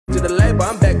to the label,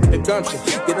 I'm back with the gumption.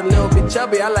 Get a little bit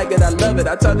chubby, I like it, I love it.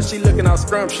 I told her she looking all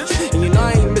scrumptious. And you know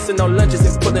I ain't missing no lunches,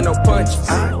 it's pulling no punches.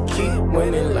 I keep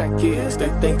winning like kids, they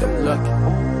think I'm lucky.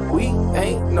 We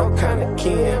ain't no kind of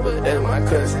kin, but that's my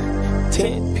cousin.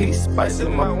 10-piece spice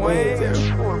in my wings,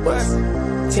 every 4 bust.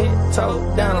 10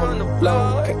 toes down on the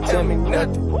floor, can't tell me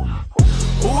nothing.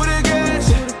 Who would've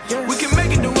guessed? We can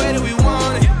make it the way that we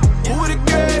want it. Who would've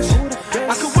guessed?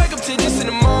 I could wake up to this in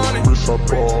the morning. Wrist like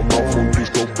ball, mouth on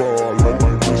disco ball, like my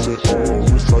wrist at all.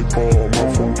 Wrist like ball,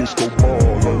 mouth on disco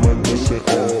ball, like my wrist at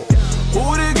all. Who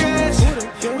would've guessed?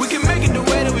 We can make it the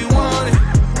way that we want it.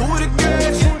 Who would've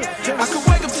guessed? I could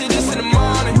wake up to this in the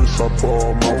morning. Wrist like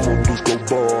ball, mouth on disco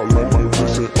ball, like my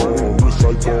wrist at all. Wrist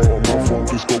like ball, mouth on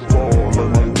disco ball,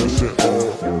 like my wrist at all.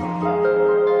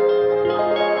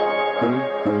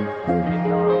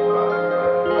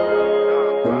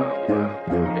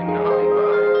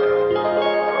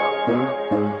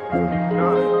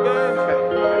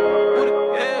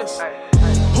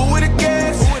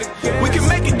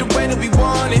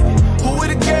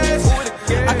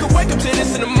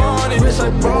 Wrist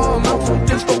like ball, mouth on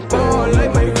disco ball,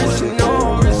 like my wrist and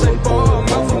all. Wrist like ball,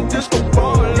 mouth on disco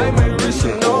ball, like my wrist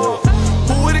and all.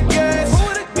 Who would've guessed?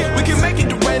 We can make it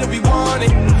the way that we want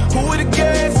it. Who would've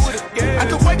guessed? I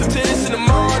could wake up to this in the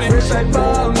morning. Wrist like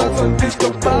ball, mouth on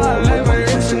disco ball, like my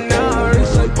wrist and all.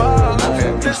 Wrist like ball, mouth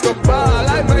on disco ball,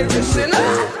 like my wrist and all.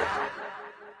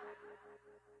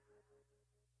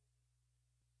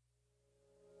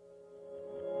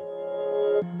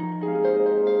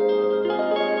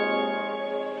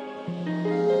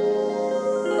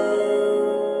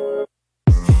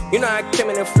 You know I came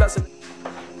in and flustered.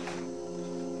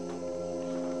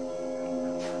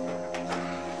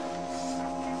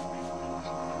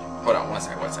 Hold on, one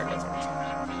second.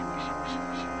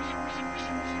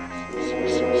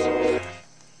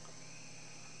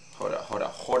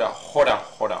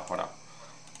 Hold on.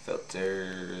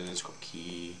 Filters,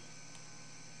 cookie.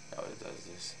 That what it does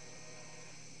this.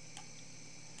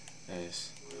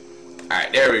 This.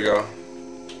 Alright, there we go.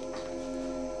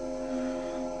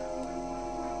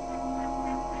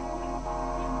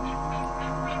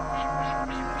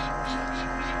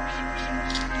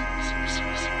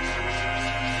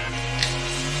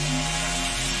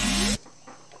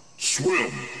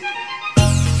 Swim.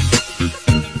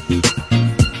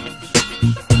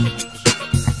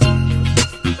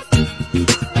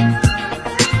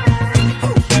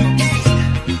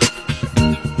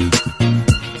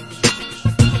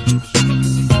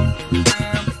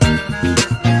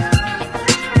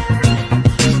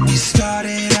 You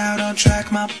started out on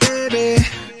track, my baby.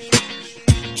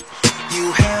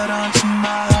 You held on to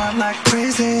my heart like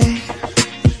crazy.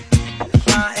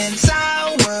 My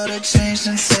entire world had changed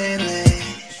insanely.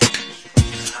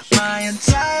 My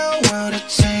entire world had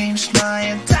changed. My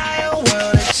entire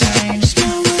world had changed.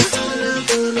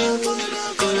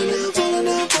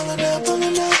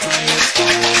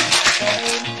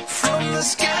 From the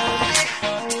sky,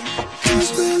 'cause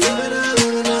we're living a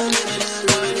living a living a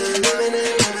living a living a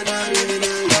living a living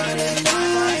a living a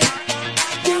life.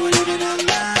 Yeah, we're living a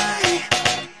life.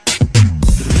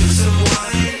 The blues so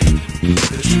white,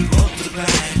 the truth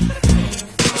multiplied.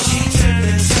 She turned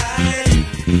inside.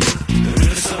 The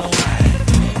river so wide,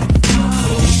 the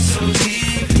ocean so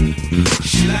deep.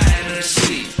 She lied in her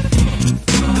sleep.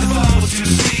 The fall was too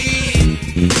steep.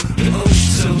 The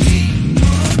ocean so deep.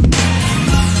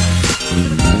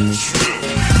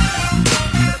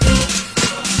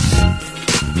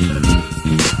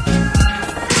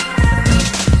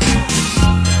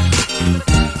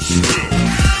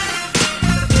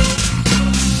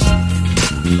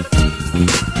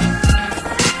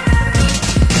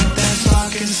 That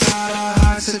spark inside our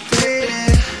hearts had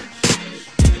faded.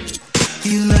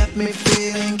 You left me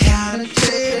feeling kinda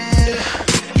jaded.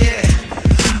 Yeah,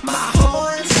 my whole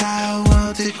entire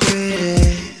world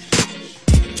degraded.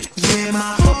 Yeah,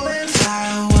 my whole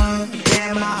entire world.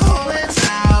 Yeah, my whole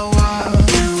entire world.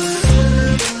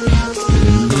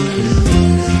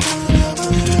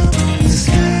 The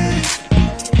sky,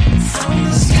 from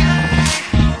the sky.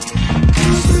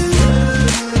 'Cause we're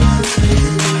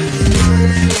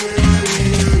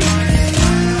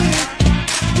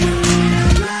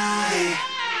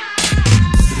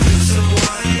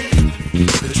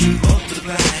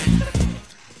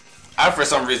I, for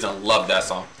some reason, love that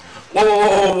song.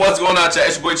 Whoa, what's going on, chat?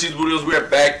 It's your boy Cheese Bootios. We are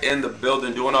back in the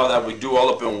building doing all that we do all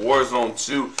up in Warzone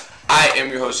 2. I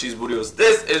am your host, Cheese Bootios.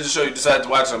 This is the show you decided to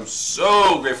watch. I'm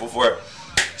so grateful for it.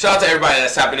 Shout out to everybody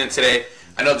that's happening today.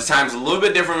 I know the time's a little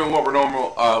bit different than what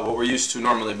we're used to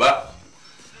normally, but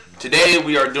today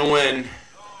we are doing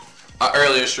an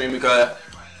earlier stream because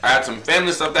I had some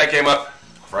family stuff that came up.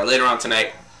 for later on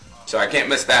tonight. So I can't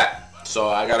miss that. So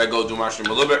I gotta go do my stream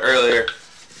a little bit earlier.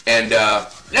 And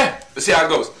yeah, let's see how it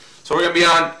goes. So we're gonna be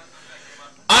on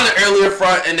the earlier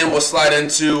front, and then we'll slide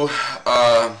into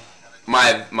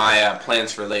my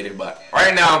plans for later. But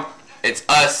right now, it's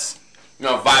us. You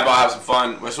know, vibe out, have some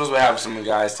fun. We're supposed to have some of the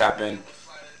guys tap in.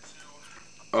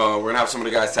 We're gonna have some of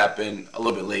the guys tap in a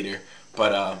little bit later.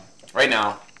 But right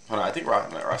now, hold on. I think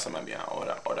Rasta might be on. Hold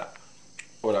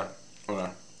on.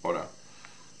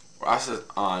 Rasta's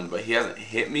on, but he hasn't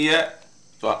hit me yet.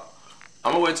 So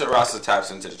I'm gonna wait till Rasta taps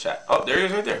into the chat. Oh, there he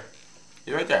is, right there.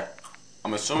 He's right there.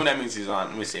 I'm assuming that means he's on.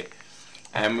 Let me see.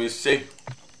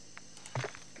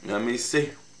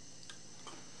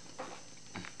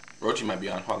 Rochi might be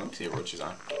on. Hold on, let me see if Rochi's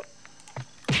on.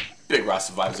 Big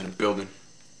Rasta vibes in the building.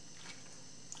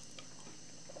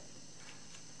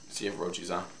 Let's see if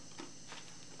Rochi's on.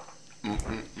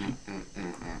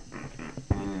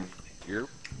 Here.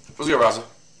 What's good, Rasta?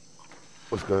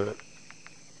 What's good?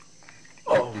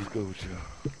 Oh, what's good with you?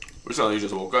 What's up? You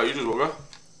just woke up?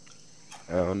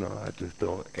 I don't know. I just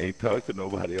ain't talked to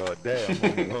nobody all day. I'm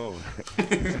home alone.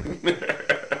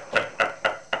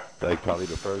 Like probably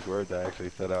the first words I actually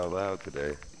said out loud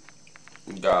today.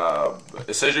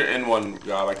 It says you're in one,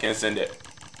 Gob. I can't send it.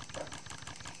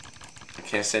 I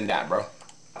can't send that, bro.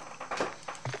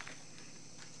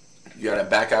 You gotta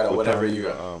back out of whatever you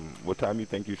got. What time you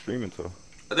think you're streaming till?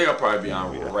 I think I'll probably be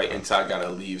on right until I gotta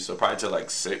leave, so probably till like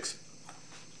 6.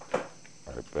 I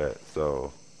bet.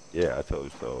 So, yeah, I told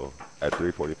you so. At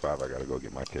 3:45, I gotta go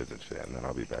get my kids and shit, and then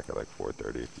I'll be back at like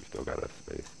 4:30 if you still got a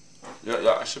space.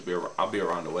 Yeah, I should be. I'll be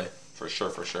around the way for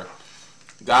sure.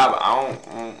 Gob,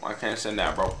 I can't send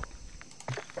that, bro.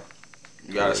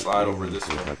 You gotta slide over this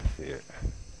way. I can see it.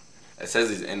 It says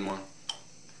he's in one.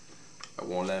 It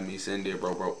won't let me send it,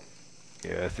 bro.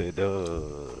 Yes, it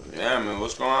does. Yeah, man.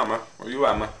 What's going on, man? Where you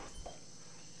at, man?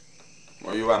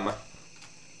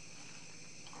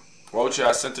 Roach,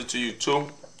 I sent it to you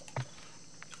too.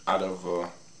 Out of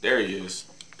there he is.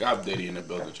 Gob Diddy in the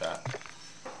building chat.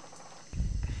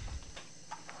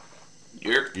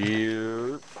 Yep.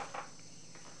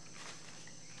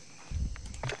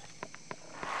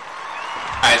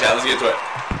 Alright, chat, let's get to it.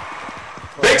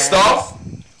 Big stuff.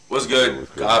 What's good?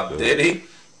 Gob Diddy.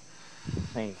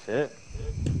 Ain't shit.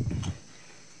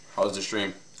 How's the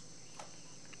stream?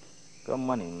 Good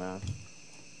money, man.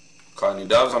 Caught any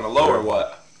dubs on the low or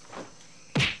what?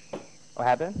 What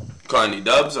happened? Caught any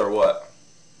dubs or what?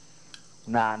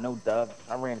 Nah, no dub.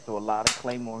 I ran into a lot of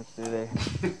claymores today.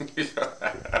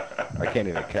 I can't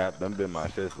even cap. Them been my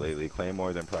shits lately.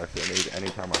 Claymores and proximity.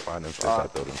 Anytime I find them shits, I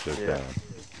throw them shits down.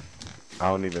 I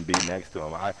don't even be next to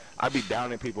them. I be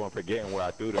downing people and forgetting where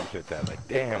I threw them shits at. Like,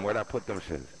 damn, where'd I put them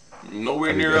shits?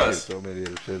 Nowhere near us. So many of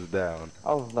them shits down.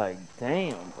 I was like,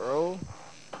 damn, bro.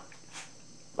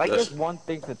 Like, there's one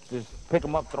thing to just pick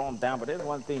them up, throw them down, but there's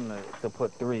one thing to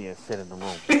put 3 and sit in the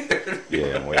room.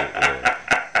 Yeah, and wait,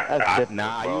 yeah.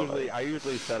 Nah, I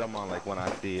usually set them on like when I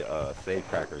see safe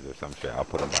crackers or some shit. I'll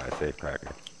put them by a safe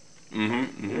cracker.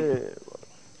 Yeah.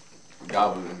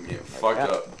 Goblin getting fucked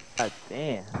up. God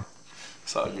damn.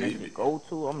 So good. Go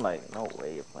to. I'm like, no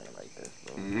way you're playing like this,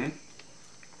 bro.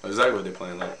 Exactly what they're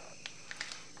playing like.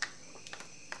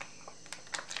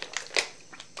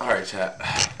 All right, chat.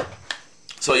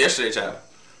 So yesterday, chat,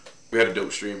 we had a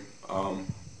dope stream.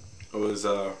 It was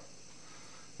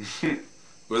it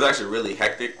was actually really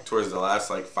hectic towards the last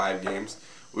like 5 games.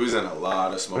 We was in a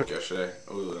lot of smoke yesterday.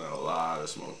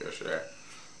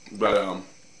 But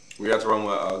we got to run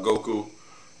with Goku,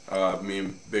 me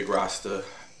and Big Rasta,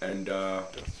 and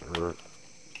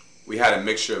we had a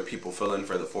mixture of people fill in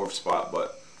for the 4th spot.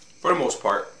 But for the most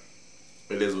part,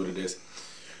 it is what it is.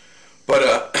 But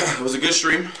it was a good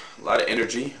stream, a lot of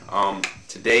energy.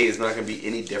 Today is not going to be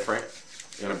any different.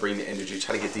 We're going to bring the energy,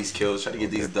 try to get these kills, try to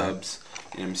get these dubs.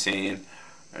 You know what I'm saying?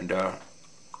 And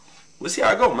we'll see how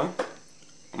I go, man.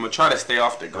 I'm going to try to stay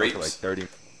off the grapes. Like 30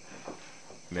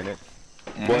 minutes.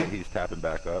 But he's tapping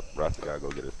back up. Rasta got to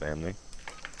go get his family.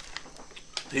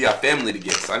 He got family to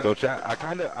get, son. So chat, I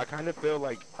kind of feel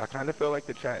like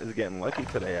the chat is getting lucky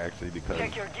today actually because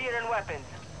check your gear and weapons.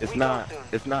 It's not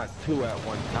 2 at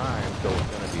one time, so it's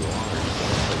gonna be longer.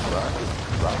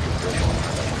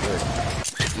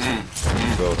 You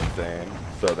know what I'm saying?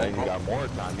 So then you got more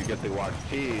time. You get to watch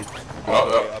Cheese all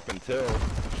the way up until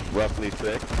roughly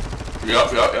 6.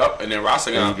 Yup. And then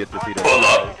Rasta gonna get to see the pull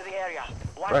up.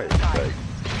 Right.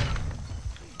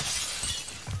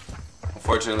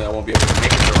 Unfortunately, I won't be able to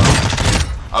make it around.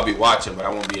 I'll be watching, but I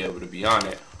won't be able to be on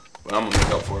it. But I'm gonna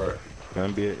make up for it.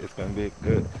 It's gonna be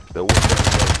good. The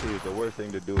worst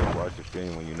thing to do is watch the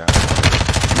stream when you're not.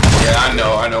 Yeah, I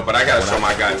know, but I gotta show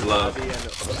my guys love.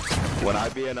 When I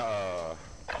be in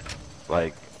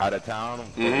like out of town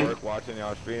for work, watching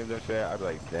y'all streams and shit, I be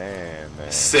like, damn,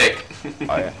 man. Sick.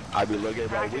 I be looking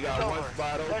like, we got one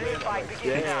spot open. I'm like,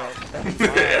 damn.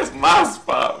 That's my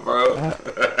spot, bro.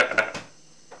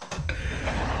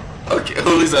 Okay,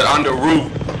 who is that on the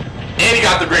roof? And he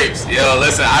got the grapes. Yo,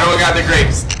 listen, I don't got the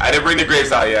grapes. I didn't bring the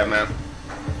grapes out yet, man.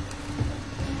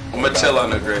 I'm gonna chill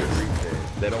on the grapes.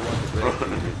 They don't want the grapes.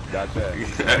 Got that.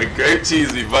 Grape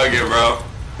cheese be bugging, bro.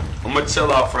 I'm gonna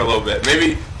chill out for a little bit.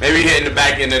 Maybe hitting the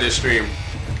back end of the stream.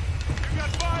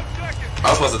 I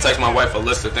was supposed to text my wife a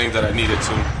list of things that I needed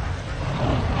to.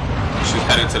 She's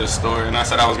headed to the store, and I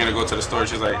said I was gonna go to the store.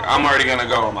 She's like, I'm already gonna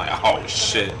go. I'm like, oh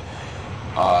shit.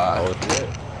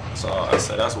 So I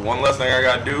said that's one less thing I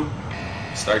gotta do.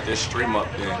 Start this stream up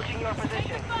then.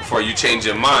 Before you change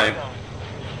your mind.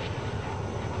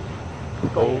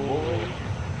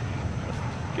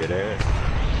 Get it.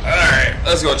 Alright,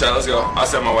 let's go, chat. Let's go. I'll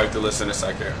send my wife the list in a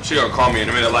second. She gonna call me in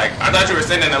a minute like, I thought you were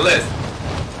sending a list.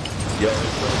 Yo, it's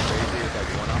so crazy. It's like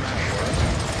when I'm at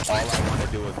work, all I want to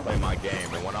do is play my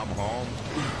game. And when I'm home,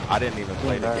 I didn't even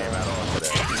play the game at all today.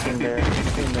 Seen there.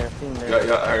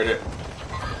 Yeah, I heard it.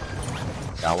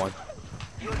 Got one?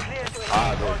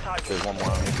 There's one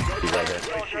more. He's right there.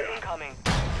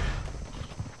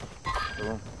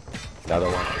 The other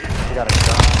one. You got a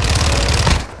gun.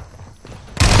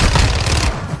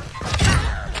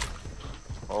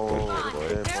 Oh,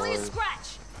 shit, boys.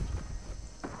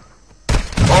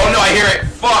 Oh no, I hear it.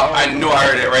 Fuck! I knew I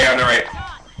heard it right on the right.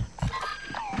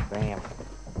 Damn.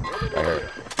 I heard it.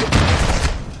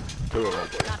 Two of them.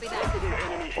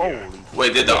 Holy.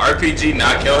 Wait, did the RPG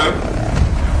not kill him?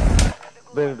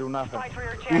 Didn't do nothing.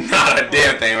 Not a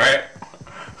damn thing, right?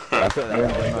 That's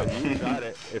it. You shot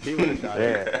it. If he would have shot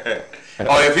it.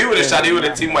 Oh, if he would have shot, he would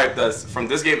have team wiped us from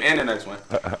this game and the next one.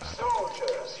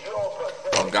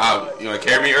 Oh God, you wanna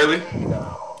carry me early?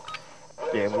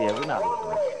 Yeah, we're not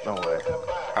listening. Don't worry.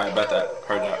 Alright, bet that.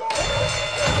 Heard that.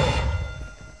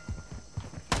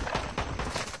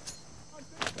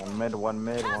 One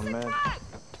mid.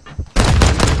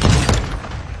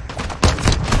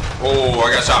 Oh,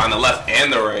 I got shot on the left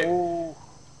and the right. Ooh.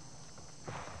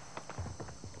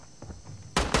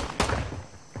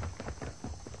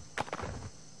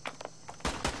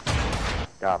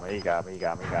 He got me.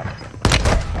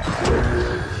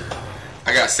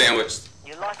 I got sandwiched.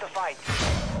 You lost the fight.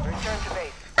 Return to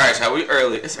base. Alright, chat, we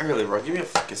early. It's early, bro. Give me a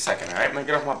fucking second, alright? Man,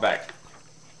 get off my back.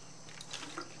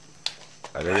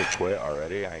 I did quit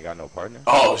already. I ain't got no partner.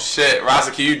 Oh shit,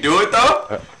 Rasa, can you do it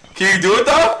though? Can you do it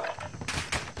though?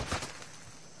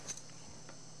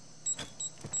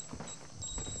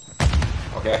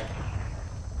 Okay.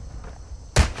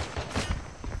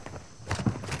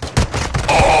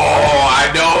 Oh,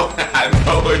 I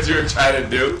know what you were trying to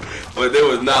do, but they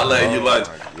was not letting you lunch.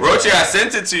 Rochi, I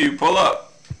sent it to you. Pull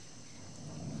up.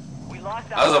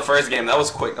 That was the first game. That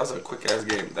was quick. That was a quick ass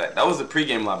game. That was the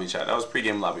pregame lobby, chat. That was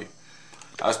pregame lobby.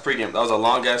 That was pregame. That was a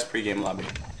long ass pregame lobby.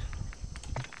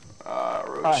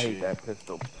 Rochi. I hate that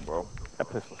pistol, bro. That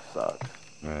pistol sucks.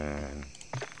 Man.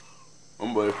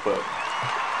 I'm gonna put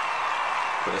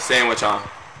a sandwich on.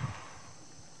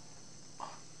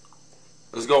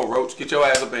 Let's go, Roach. Get your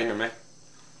ass up in here, man.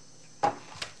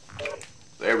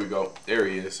 There we go. There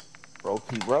he is. Roach.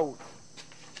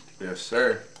 Yes,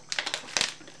 sir.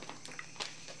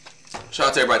 Shout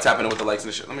out to everybody tapping in with the likes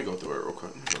and the shit. Let me go through it real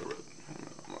quick.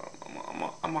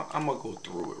 I'm gonna go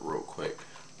through it real quick.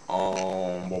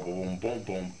 Boom.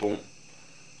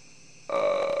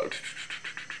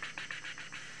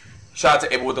 Shout out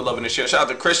to Abel with the love and the share. Shout out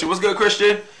to Christian. What's good,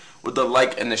 Christian? With the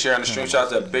like and the share on the stream.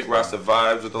 Shout out to Big Rasta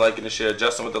Vibes with the like and the share.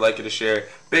 Justin with the like and the share.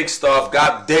 Big Stuff.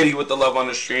 God Daddy with the love on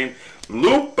the stream.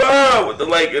 Lupa with the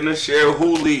like and the share.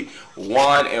 Hooli,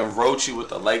 Juan, and Rochi with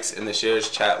the likes and the shares.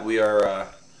 Chat. We are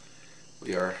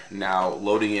now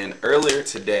loading in. Earlier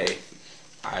today,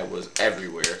 I was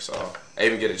everywhere, so I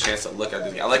even get a chance to look at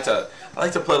this game. I like to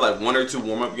play like 1 or 2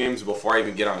 warm-up games before I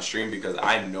even get on stream because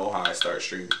I know how I start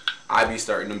streaming. I be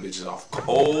starting them bitches off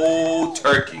cold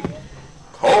turkey.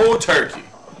 Cold turkey.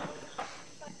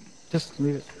 Just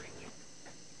leave it.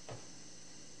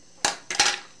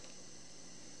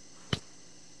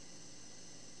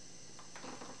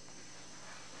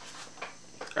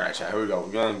 Alright, chat, here we go.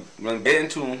 We're gonna get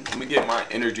into them. Let me get my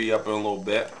energy up in a little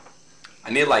bit. I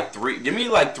need like 3. Give me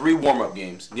like 3 warm-up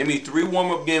games. Give me 3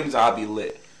 warm-up games, I'll be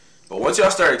lit. But once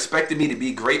y'all start expecting me to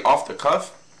be great off the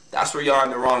cuff, that's where y'all in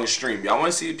the wrong stream. Y'all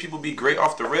want to see people be great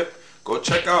off the rip? Go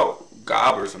check out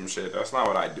Gob or some shit. That's not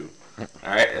what I do.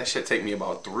 Alright, that shit take me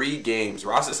about 3 games.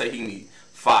 Rasta said he need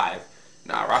 5.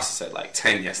 Nah, Rasta said like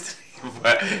 10 yesterday.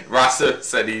 But Rasta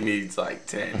said he needs like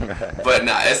 10. But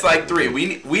nah, it's like 3.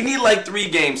 We need like 3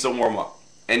 games to warm up,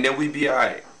 and then we be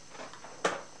alright.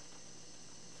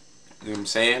 You know what I'm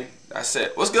saying? That's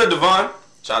it. What's good, Devon?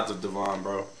 Shout out to Devon,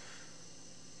 bro.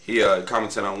 He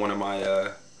commented on one of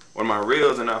my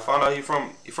reels, and I found out he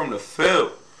from the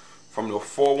field, from the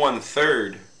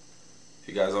 413rd. If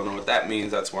you guys don't know what that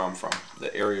means, that's where I'm from.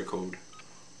 The area code.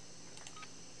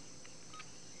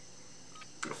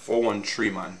 The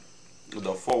 413, man.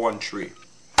 The 413.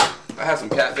 I had some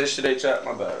catfish today, chat.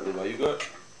 My bad, Levi. You good?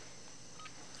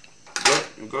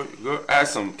 You good? You good? I had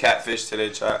some catfish today,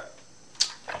 chat.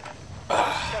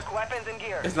 Check weapons and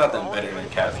gear. It's nothing better than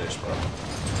catfish, bro.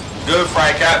 Good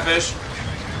fried catfish.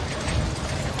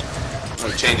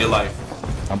 It'll change your life.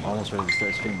 I'm almost ready to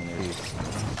start streaming it.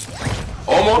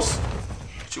 Almost?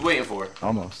 What you waiting for?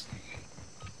 Almost.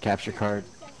 Capture card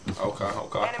Okay.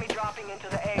 Enemy dropping into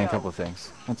the AO. and a couple of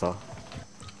things. That's all.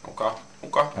 Okay.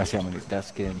 I see how many that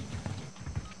skin.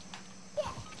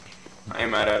 I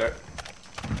ain't mad at it.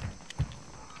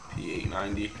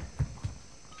 P890.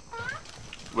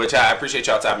 Which I appreciate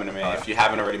y'all tapping it, man. If you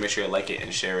haven't already, make sure you like it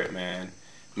and share it, man.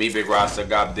 Me, Big Rasta,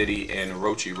 Gob Diddy, and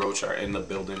Roach are in the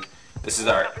building. This is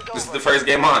the first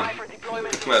game on. I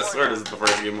swear this is the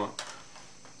first game on.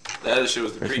 The other shit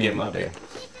was the pregame update.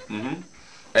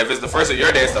 If it's the first of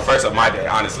your day, it's the first of my day,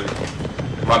 honestly.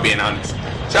 If I'm being honest.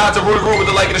 Shout out to Rudy Roo with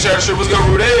the like and the share. Shit was good,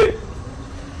 Rudy.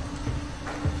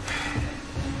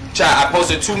 Chat, I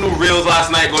posted 2 new reels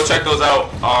last night. Go check those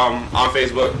out on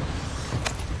Facebook.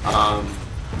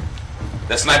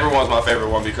 The sniper one's my favorite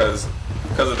one because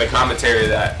of the commentary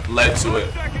that led to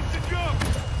it.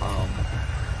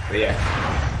 But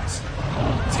yeah,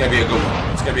 it's gonna be a good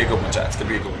one. It's gonna be a good one, chat. It's gonna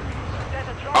be a good one.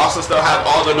 I also still have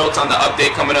all the notes on the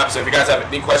update coming up. So if you guys have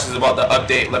any questions about the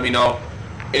update, let me know.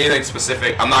 Anything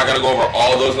specific, I'm not gonna go over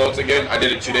all those notes again. I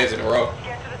did it 2 days in a row.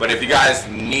 But if you guys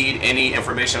need any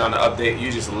information on the update,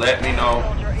 you just let me know.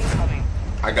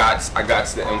 I got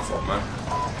the info, man.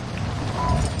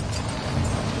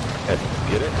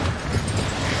 Get it?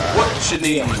 What you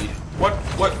need?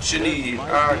 What you need?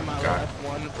 My God. last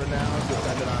one for now,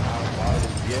 depending on how far we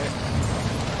get.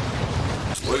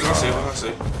 We're gonna see. We're gonna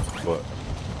see. But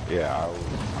yeah,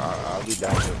 I'll be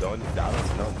down to don't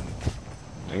know.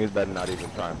 Niggas better not even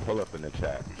try and pull up in the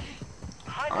chat.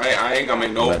 I ain't gonna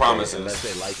make no promises. Unless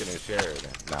they like it and share it.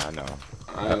 Nah, no.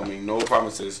 I ain't gonna make no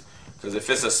promises. Cause if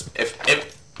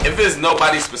it's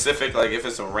nobody specific, like if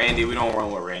it's a Randy, we don't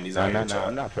run with Randy's. No,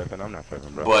 I'm not tripping,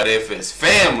 bro. But if it's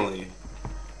family,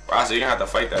 bro, so you're gonna have to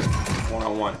fight that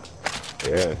one-on-one.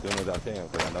 Yeah, as soon as I see him,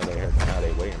 because I know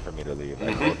they waiting for me to leave.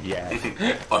 Like, oh, yeah.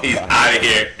 Oh, he's out of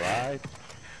here. Right?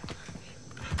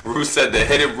 Bruce said the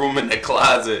hidden room in the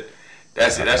closet.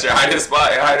 That's it. That's your hiding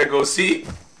spot. Your hide and go seek.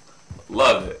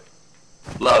 Love it.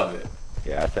 Love it.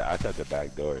 Yeah, I shut the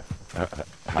back door.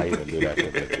 I even do that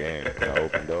in this game. The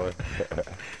open door.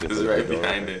 This is right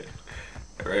behind it.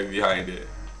 Right behind it.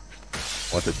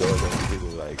 Once the door's open, people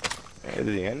are like, is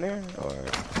he in there? Or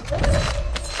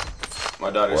my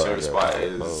daughter's favorite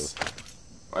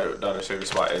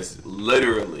spot is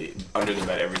literally under the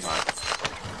bed every time.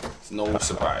 It's no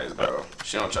surprise, bro.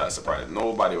 She don't try to surprise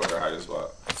nobody with her hiding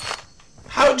spot.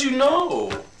 How'd you know?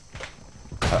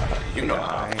 You know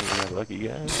how. I ain't even lucky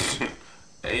guys.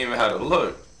 I ain't even had to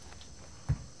look.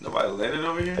 Nobody landed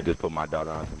over here? I just put my daughter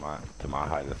onto my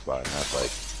hiding spot, and that's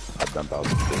like, I dump out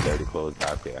the dirty clothes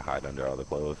basket and hide under all the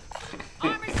clothes. I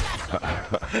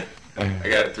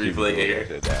got a 3-play here.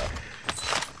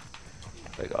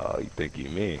 Like, oh, you think you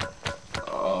mean?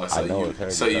 Oh,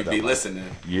 so you be listening.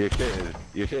 Your shit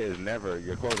is never,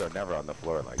 your clothes are never on the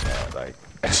floor like that. Like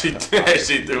she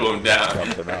threw them down.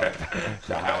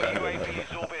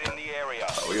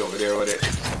 Oh, we over there with it.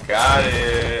 Got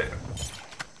it.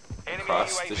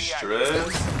 Across the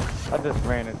strip. I just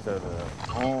ran into the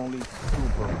only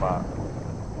super bot.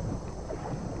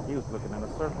 He was looking in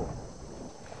a circle.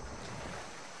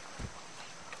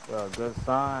 Well, good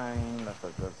sign. That's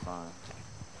a good sign.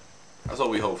 That's what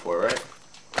we hope for, right?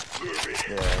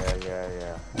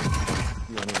 Yeah.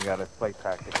 You don't even gotta play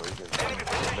tactical. You just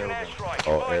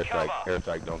oh,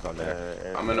 airstrike, don't come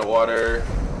there. I'm in the water.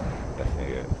 That's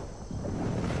it.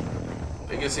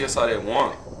 They can see us how they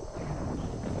want.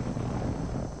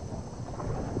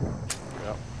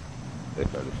 Yep. They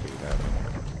started shooting at me.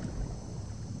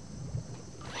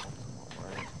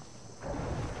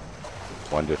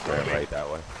 One just ran right that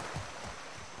way.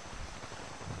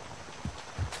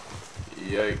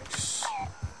 Yikes.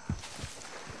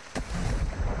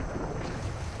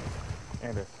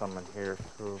 And there's some in here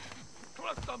too.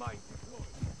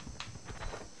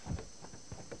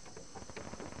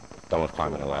 Someone's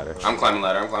climbing the ladder. I'm climbing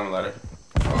ladder. I'm climbing ladder.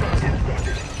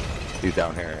 He's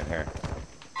down here and here.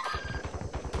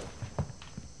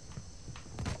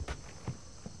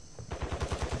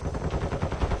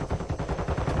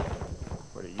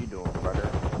 What are you doing, brother?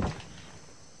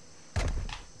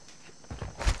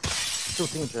 Two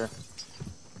teams here.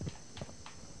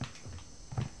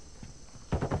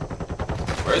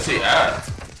 Where is he at?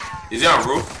 Is he on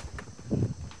roof?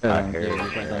 I hear You it.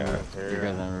 guys on the roof. You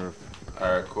guys on the roof.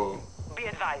 Alright, cool. Be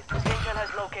advised, Intel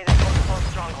has located multiple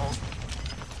strongholds.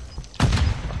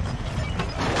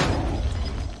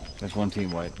 There's one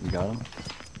team white. You got him?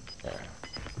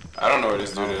 I don't know where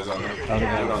this dude is on there.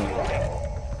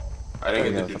 I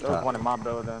didn't get the dude. There was one in my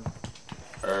building.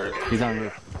 Alright. He's on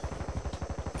roof.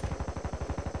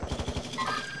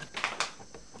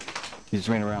 He just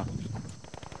ran around.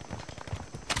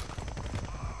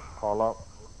 Call up.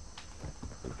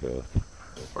 Okay.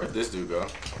 Where'd this dude go?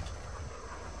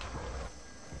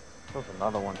 There's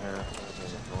another one here. In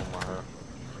this room right here.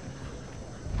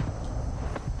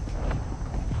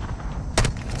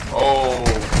 Oh!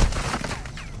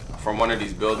 From one of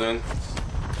these buildings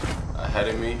ahead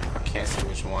of me. I can't see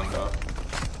which one though.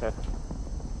 Okay.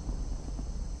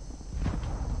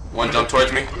 One jumped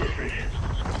towards me.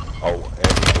 Oh,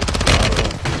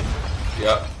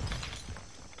 Yep.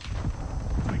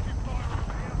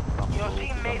 Your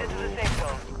team made it to the safe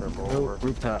zone. Careful Oh, over.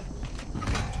 rooftop.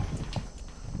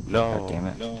 no. God damn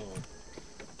it. No.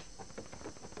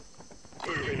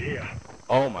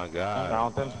 Oh my god.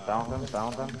 Downed him. Downed him.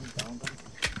 Downed him.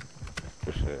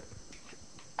 Good shit.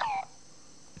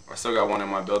 I still got one in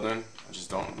my building. I just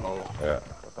don't know. Yeah.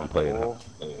 I'm playing it.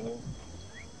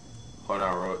 Hold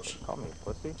on, Roach. Call me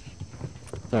pussy.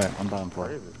 Alright, I'm bottom floor.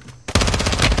 Crazy.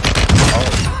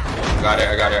 Got it,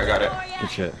 I got it, I got it. Good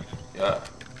shit. Yeah.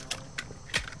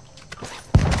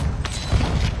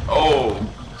 Oh!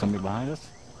 Somebody behind us?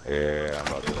 Yeah, I'm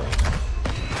about to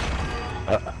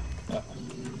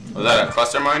Was that a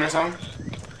cluster mine or something?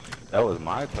 That was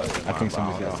my touch. I think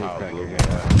somebody's got a safe cracker here.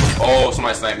 Oh,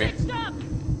 somebody sniped me.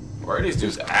 Where are these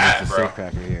dudes There's at, a bro? safe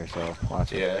cracker here, so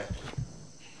watch it. Yeah.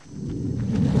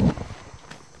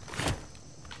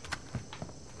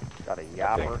 Got a I think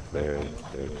yapper. there's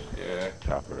Yeah.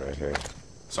 chopper right here.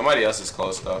 Somebody else is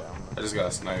close though. I just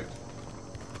got sniped.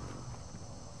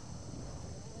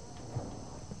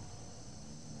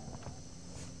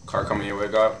 Car coming your way,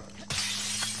 God.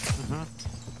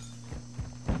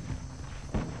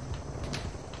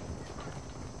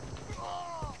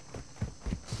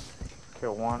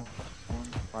 Kill one.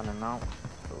 Running out.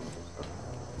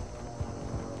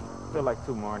 Feel like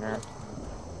two more in here.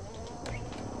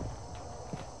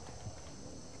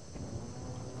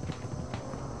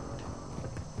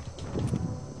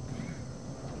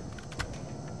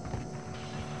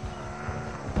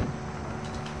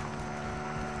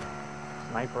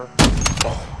 Sniper.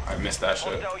 Oh, I missed that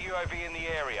shit. Hostile UAV in the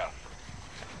area.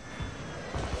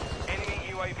 Enemy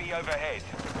UAV overhead.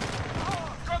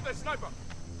 Got the sniper.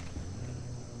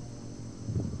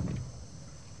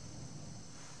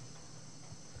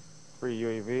 Free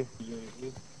UAV.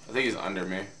 I think he's under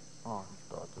me. Oh,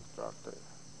 I just dropped it.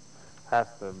 Has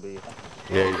to be.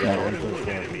 Yeah, you got Yeah, it. one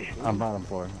floor. I'm bottom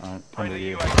floor. Under Friendly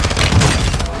you.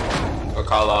 UAV. Go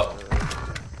call up.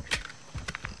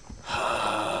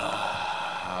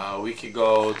 We could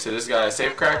go to this guy,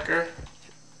 Safe Cracker.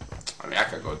 I mean, I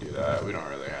could go do that. We don't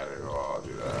really have to go all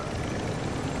do that.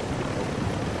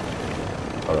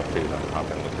 Oh, that's pretty nice. Hop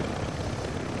in with it.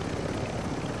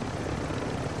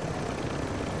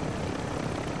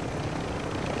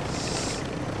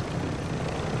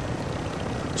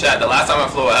 Chat, the last time I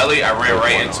flew a heli, I ran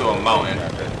right into a mountain.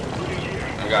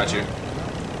 I got you.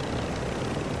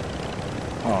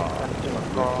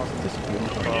 Oh,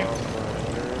 disappeared.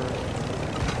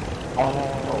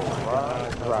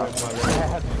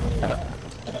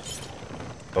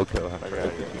 Go kill him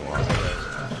first if you want.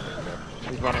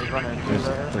 He's running. There's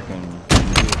freaking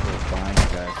vehicles behind you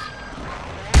guys.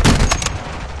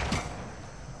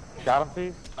 Got him,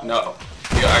 Steve? No.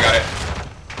 Yeah, I got it.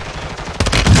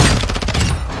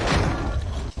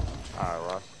 Alright,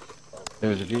 Russ.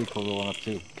 There's a vehicle rolling up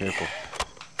too. Careful.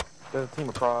 There's a team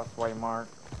across, white mark.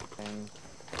 And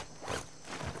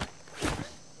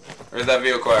Where's that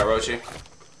vehicle at, Rochi?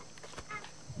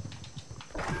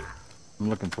 I'm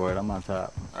looking for it. I'm on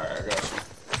top. Alright, I got you.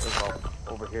 there's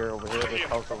over here, this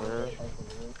house over here.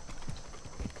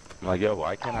 I'm like, yo,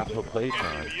 why can't I put plates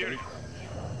on?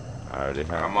 I already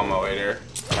have. I'm on my way there.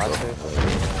 Watch this.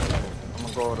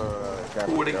 I'm gonna go to.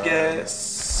 Who would have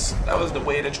guessed? That was the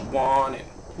way that you wanted.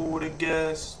 Who would have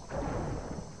guessed?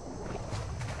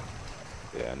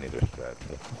 Yeah, I need a strat.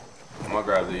 I'm gonna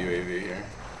grab the UAV here.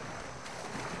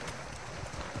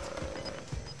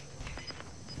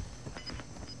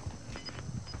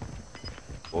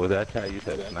 What was that chat you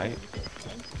said tonight?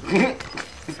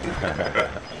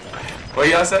 What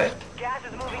y'all say? Gas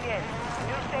is moving in.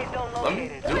 New safe zone Let me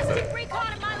located. do it. Recon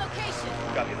at my location.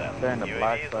 Copy that. They're in the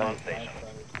black UAV is on site. station.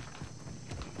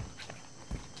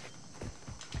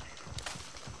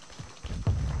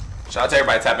 Shout out to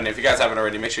everybody tapping in. If you guys haven't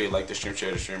already, make sure you like the stream,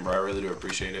 share the stream, bro. I really do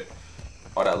appreciate it.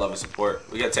 All that love and support.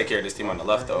 We gotta take care of this team on the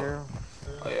left, though.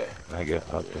 Oh, yeah. I get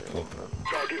up there.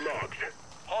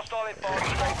 Hostile inbound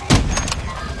straight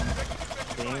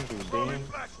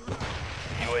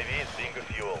UAV is being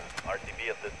fuel. RTB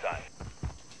at this time.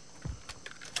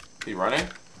 He running?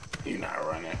 He not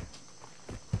running.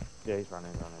 Yeah, he's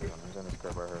running. He's in the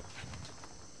script right here.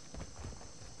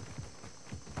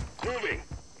 Moving.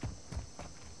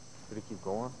 Did he keep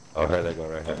going? Oh, here they go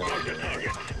right here.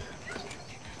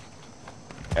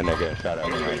 And they're getting shot at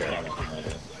right here.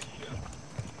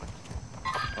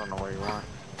 I don't know where you went.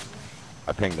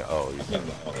 I pinged the oh, you said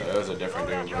Yeah, it was a different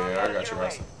dude, but yeah, I got you,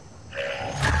 Russell.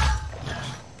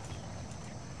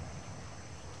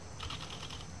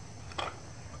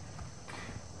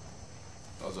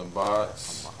 Those are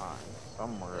bots. Behind.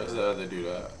 Somewhere. Where's the other dude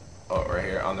at? Oh, right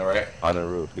here, on the right. on the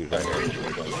roof. He's right here.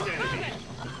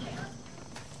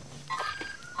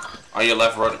 On your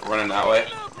left, running that way,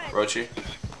 Rochi.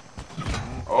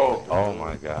 Oh. Oh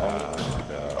my god.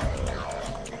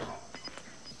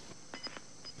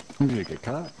 I'm gonna get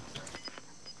caught.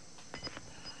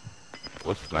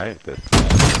 What snipe this?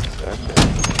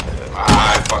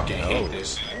 I fucking hate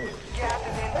this.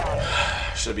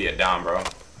 Should be a down, bro.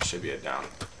 Should be a down.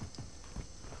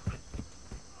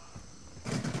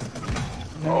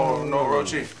 Oh no,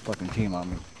 Rochi. Fucking team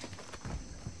on me.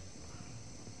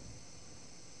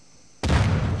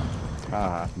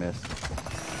 Ah, missed.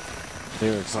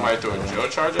 Somebody threw a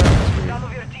geocharger? Some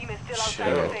of your team is still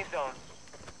outside the safe zone.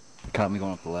 Caught me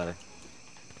going up the ladder.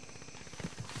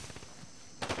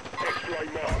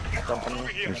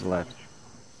 There's the left.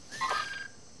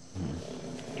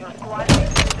 Your squad mate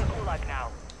is in the gulag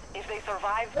now. If they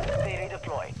survive, they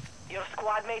redeploy. Your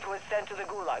squad mate was sent to the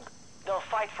gulag. They'll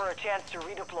fight for a chance to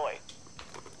redeploy.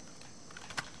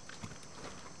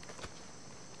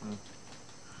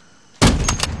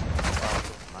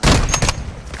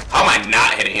 How am I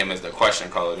not hitting him is the question,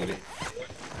 Call of Duty.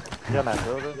 You on that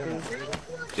building, dude?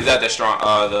 He's at the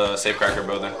the safecracker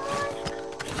building.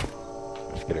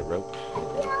 Let's get it, rope.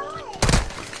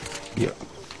 Yeah.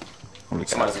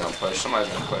 Somebody's gonna push.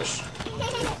 Somebody's gonna push.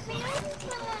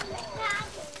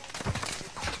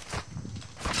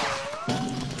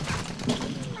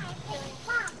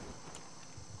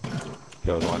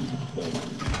 Killed one.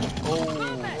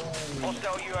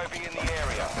 Hostile UAV in the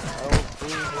area.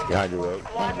 Behind you, rope.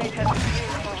 Squad mate has been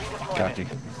cleared for redeployment. Got you.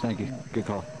 Thank you. Good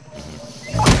call.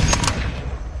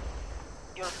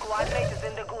 Your squad mate is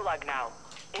in the gulag now.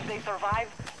 If they survive,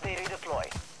 they redeploy.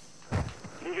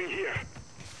 Moving here.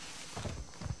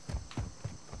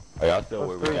 Are y'all still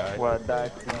where we at? Squad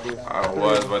died. I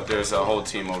was, but there's a whole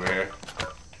team over here.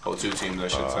 Whole two teams, I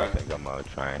should I say. think I'm gonna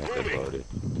try and hit this loaded.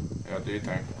 Yeah, do you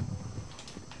think?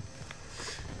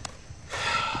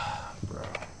 Bro.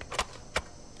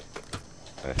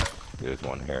 There's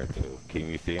one here too. Can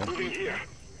you see him? Moving here.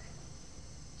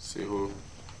 See who?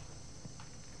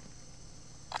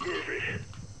 Moving.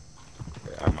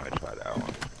 Yeah, I might try that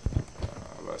one.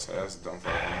 I'm about to say that's dumb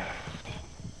fucking.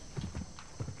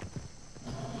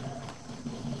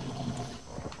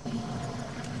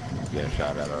 Getting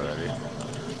shot at already.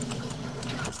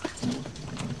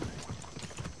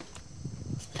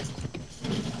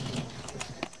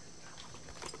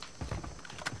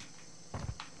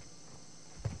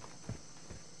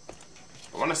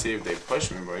 I want to see if they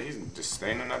push me, but he's just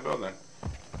staying in that building.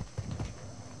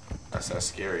 That's that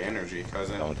scary energy,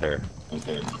 cousin. Don't tear.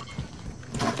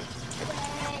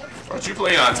 Aren't you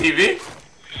playing on TV?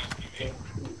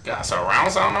 Got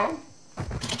surround sound on?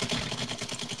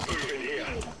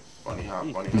 Bunny hop,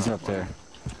 bunny hop. He's up there.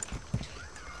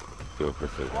 Do it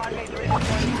precision. Squad mate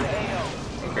redeploying to AO.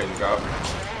 Okay, you go.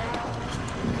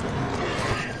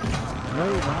 No,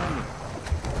 behind me.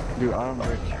 Dude, on the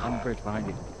bridge. On the bridge behind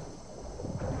you.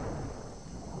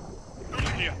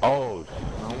 Oh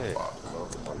shit.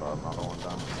 Another one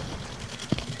down.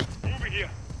 Moving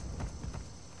here.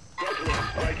 Got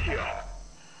one right here.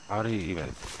 How do you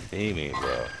even see me,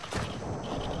 bro?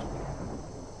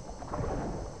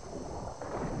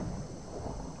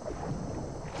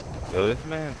 Yo, this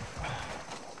man.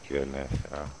 Goodness,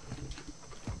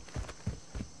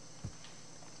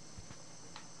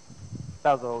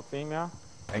 That was the whole team, yeah?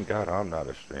 Thank God I'm not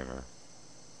a streamer.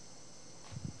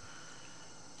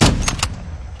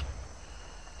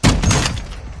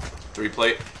 Three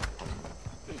plate.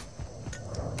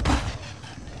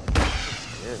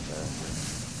 is that?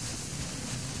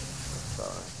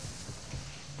 Sorry.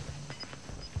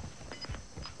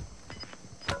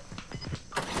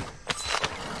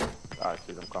 I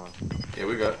see them coming. Yeah,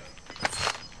 we got.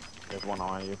 There's one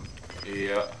on you.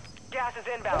 Yeah. Gas is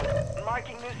inbound.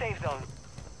 Marking new safe zone.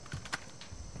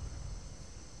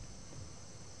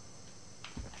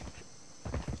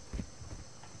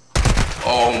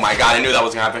 Oh my god, I knew that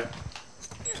was gonna happen.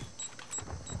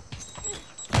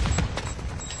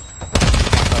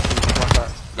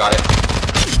 Got it.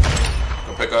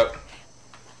 Go pick up.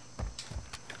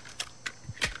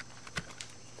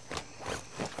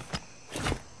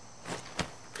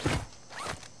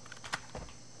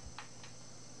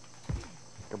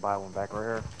 Goodbye, one back right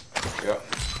here. Yep.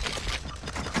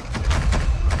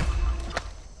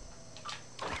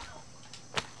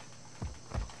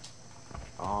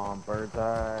 Bird's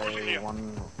eye,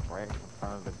 one right in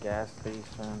front of the gas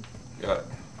station. Got it.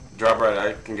 Drop right,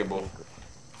 I can get both.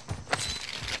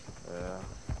 Yeah.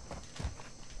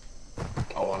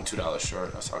 Oh, I'm $2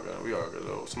 short. That's all good. We all good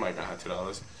though. Somebody gonna have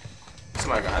 $2.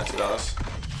 Somebody gonna have $2.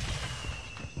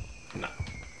 Nah.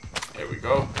 There we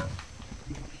go.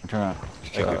 Turn on.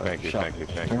 Thank you.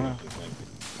 Turn on.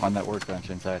 On that workbench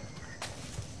inside.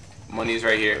 Money's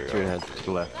right here. Straight ahead, to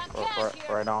the left.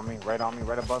 Right on me, right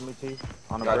above me, T.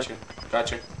 On the Got brick. you.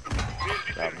 Got you.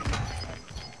 Got me.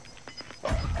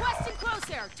 Requesting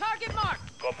crosshair. Target mark.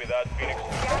 Copy that, Phoenix.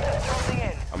 Gas is closing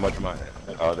in. How much money?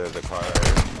 Oh, there's a car right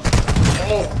here.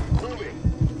 Oh!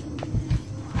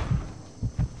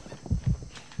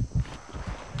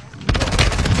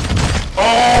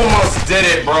 Almost did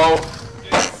it, bro.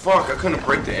 Fuck, I couldn't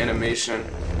break the animation.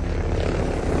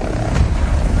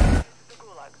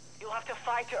 You'll have to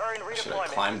fight to earn Should have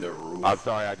redeployment. climbed the roof. I'm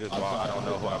sorry, I just bought. I don't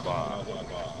know who I bought.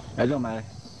 It don't matter.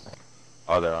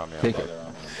 Oh, they're on me. Take it.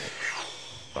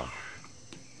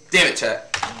 Damn it,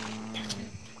 chat.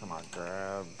 Come on,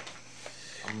 grab.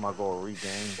 I'm gonna go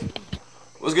regain.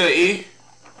 What's good, E?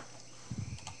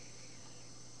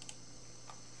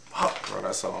 Oh, bro,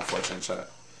 that's so unfortunate, chat.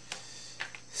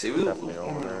 See, we Definitely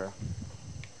over there.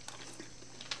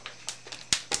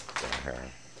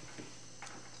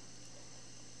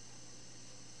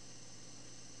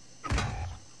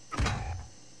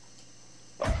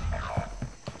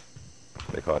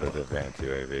 They called it advanced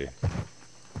UAV.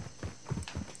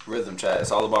 Rhythm, chat.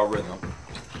 It's all about rhythm.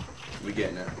 We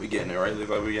getting it. We getting it, right? Look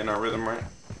like we getting our rhythm, right?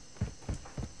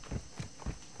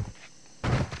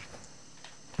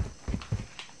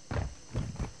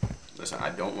 Listen, I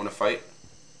don't want to fight,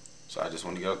 so I just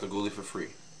want to get out the ghoulie for free.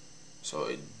 So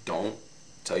don't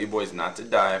tell you boys not to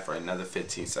die for another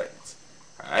 15 seconds.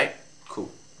 Alright?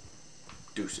 Cool.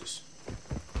 Deuces.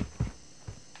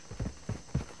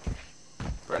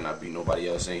 Better not be nobody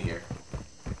else in here.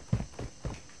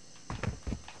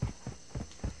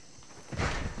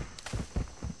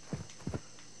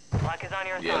 Luck is on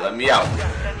your Yeah, side. let me out.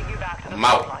 Sending you back to the I'm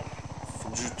out. front line.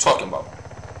 What you talking about?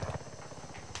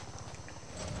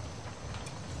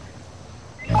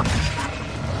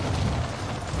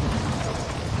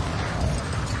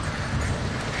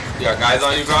 You got guys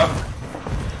on you, bro?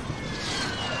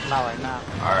 Not right now.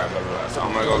 Alright, blah. So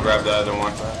I'm gonna go grab the other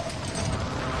one.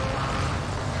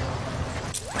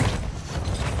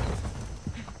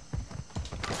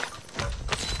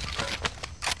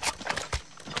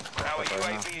 Our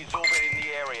UAV is over in the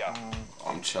area.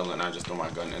 I'm chilling. I just threw my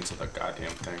gun into the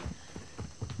goddamn thing.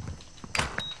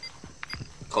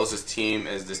 Closest team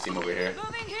is this team over here.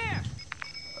 Moving here.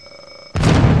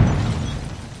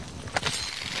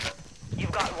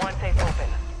 You've got one safe open.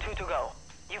 2 to go.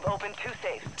 You've opened 2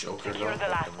 safes. Joker, Secure though. the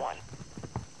last one.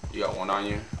 You got one on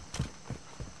you?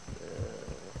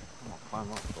 Come on,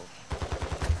 climb up, bro.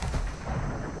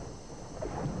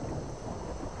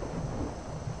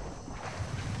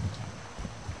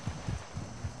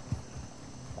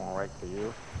 Going right to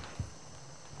you.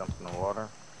 Jump in the water.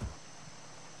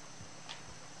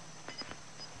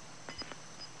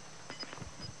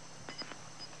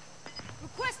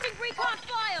 Requesting recon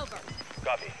flyover.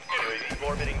 Copy. UAV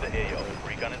orbiting the AO.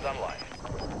 Recon is online.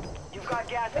 You've got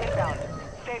gas inbound.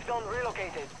 Safe zone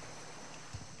relocated.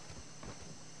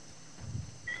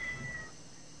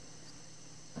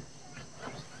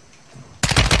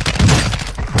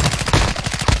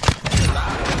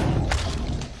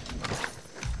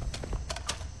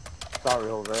 Sorry,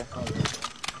 Jose.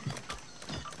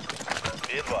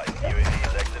 Be advised, UAV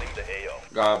is exiting the AO.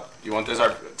 God, you want this?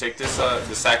 Take this,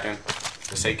 the second.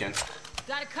 The second.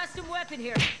 Got a custom weapon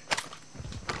here.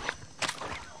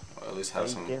 Or at least have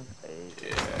some. Hey.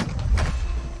 Yeah.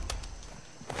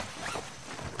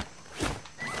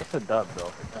 It's a dub,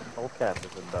 though. Old cap is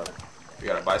a dub. We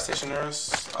got a buy station near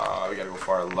us. We gotta go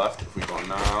far left if we go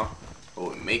now. Oh,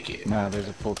 we make it. Nah, there's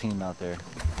a full team out there.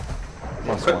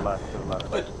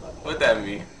 What that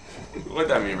mean? What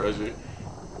that mean, Roger?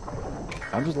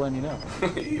 I'm just letting you know.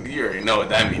 You already know what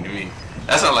that mean to me.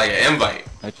 That sounds like an invite.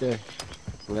 Right there.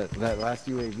 That last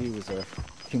UAV was a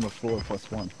team of 4 plus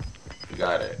 1. You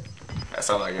got it. That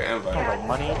sounds like an invite. Like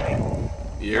money.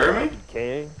 You hear me?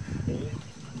 Okay.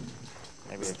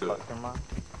 Maybe a customer.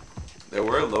 There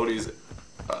were loadies.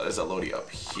 There's a loadie up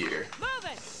here.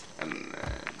 And then...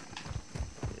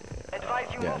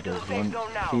 Advise you Yeah, move to there's the safe one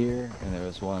zone now. here, and there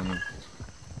was one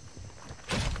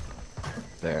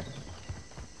there.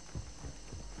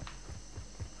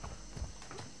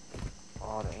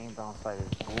 Oh, the aim down sight is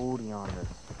booty on this.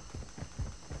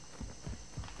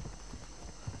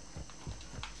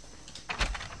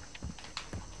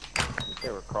 They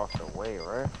were across the way,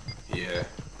 right? Yeah.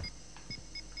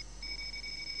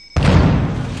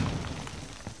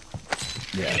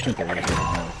 Yeah, I think it was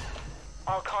there.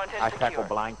 All content I secure. tackle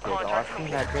blind kids. Oh, I Contract seen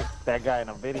complete. that guy in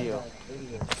a video.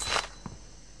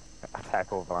 I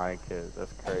tackle blind kids.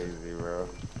 That's crazy, bro.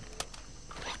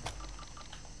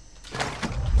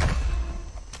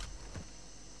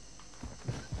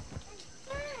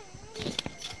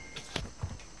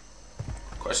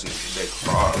 Question is, did they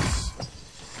cross?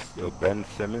 Yo, Ben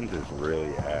Simmons is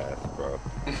really ass, bro.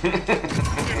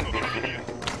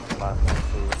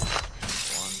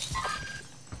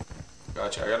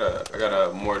 Gotcha. I got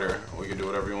a mortar. We can do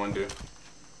whatever you want to do.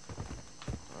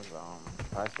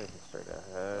 Buy station straight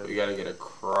ahead. We gotta get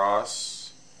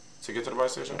across to get to the buy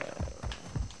station. Yeah.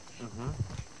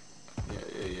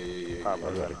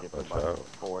 Probably gotta get to about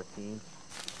 14.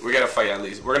 We gotta fight at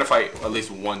least. We're gonna fight at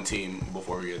least one team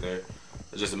before we get there.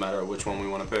 It's just a matter of which one we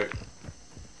want to pick.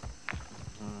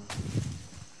 I'm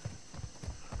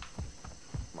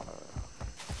gonna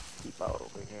keep out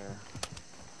over here.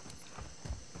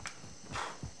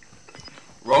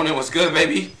 Ronan, what's good,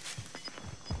 baby?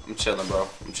 I'm chilling, bro.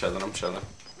 I'm chilling.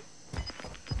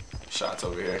 Shots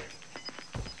over here.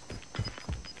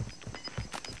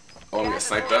 Oh, we got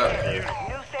sniped up. New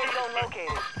safe zone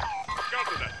located.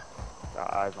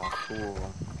 Got eyes on 2 of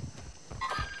them.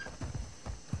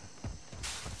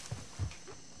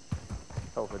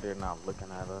 Over there not looking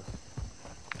at us.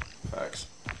 Facts.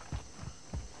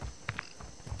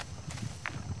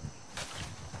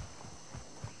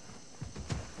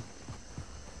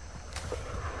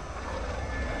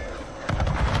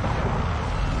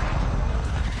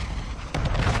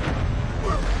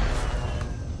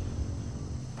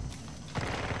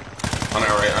 On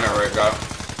our right, go.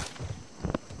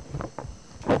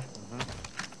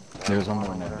 There's one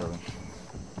more in that building.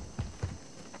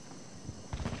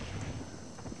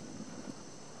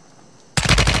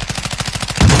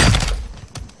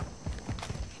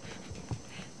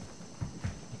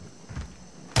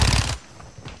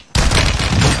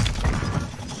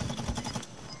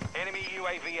 Enemy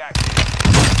UAV active.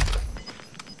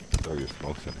 Throw your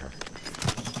smokes in her.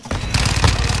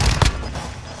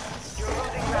 You're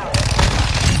losing ground.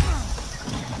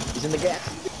 He's in the gap.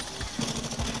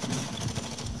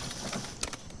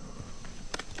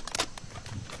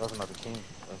 That's another team.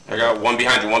 I got one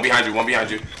behind you. Coming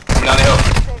down the hill.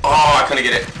 Oh, I couldn't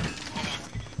get it.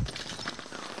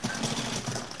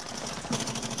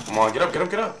 Come on, get up.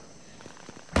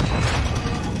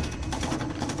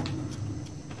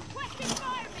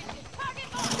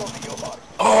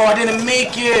 Oh, I didn't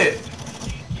make it.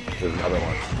 There's another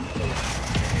one.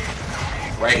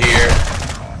 Right here.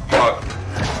 Oh.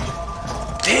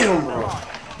 Damn, bro.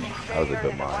 That was a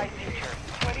good mine.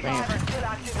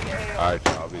 Alright,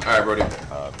 I'll be. Alright, Brody.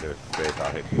 There's space,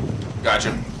 I'll hit you.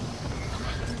 Gotcha.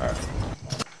 Alright.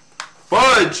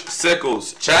 Fudge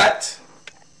Sickles, chat.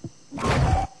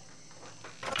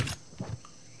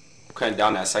 Couldn't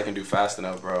down that second dude fast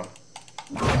enough, bro.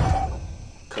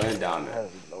 Couldn't down that.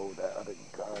 Reload that other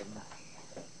gun.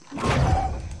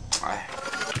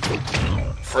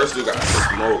 First dude got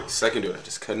smoked. Second dude I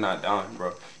just could not down,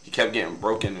 bro. He kept getting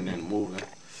broken and then moving.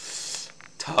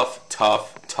 Tough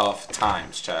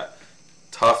times, chat.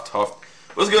 Tough.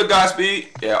 What's good, Godspeed?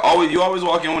 Yeah, you always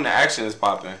walk in when the action is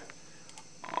popping.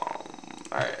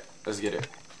 Alright, let's get it.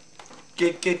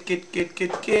 Get it,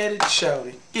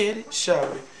 shouty. Get it,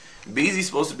 shouty. Beezy's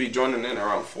supposed to be joining in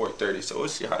around 4:30, so we'll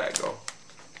see how that go.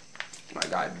 My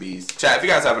guy, Bees. Chat, if you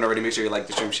guys haven't already, make sure you like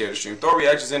the stream, share the stream, throw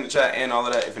reactions in the chat and all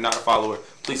of that. If you're not a follower,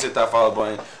 please hit that follow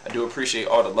button. I do appreciate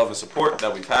all the love and support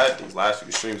that we've had. These last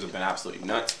few streams have been absolutely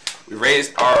nuts. We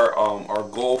raised our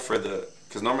goal for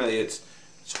because normally it's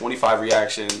 25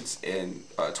 reactions and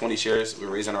 20 shares. We're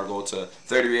raising our goal to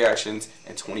 30 reactions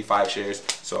and 25 shares.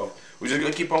 So We just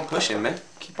gonna keep on pushing, man.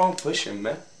 Keep on pushing,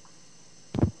 man.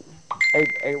 Hey,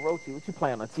 Rochi, what you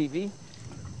playing on TV?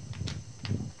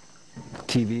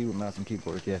 TV with mouse and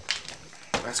keyboard, yeah.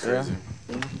 That's crazy.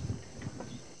 Yeah.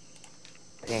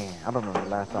 Damn, I don't remember the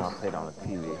last time I played on a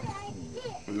TV.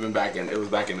 It was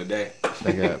back in the day.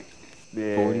 Like a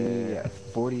Yeah.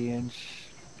 40 inch,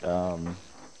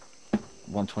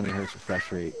 120 hertz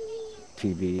refresh rate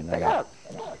TV, and I got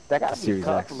That got Series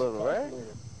tough X. a little, right?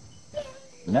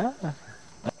 Nah,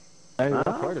 I was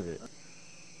a part of it.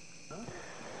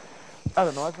 I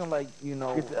don't know. I feel like, you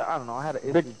know, I don't know. I had a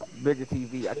bigger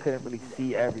TV. I couldn't really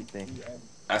see everything.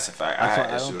 That's a fact. That's why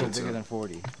had I issue don't go with it bigger too. than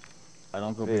 40. I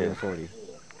don't go bigger than 40.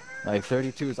 Like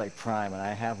 32 is like prime, and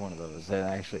I have one of those. And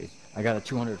actually, I got a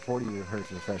 240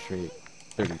 hertz refresh rate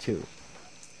 32.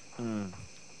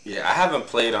 Yeah, I haven't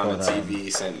played on But, the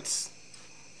TV since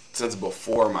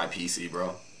before my PC,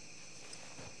 bro.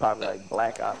 Probably like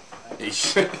Black Ops.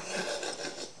 It's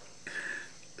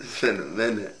been a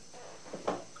minute.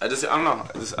 I don't know.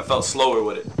 I felt slower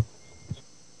with it.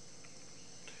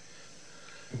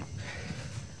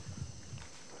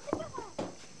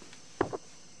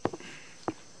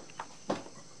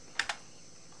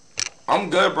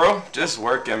 I'm good, bro. Just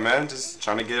working, man. Just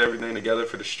trying to get everything together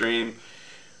for the stream.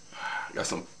 Got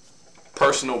some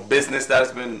personal business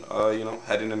that's been,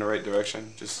 heading in the right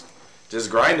direction. Just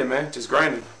grinding, man. Just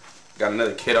grinding. Got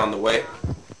another kid on the way.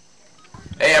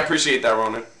 Hey, I appreciate that,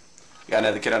 Ronan. Got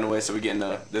another kid on the way, so we're getting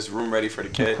this room ready for the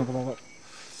kid.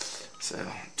 So,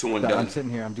 2 and done. I'm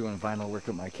sitting here, I'm doing vinyl work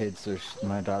with my kids so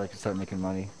my daughter can start making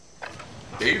money.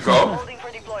 There you go. Holding for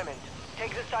deployment.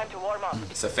 Take this time to warm up.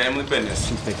 It's a family business.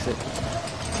 She fixes it.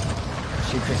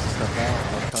 She fixes stuff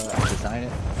out. I design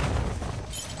it.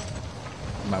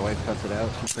 My wife cuts it out.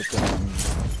 She puts it on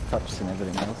cups and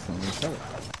everything else, and we sell it.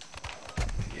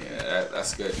 Yeah,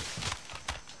 that's good.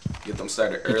 Get them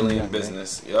started early in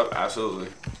business. Right? Yep, absolutely.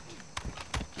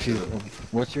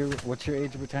 What's your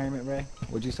age of retirement, Ray?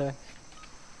 What'd you say?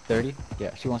 30?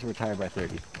 Yeah, she wants to retire by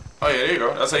 30. Oh yeah, there you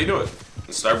go. That's how you do it.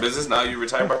 You start business, now you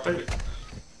retire by 30.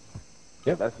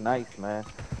 Yep, that's nice, man.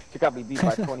 She got me beat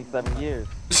by 27 years.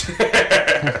 I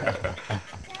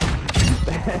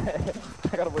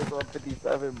gotta wait till I'm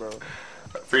 57, bro.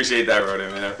 Appreciate that,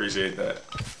 Ronan, man. I appreciate that.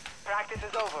 Practice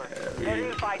is over. Yeah, The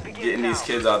real fight begins getting now. these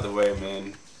kids out the way,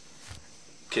 man.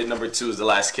 Kid number 2 is the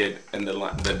last kid in the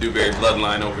Dewberry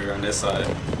bloodline over here on this side.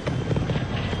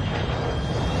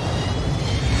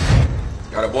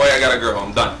 Got a boy, I got a girl.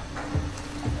 I'm done.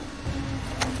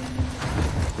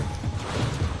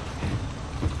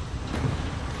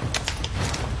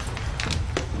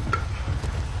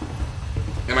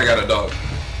 And I got a dog.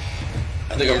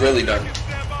 I think I'm really done.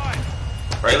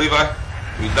 Right, Levi?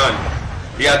 We done.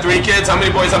 You got 3 kids? How many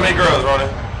boys, how many girls, Ronan?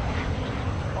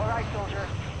 Alright, soldier.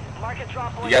 Mark a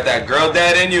drop point. You got that girl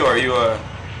dad in you, or you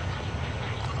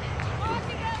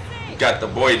got the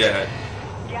boy dad?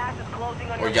 Gas is closing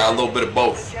on Or your you got a little bit of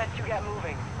both? Suggest you get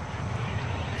moving.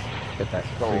 Get that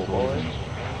soul, boy.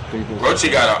 Rochi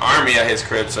got an army at his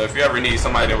crib, so if you ever need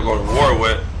somebody to go to war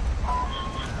with,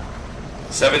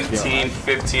 17,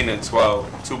 15, and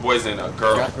 12. 2 boys and a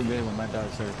girl. God forbid when my daughter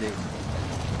starts dating.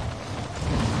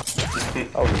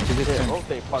 Oh, She just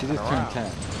fucking turned around. 10.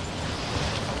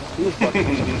 She was fucking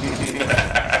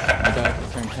My daughter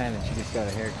just turned 10 and she just got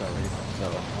a haircut recently, so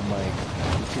I'm like,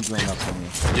 she's too grown up for me.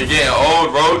 You're getting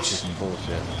old, Roach. Just some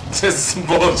bullshit. Just some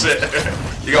bullshit.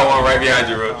 You got one right behind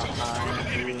you, Roach.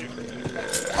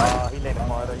 he named a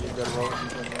mother. You good road.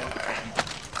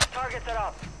 Targets are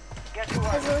up. Get to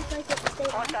work.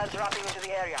 Hostiles dropping into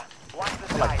the area. Watch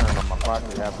the I like sky. turning on my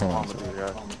pocket. Have some fun with you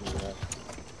guys.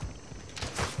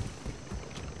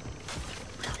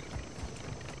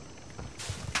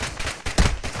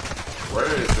 Where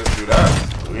is this dude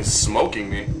at? He's smoking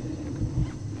me.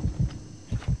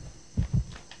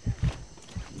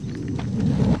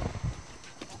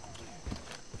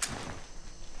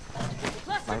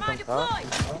 Cluster mine deployed.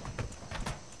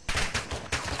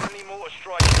 Friendly mortar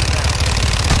strike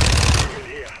down.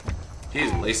 Here.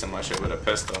 He's lacing my shit with a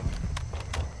pistol.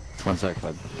 1 sec,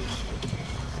 bud.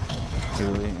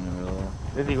 Really in the middle.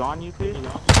 Is he on you, too? He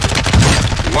was.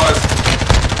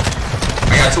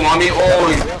 I got 2 on me. Oh,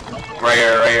 he's right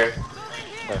here.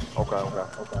 Okay.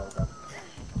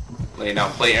 Laying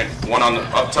down plate. 1 on the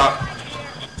up top.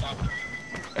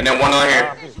 And then 1 on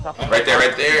here. Right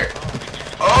there.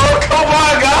 Oh, come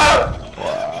on, God!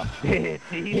 Wow.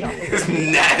 It's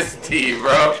nasty,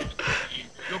 bro.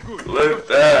 Look at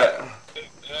that.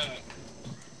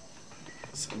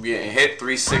 So I'm getting hit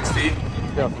 360.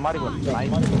 Yo, somebody was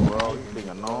sniping, bro. It's being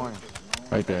annoying.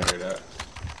 Right there. Hear that?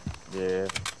 Yeah.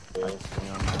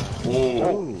 Ooh.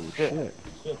 Oh, shit.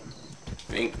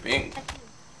 Pink, pink.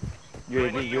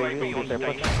 UAV, they're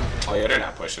pushing. Oh yeah, they're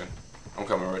not pushing. I'm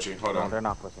coming, Richie. Hold No, on. they're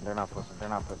not pushing. They're not pushing. They're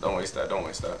not pushing. Don't waste that. Don't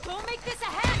waste that. Don't make this a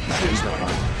hat.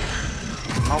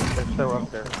 Oh, they're still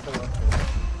up there.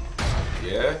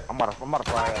 Yeah. I'm about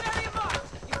to fly up.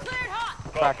 You're cleared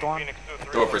hot. Crack one.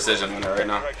 Throw a precision on it right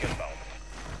now.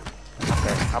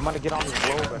 Okay, I'm gonna get on this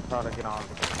globe and try to get on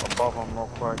above them real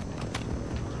quick.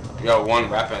 We got one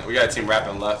rapping. We got a team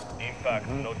rapping left. Impact,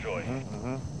 no choice. You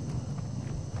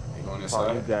going this Oh,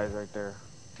 you side? guys right there.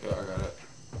 Yeah, I got it.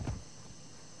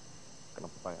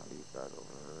 Gonna play on these guys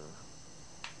over there.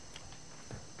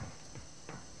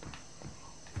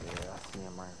 Yeah, I see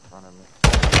him right in front of me.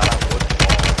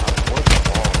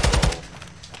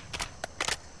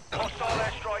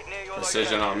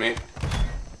 Precision on me.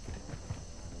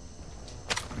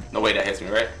 No way that hits me,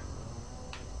 right?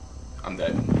 I'm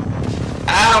dead.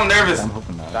 Ah, I'm nervous. I'm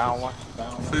hoping not. Down one.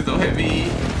 Please don't hit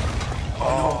me.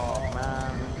 Oh,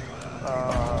 man.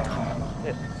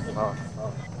 Hit. Oh.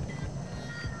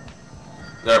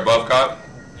 They're above cop.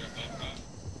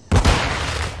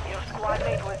 Your squad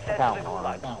mate was sent Down to the one.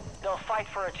 Gulag. They'll fight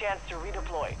for a chance to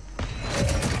redeploy.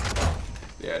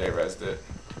 Yeah, they rezzed it.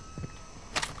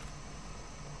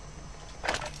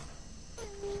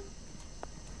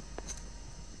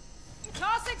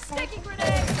 Tossing sticky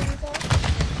grenade.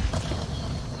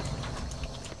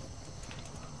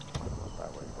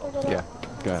 Yeah,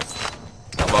 go ahead.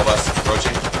 Above us,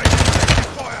 approaching.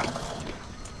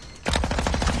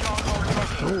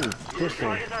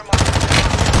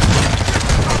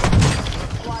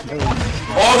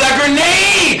 Oh, that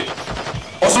grenade!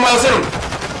 Oh, somebody else hit him.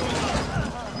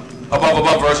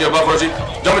 Above, Rochi, above, Rochi.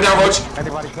 Jumping down, Roach.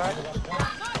 Anybody cut?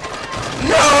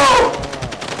 No!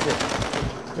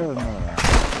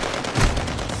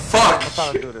 Fuck! I'm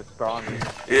trying to do this, bro.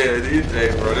 Yeah, DJ,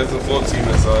 bro. There's a full team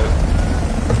inside.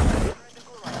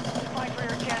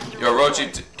 Yo, Rochi,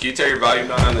 can you turn your volume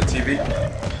down on the TV?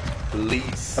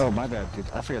 Please. Oh, my bad, dude.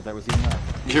 I forgot that was even up.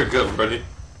 You're good, buddy.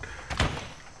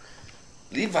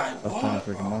 Levi, I was playing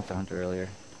freaking Monster Hunter earlier.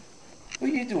 What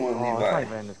are you doing, Oh, it's not Levi?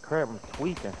 even in this crib. I'm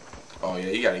tweaking. Oh, yeah,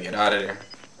 you gotta get out of there.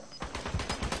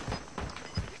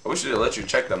 I wish they'd let you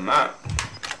check the map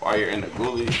while you're in the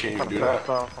ghoulie. You can't even do that.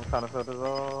 I'm trying to set this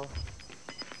off.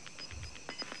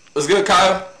 What's good,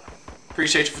 Kyle?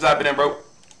 Appreciate you for tapping in, bro.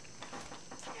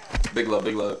 Big love,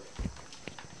 big love.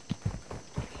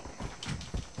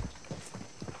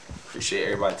 Appreciate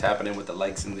everybody tapping in with the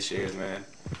likes and the shares, man.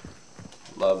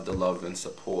 Love the love and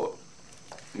support.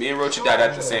 Me and Rochi died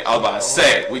at the same. I was about to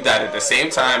say, we died at the same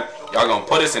time. Y'all gonna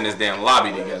put us in this damn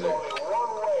lobby together.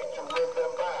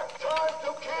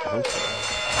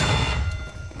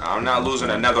 No, I'm not losing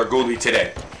another ghoulie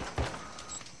today.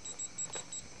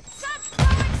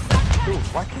 Dude,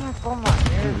 why can't I throw my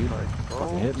air first, bro?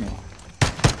 Fucking hit me.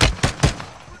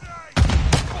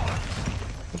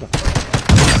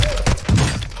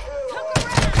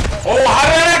 Oh, how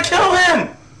did I kill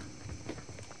him?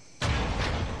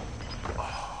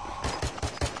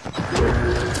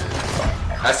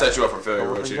 I set you up for failure,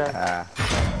 Rochi.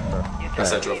 I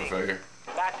set you up for failure.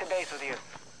 Back to base with you.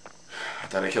 I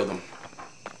thought I killed him.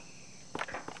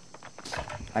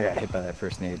 I got hit by that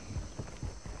first nade.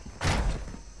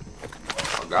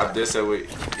 Oh, God did say what he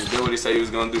did what he said he was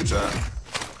gonna do, child.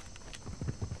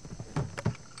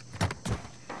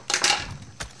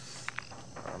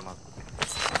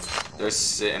 They're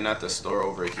sitting at the store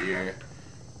over here.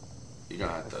 You're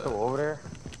gonna have to. Still over there?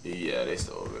 Yeah, they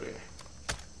still over there.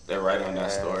 They're right on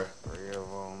that store. 3 of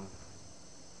them.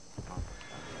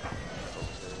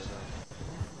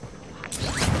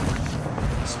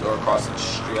 Store across the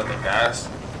street at the gas.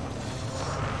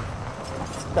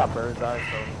 Got bird's eye,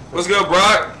 so. What's good,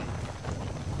 Brock?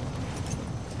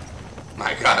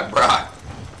 My God, Brock.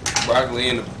 Broccoli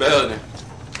in the building.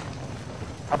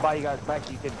 I'll buy you guys back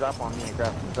so you can drop on me and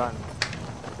grab some guns.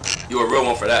 You a real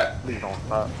one for that. Please don't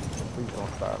stop. Please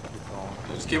don't stop. Keep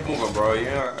going. Just keep moving, bro.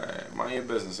 Yeah, alright. Mind your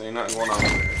business. Ain't nothing going on over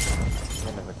here.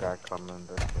 And there's a guy coming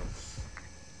this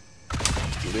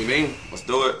way. Bing, bing. Let's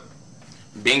do it.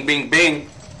 Bing, bing, bing.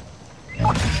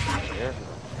 Yeah.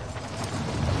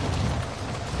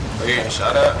 Are you getting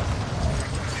shot at?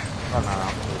 Oh, no,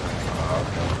 I'm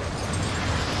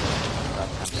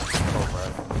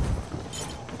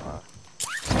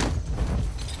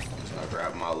So I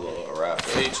grab my little rap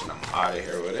page and I'm out of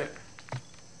here with it.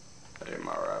 That ain't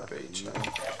my rap page.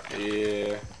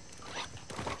 Yeah.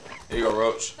 Here you go,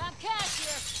 Roach. Got cash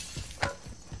here.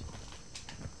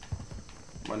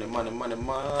 Money, money, money,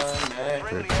 money.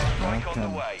 Friendly airstrike on the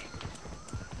way.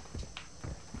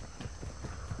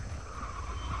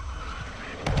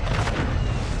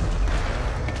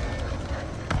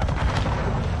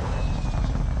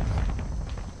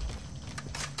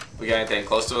 We got anything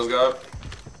close to us, God?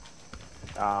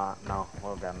 No.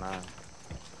 Well, got 9.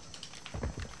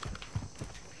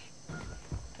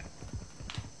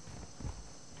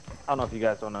 I don't know if you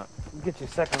guys wanna get your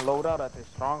second loadout at this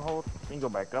stronghold. You can go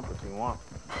back up if you want.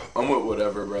 I'm with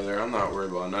whatever, brother. I'm not worried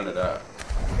about none of that.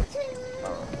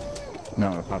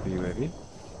 No, pop UAV.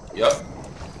 Yup.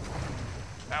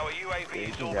 Our UAV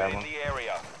is can orbiting grab 'em. the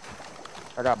area.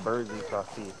 I got birds so I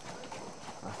see.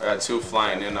 I got 2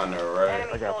 flying in on the right.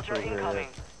 Enemy I got soldier 2 here. incoming.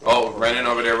 Oh, running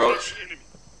over there, Roach.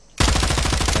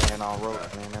 Man on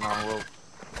rope, man on rope.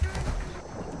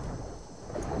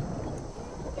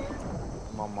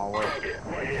 I'm on my way.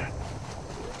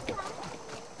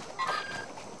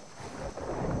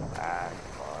 Ah,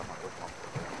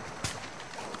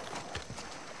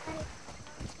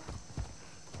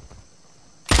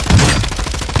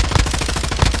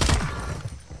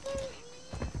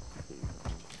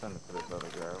 send it to this other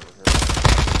guy over here.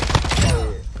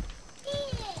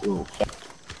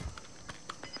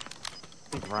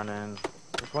 He's running.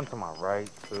 There's one to my right,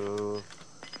 too.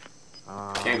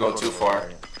 Can't go too far.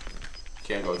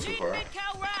 Can't go too far.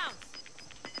 Mid-cow rounds.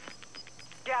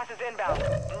 Gas is inbound.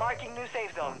 Marking new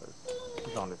safe zone.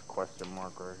 He's on this question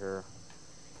mark right here.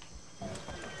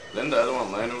 Didn't the other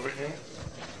one land over here?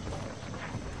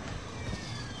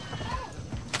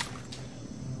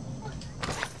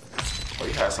 Oh,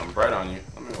 you had some bread on you.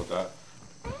 Let me hold that.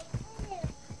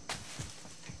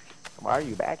 Why are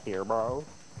you back here, bro?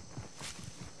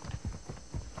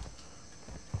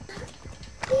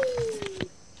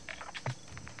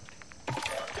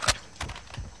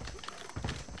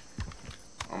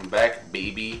 I'm back,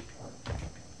 baby.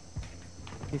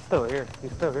 He's still here.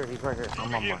 He's still here. He's right here.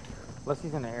 I'm on my. Unless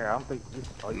he's in the air. I don't think he's.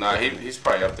 Oh, Nah, he's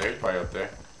probably up there. He's probably up there.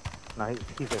 No, he's in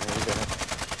here. He's in here.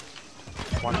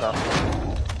 One top.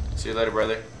 See you later,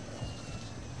 brother.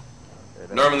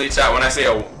 Normally, chat, when I say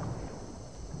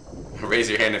raise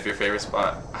your hand if your favorite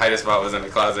spot, hiding spot was in the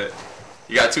closet.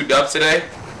 You got 2 dubs today?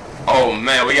 Oh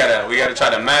man, we gotta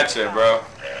try to match it, bro.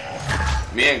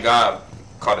 Me and God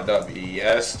caught a dub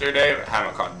yesterday, but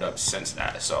haven't caught a dub since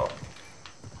that, so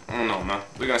I don't know, man.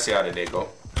 We're gonna see how the day go.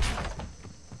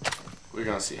 We're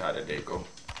gonna see how the day go.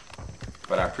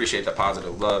 But I appreciate the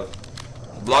positive love.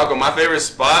 Vloggo, my favorite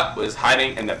spot was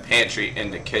hiding in the pantry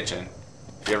in the kitchen.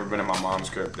 If you ever been in my mom's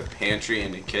crib, the pantry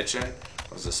in the kitchen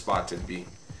was the spot to be.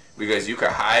 Because you could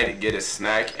hide, get a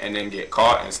snack, and then get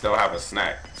caught and still have a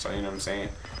snack. So you know what I'm saying?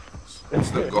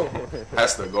 That's the goal.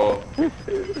 That's the goal.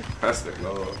 That's the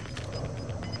goal.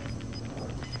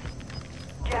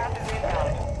 Gas is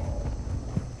inbound.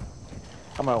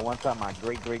 I remember one time my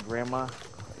great-great-grandma,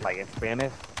 like in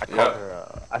Spanish, I called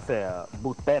her, I said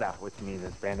butera, which means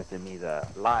in Spanish it means a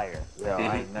liar. Yo,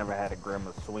 I ain't never had a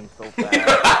grandma swing so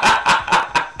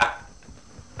fast.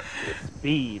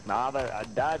 Speed. Nah, I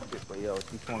dodged it, but yo,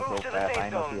 she swung so Move to the fast, safe I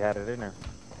didn't know zone. she had it in her.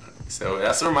 So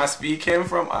that's where my speed came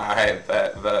from. I had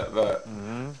that.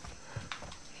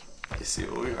 Let's see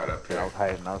what we got up I here.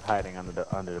 was hiding under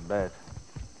the bed.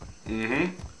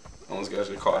 Almost got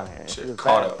you I caught. mean, she Shit, was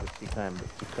caught fast, up. but she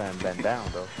couldn't bend down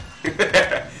though.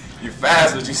 You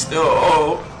fast, but you still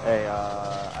old. Hey,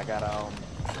 I got right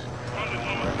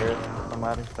here,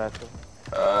 somebody special.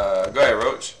 Go ahead,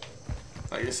 Roach.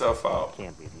 Knock yourself out.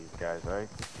 Can't be these guys, right?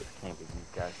 Can't be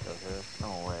these guys still here. No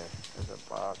way. There's a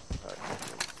box.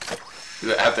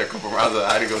 After a couple rounds of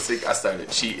hide and go seek, I started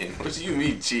cheating. What do you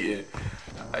mean cheating?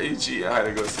 How you cheat hide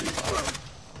and go seek?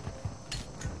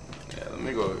 Yeah, let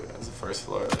me go. That's the first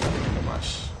floor.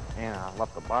 Man, I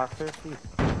left the box there. Jeez.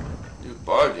 You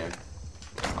bugging.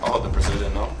 I'll hold the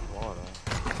precision though.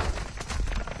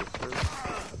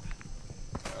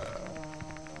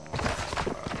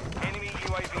 Enemy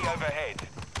UAV overhead.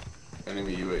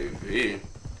 Enemy UAV.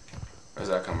 Where's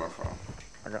that coming from?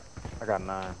 I got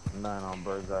 9 on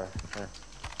bird's eye. Here.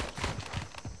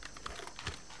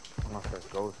 I'm not sure if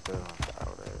ghost still on the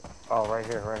out there. Oh, right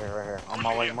here. On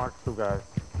my way, mark 2 guys.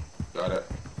 Got it.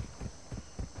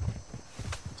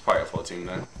 It's probably a full team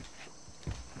then.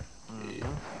 Yeah.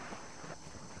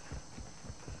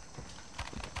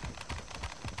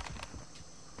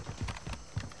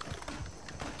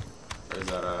 Where's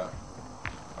that Oh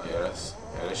yeah,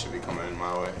 they should be coming in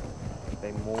my way.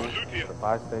 They moved to the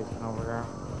buy station over there.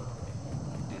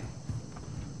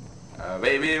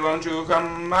 Baby, won't you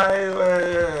come my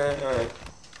way?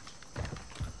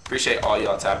 Appreciate all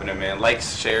y'all tapping in, man.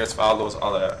 Likes, shares, follows,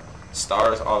 all of that.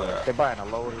 Stars, all of that. They buying a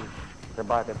load. They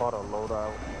bought a load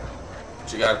out.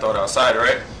 But you gotta throw it outside,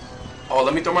 right? Oh,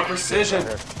 let me throw my precision.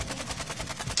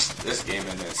 This game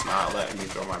and it's not letting me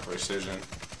throw my precision.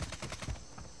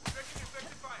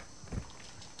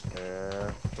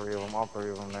 Yeah, 3 of them, all 3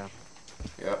 of them there.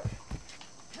 Yep.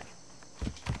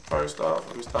 First off,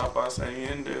 let me start by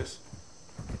saying this.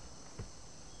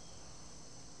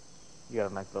 You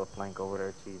got a nice little flank over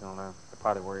there, cheese on there. They're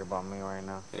probably worried about me right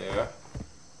now. Yeah.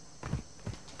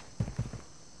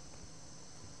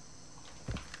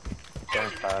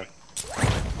 Stand side.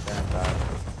 Stand side.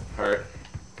 Hurt.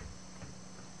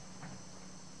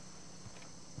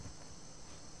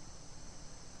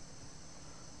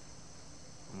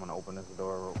 I'm gonna open this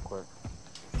door real quick.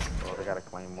 Oh, they got a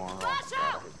claymore. Oh, Flash God,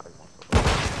 I out! hate claymore.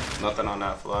 Nothing on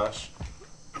that flash.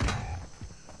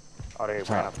 Oh, they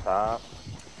ran up top.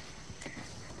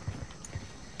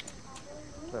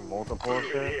 Is there multiple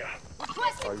here?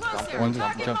 Requesting Oh, you closer. jumping? One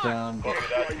Target jump down. Copy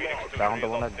that. Phoenix to Down the reveal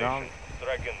one that location. jumped?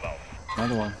 Strike inbound.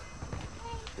 Another one.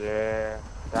 Yeah,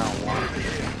 down one.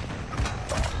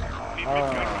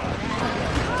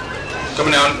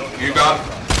 Coming down. You got.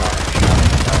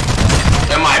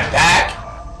 Am I back?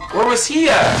 Where was he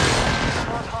at?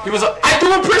 He was. I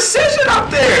threw a precision up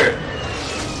there.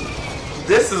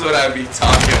 This is what I be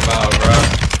talking about, bro.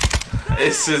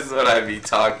 This is what I be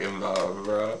talking about,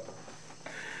 bro.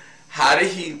 How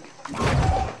did he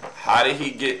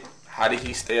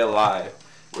stay alive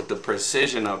with the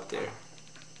precision up there?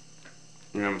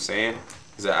 You know what I'm saying?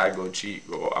 Is that I go cheat,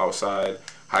 go outside,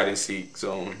 hide and seek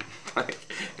zone. Like,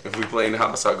 if we play in the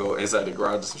house, I'll go inside the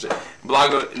garage or some shit.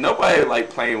 Blogger, nobody like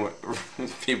playing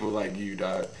with people like you,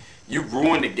 dog. You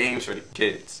ruin the games for the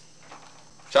kids.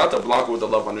 Shout out to Blanco with the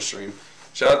love on the stream.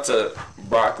 Shout out to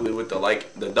Broccoli with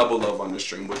the double love on the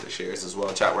stream with the shares as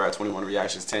well. Chat, we're at 21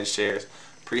 reactions, 10 shares.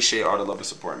 Appreciate all the love and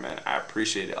support, man. I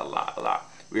appreciate it a lot.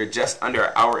 We are just under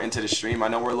an hour into the stream. I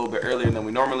know we're a little bit earlier than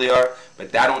we normally are,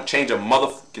 but that don't change a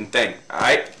motherfucking thing,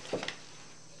 alright?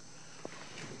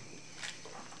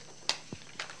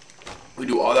 We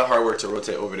do all that hard work to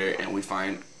rotate over there, and we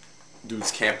find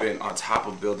dudes camping on top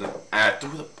of building. And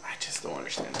I just don't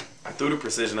understand it. I threw the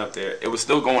precision up there. It was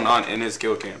still going on in his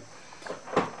kill cam.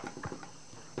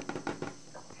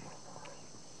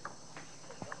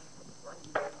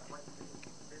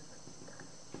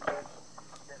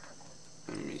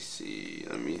 Let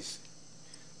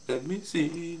me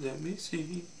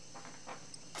see.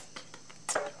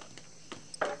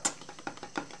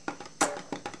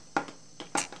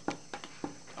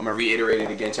 I'm gonna reiterate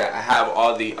it again, chat. I have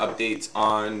all the updates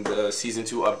on the season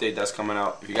 2 update that's coming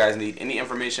out. If you guys need any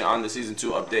information on the season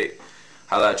 2 update,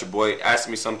 holla at your boy. Ask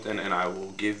me something and I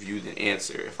will give you the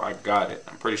answer if I got it.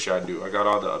 I'm pretty sure I do. I got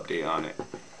all the update on it,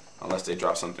 unless they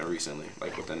dropped something recently,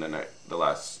 like within the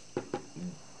last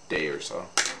day or so.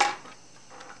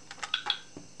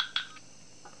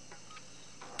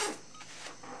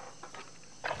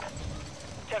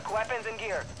 Check weapons and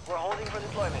gear. We're holding for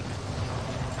deployment.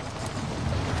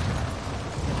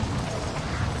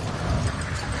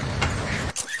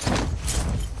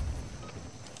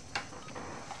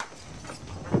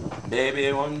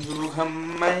 Baby, won't you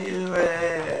come my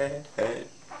way?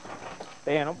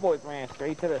 Damn, them boys ran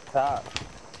straight to the top.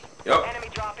 Yup. Enemy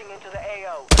dropping into the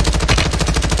AO.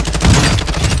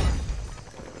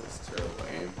 That's terrible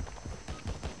aim.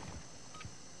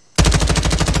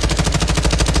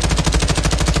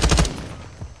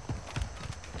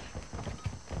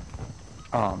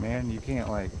 Oh man, you can't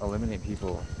like eliminate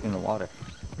people in the water.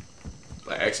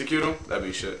 Like execute them? That'd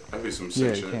be shit. That'd be some sick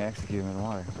Yeah, shit. you can't execute them in the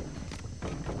water.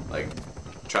 Like,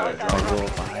 try to Hostiles draw. dropping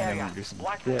into the behind area. them and do some-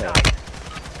 Watch the yeah. side.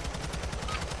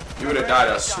 You would have died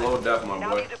a slow death, my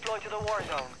Now boy. you deploy to the war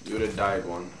zone. You would have died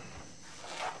one.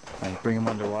 Like bring them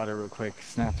underwater real quick,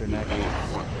 snap their neck.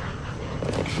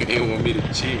 You didn't want me to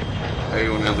cheat. I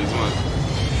didn't want at least one.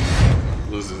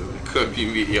 Loses could be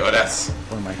me, yo. That's.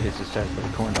 One of my kids just tried to put a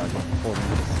corn dog on for 4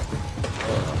 minutes.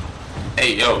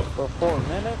 Hey, yo. For 4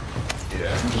 minutes?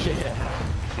 Yeah. Yeah.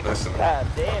 Listen. God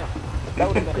damn. That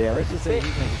would have been Yeah, let's just say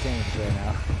he's making sandwiches right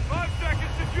now. 5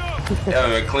 seconds to jump. Yeah,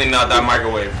 man, cleaning out that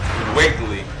microwave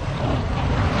quickly.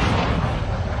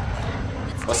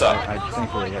 What's up? I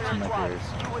thankfully got 2 microwaves,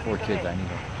 4 kids, I need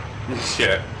them.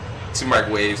 Yeah. 2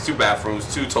 microwaves, 2 bathrooms,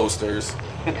 2 toasters.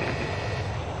 You've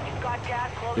got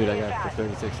gas closing Dude, I in got fast. the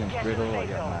 36-inch Get to griddle, the I safe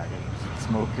got zone. my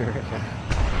smoker.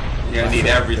 You gotta need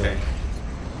everything.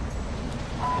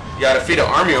 You gotta feed an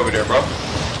army over there, bro.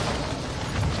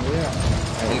 Yeah.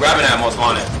 I'm grabbing that most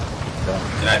wanted.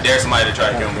 And I dare somebody to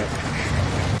try to kill me. I'm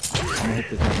gonna hit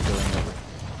this one and kill him over.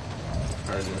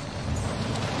 Heard you.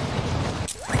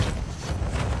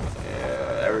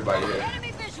 Yeah, everybody here.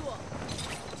 Enemy visual.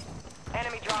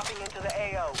 Enemy dropping into the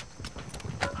AO.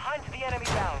 Hunt the enemy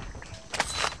down.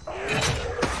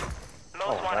 Most Oh,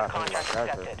 wanted God, contract that's it.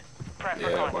 accepted. Prep for Yeah,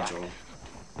 a bunch contact. of them.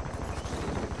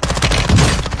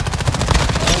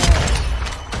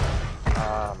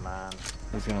 Ah, man.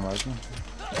 He's gonna mark me.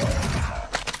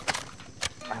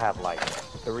 I have like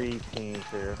 3 teams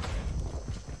here.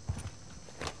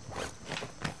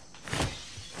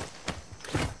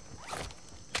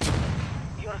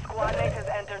 Your squad mate has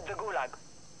entered the Gulag.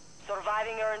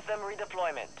 Surviving earns them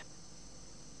redeployment.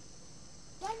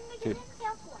 Dude.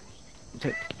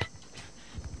 Dude.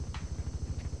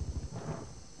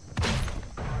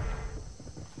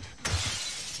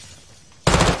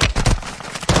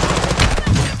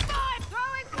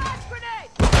 Throwing flash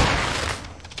grenade!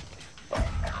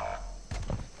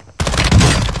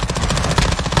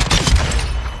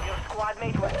 Your squad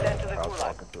mate was sent to the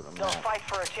Gulag. They'll fight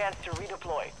for a chance to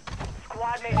redeploy.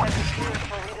 Squad mate has been cleared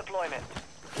for redeployment.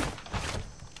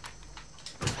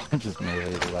 I just made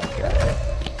it the last guy.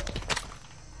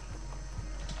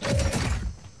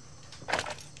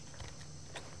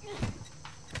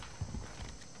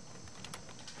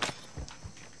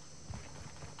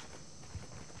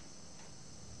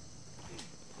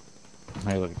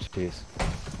 Hey, look at your piece.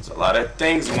 There's a lot of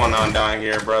things going on down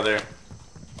here, brother.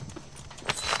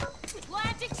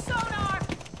 Planting sonar!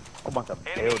 A bunch of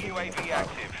Enemy buildings. UAV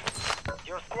active.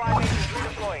 Your squad mate is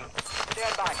redeploying.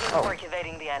 Stand by. Good work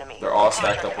evading the enemy. They're all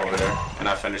stacked up over there. And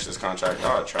I finished this contract.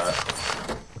 Y'all try.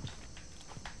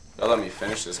 Y'all let me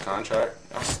finish this contract?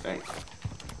 Y'all stink.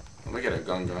 Let me get a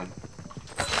gun.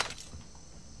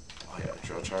 Oh yeah,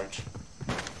 drill charge.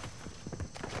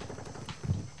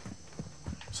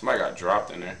 Somebody got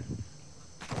dropped in there.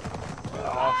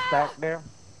 All stacked there.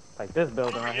 Like this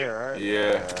building right here, right?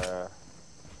 Yeah.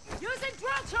 Using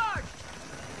drill charge!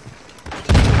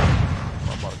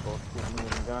 I'm about to go shoot me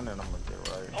with a gun and I'm gonna get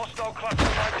right. Hostile cluster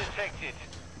mine detected.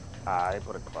 Ah, they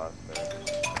put a cluster.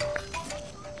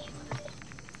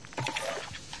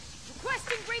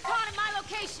 Requesting recon in my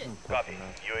location! Copy.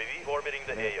 UAV orbiting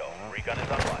the AO. Recon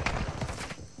is online.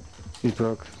 He's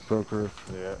broke roof.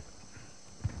 Yeah.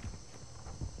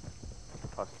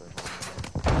 Cluster.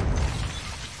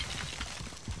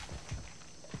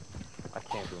 I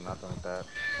can't do nothing with that.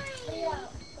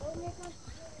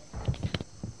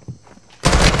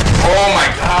 Oh my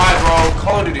god, bro.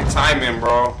 Call of Duty timing,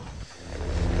 bro.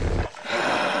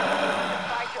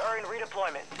 Fight to earn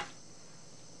redeployment.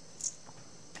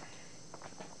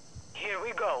 Here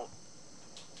we go.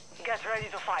 Get ready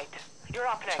to fight. You're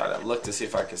up next. Try to look to see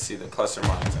if I can see the cluster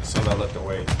mines. As soon as I looked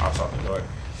away, pops out the door.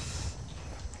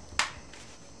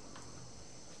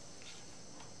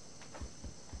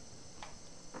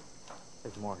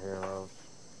 There's more heroes.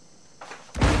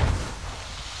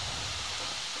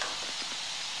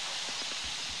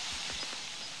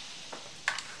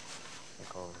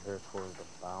 Like over here towards the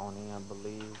bounty, I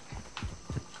believe.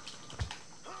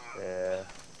 Yeah.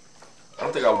 I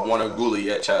don't think I won a ghoulie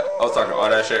yet, chat. I was talking all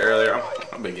that shit earlier.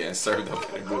 I've been getting served up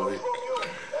in a ghoulie.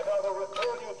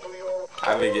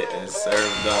 I've been getting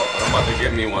served up. I'm about to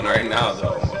get me one right now,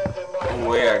 though. No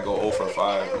way I go 0 for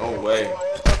 5. No way.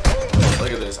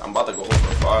 Look at this. I'm about to go 0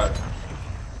 for 5.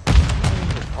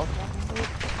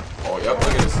 Oh, yep.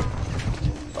 Look at this.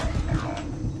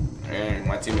 Dang,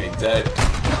 my teammate dead.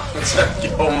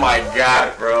 Oh my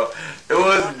god, bro. It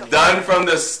was done from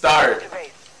the start.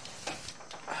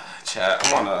 Chat,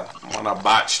 I'm on a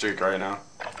bot streak right now.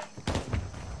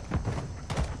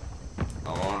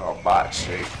 I'm on a bot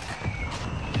streak.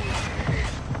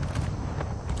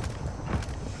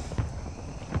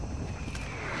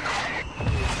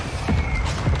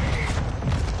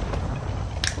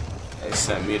 They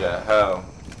sent me to hell.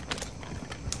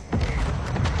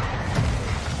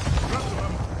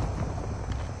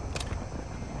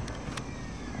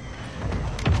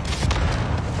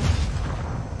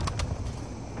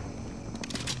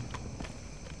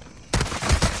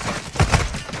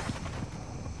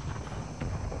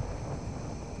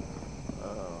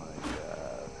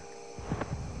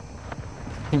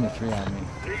 Team of 3 on me.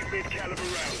 3 big caliber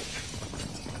rounds.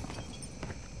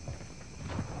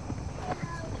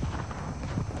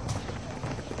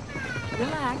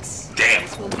 Relax. Damn.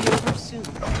 This will be over soon.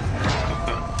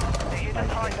 They hit us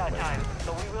hard that time,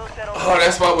 so we will settle. Oh,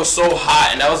 that spot was so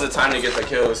hot, and that was the time to get the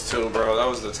kills too, bro. That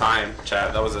was the time,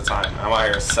 chat. That was the time. I'm out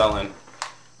here selling.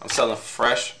 I'm selling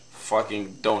fresh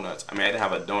fucking donuts. I mean, I didn't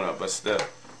have a donut, but still,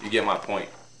 you get my point.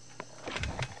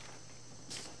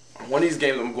 One of these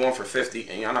games, I'm going for 50,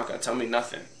 and y'all not gonna tell me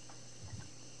nothing.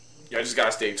 Y'all just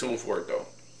gotta stay tuned for it, though.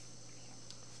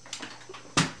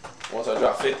 Once I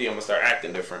drop 50, I'm gonna start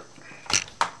acting different.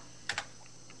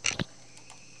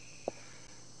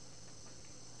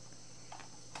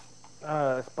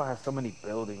 This spot has so many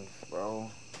buildings,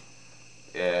 bro.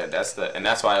 Yeah, that's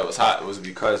why it was hot. It was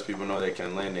because people know they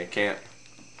can land their camp.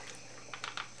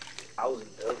 I was in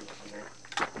buildings here.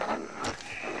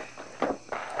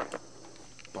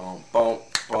 Boom, boom,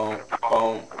 boom,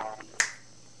 boom.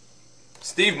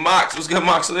 Steve Mox, what's good,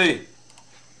 Moxley?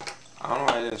 I don't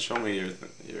know why you didn't show me your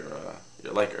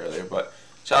like earlier, but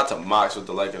shout out to Mox with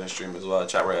the like in the stream as well.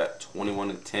 Chat, we're at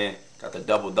 21-10. Got the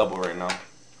double right now.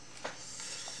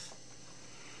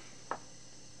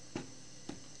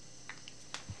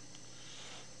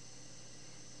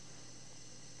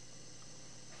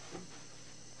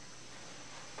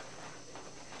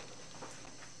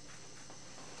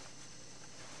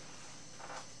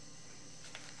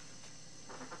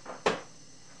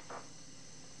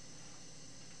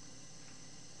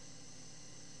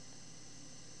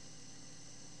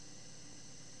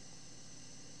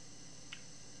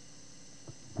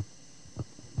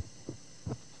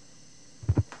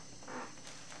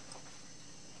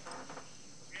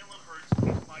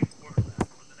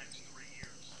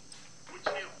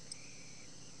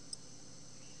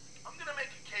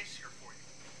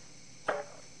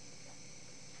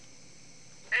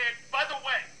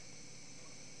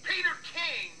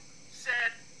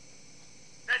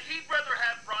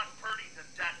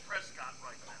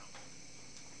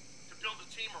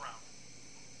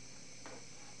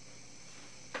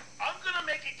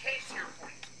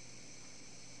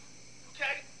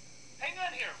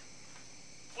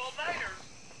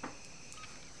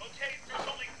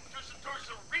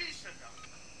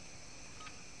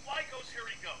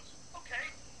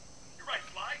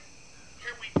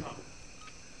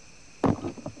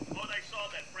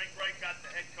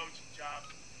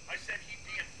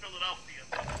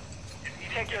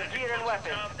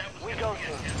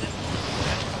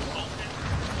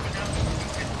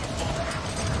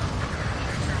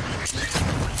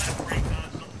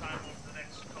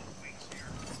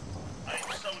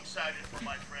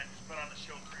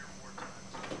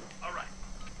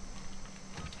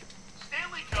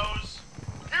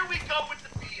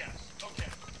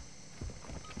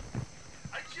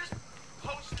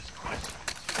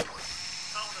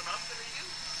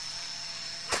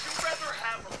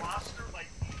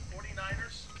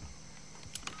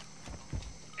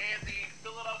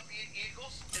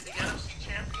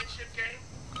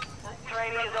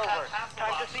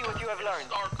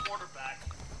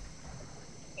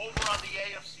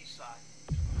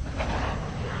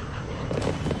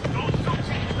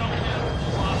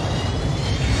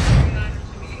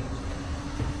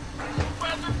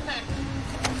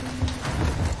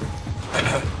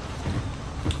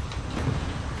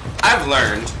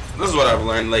 This is what I've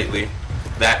learned lately,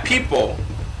 that people,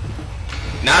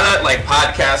 now that like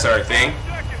podcasts are a thing,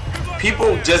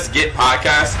 people just get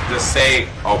podcasts to say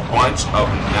a bunch of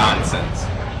nonsense.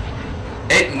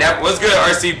 It never, what's good,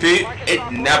 RCP?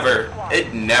 It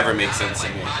never makes sense to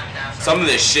me. Some of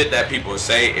the shit that people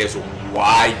say is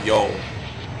wild,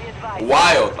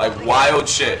 like wild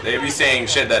shit. They be saying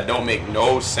shit that don't make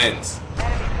no sense.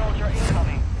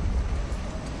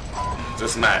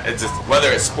 Just not. It's just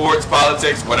whether it's sports,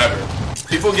 politics, whatever.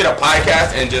 People get a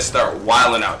podcast and just start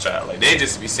wilding out, child. Like they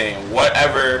just be saying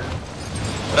whatever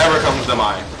comes to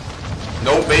mind.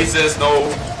 No basis, no.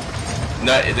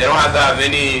 They don't have to have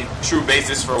any true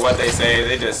basis for what they say.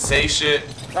 They just say shit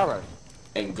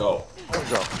and go. Let's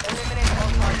go.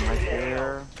 Right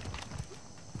here.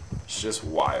 It's just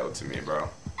wild to me, bro.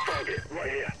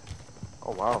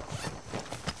 Oh wow.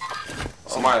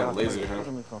 Somebody lasered him.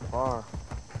 Shooting me from far.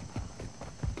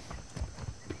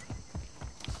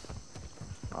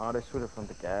 Oh, they shoot it from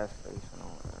the gas station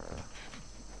over there.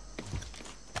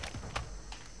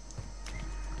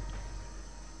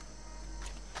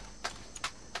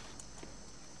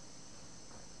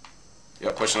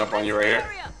 Yeah, pushing up on you right here.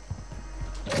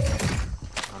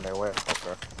 On their way,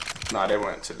 okay. Nah, they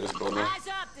went to this building. Eyes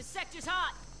up, the sector's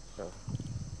hot. So.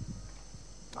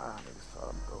 Ah, niggas saw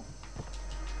them go.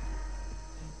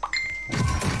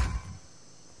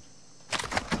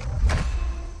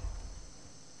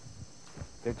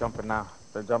 They're jumping now.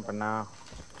 They're jumping now.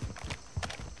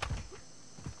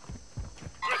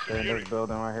 They're in this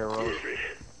building right here, Rose.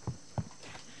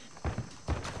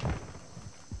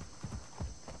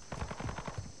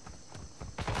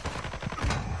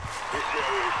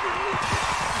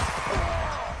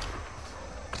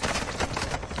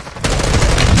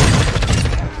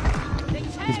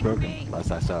 He's broken.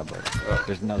 Last I saw, but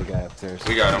there's another guy upstairs.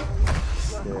 We got him.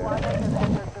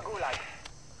 Yeah.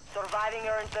 Surviving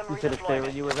earns them You should have stayed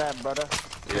where you was at, brother.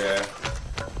 Yeah.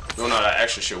 No, that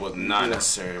extra shit was not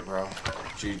necessary, bro.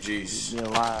 GG's. You're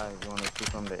alive. You want to shoot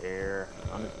from the air.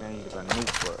 I understand you got a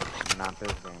nuke, but not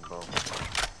this game, bro.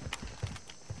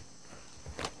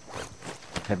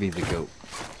 Heavy the goat.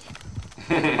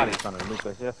 Somebody's trying to nuke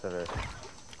us yesterday.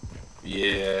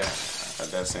 Yeah.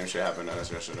 That same shit happened to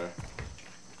us yesterday.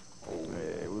 Oh.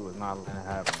 Yeah, we was not letting it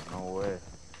happen. No way.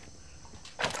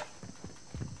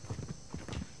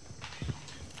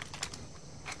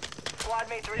 squad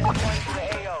mates redeploying to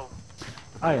the AO.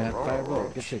 I had fire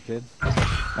bullet. Good shit, kid.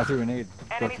 I threw a nade.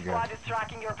 Enemy Broke the squad guy. is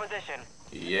tracking your position.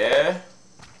 Yeah?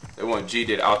 They want G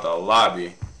did out the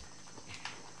lobby.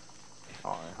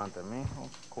 Oh, they hunted me? Oh,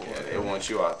 cool. Yeah, they want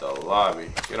you out the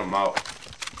lobby. Get them out.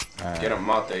 Alright. Get them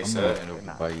out, they I'm said.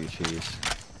 gonna buy you cheese.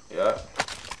 Yeah.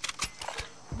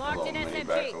 Marked Little an mini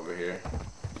back SMG. over here.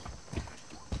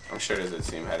 I'm sure there's a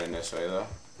team heading this way though.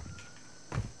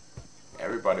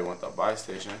 Everybody went to the buy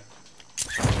station.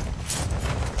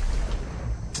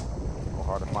 So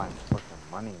hard to find fucking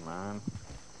money, man.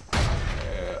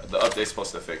 Yeah, the update's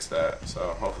supposed to fix that,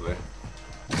 so hopefully.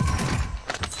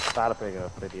 Gotta pick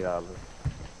up $50.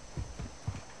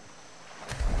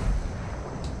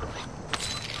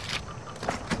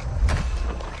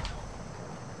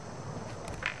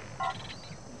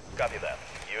 Copy that.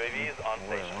 UAV is on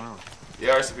station. Wow.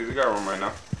 Yeah, RCP, we got room right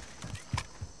now.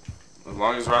 As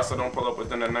long as Rasta don't pull up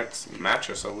within the next match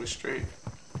or so, we straight.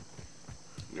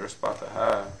 Your spot to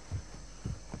have.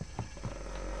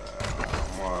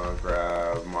 I'm gonna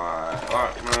grab my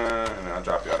Lockman and I'll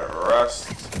drop you out of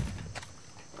Rust.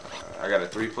 I got a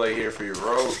 3-play here for your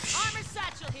Roach. Armor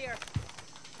satchel here.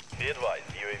 Be advised,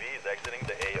 UAV is exiting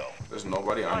the AO. There's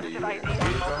nobody under you. Positive ID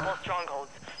on multiple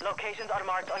strongholds. Locations are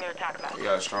marked on your attack map. We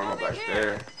got a stronghold back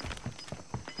there.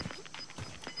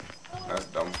 That's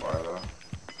dumb far though.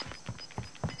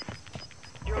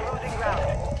 You're losing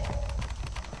ground.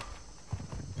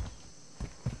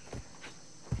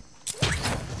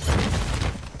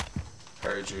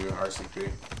 Heard you,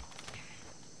 RCP.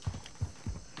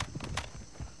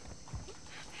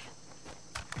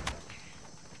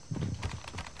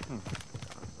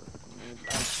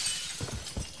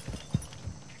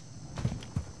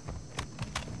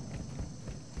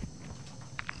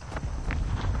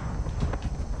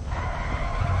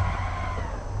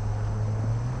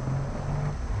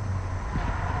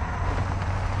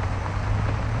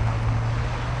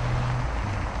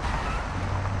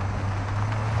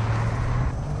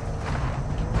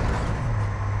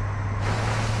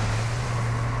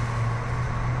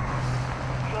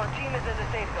 Your team is in the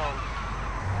safe zone.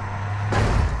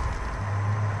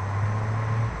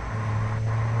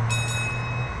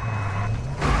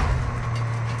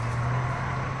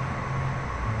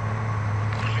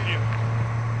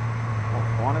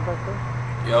 Want it back there?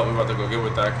 Yup, we about to go get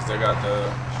with that because they got the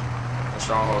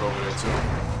stronghold over there too.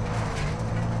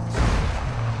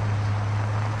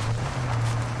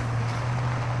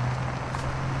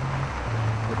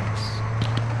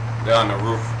 They're on the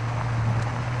roof.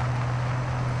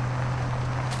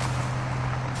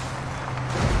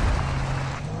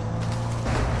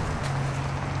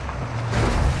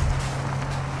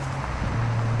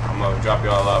 I'm gonna drop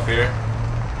y'all up here.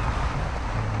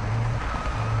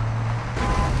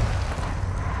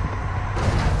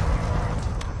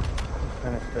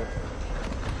 Finished it.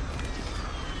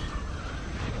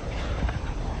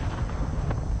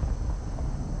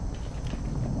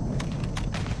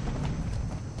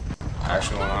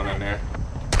 Action going on in there.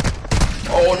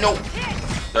 Oh no!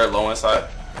 They're low inside.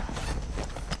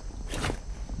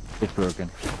 It's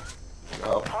broken.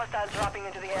 Yup. Hostiles dropping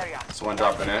into the area. There's one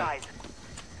dropping in.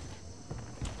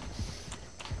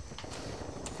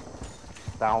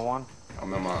 Down one.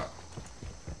 I'm in my.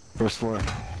 First floor.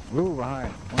 Ooh,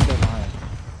 behind. One guy behind.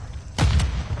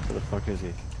 Where the fuck is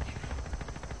he?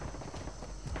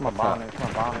 Come on, bounty. Come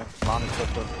on, bounty. Bounty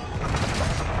clip.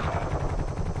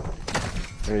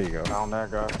 There you go. Down there,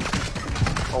 guys.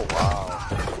 Oh, wow.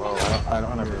 Whoa. I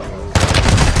don't know.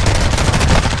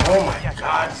 Oh my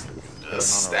god.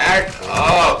 Stacked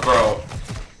up, bro.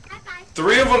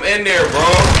 3 of them in there, bro.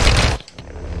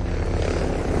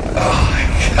 Oh my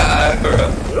god, bro.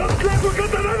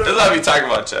 This is what we talking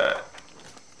about, chat.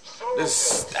 This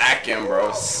stacking,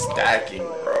 bro. Stacking,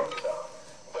 bro.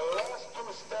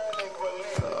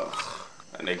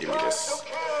 And they give me this.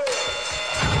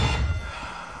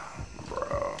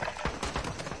 Bro.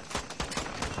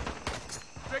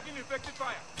 Taking effective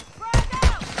fire.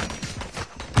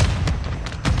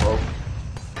 Bro.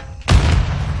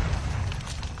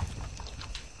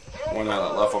 One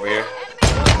left over here.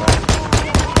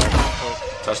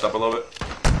 Touched up a little bit.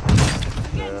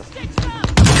 Yeah.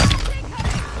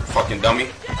 Fucking dummy.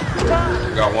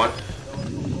 Got one.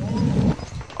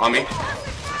 On me.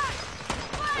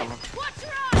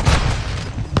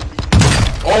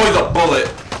 Oh, he's a bullet.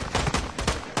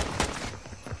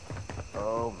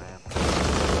 Oh, man.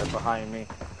 Right behind me.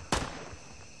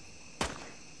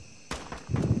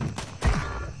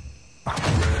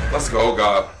 Let's go,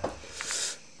 God.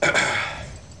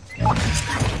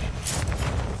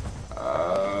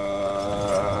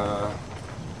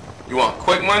 You want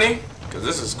quick money? Because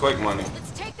this is quick money.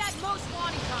 Let's take that most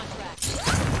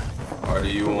Or do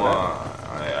you want?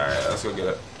 Alright, let's go get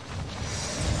it.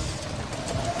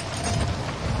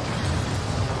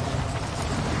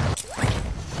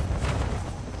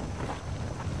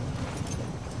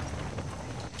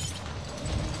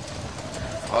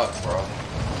 Fuck, bro.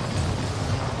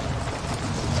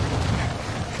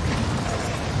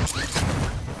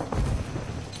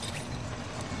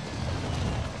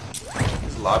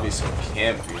 This lobby's so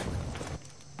campy.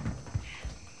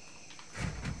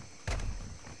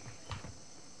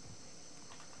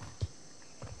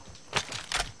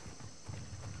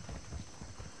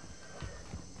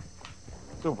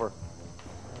 Super.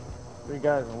 3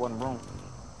 guys in 1 room.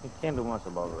 He can't do much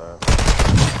about that.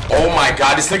 Oh my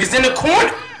god, this nigga's in the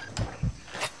corner!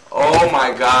 Oh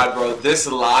my god, bro. This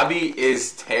lobby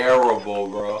is terrible,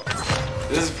 bro.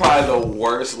 This is probably the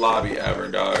worst lobby ever,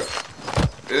 dog.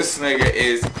 This nigga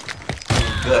is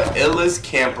the illest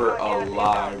camper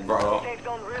alive, bro.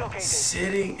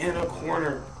 Sitting in a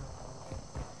corner.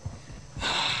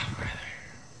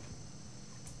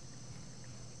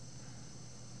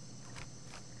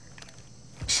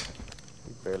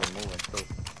 He's barely moving, too.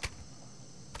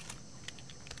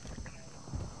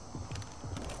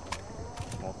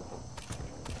 Multiple.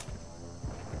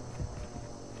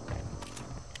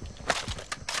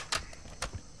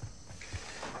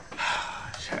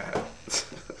 Chat.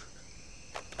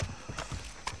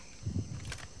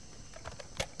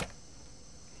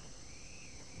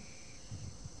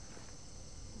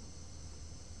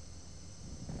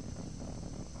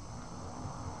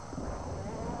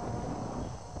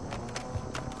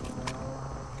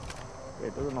 They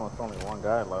do know it's only 1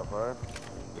 guy left, right?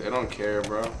 They don't care,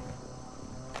 bro.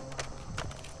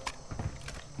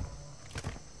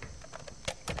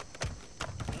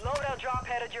 Loadout drop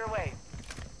headed your way.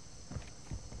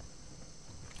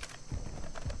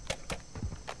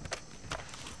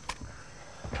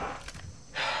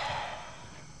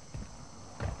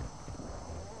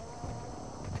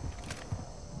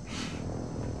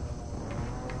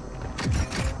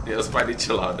 Yo, Spidey,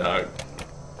 chill out, dog.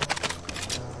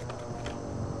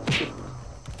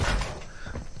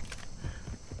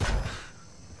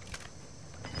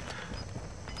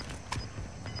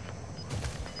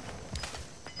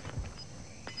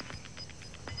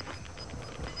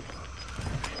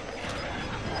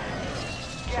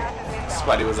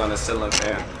 Spidey was on a ceiling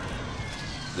fan.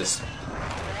 This.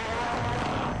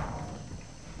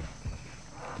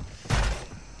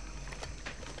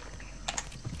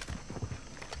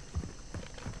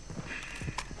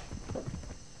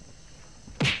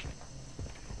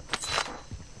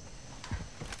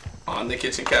 On the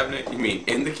kitchen cabinet? You mean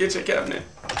in the kitchen cabinet?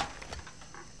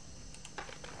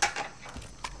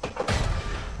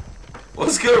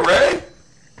 What's good, Ray?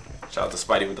 Shout out to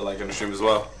Spidey with the like on the stream as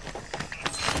well.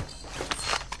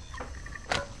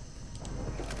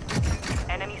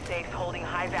 Enemy safes holding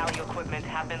high-value equipment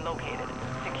have been located.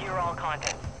 Secure all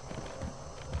contents.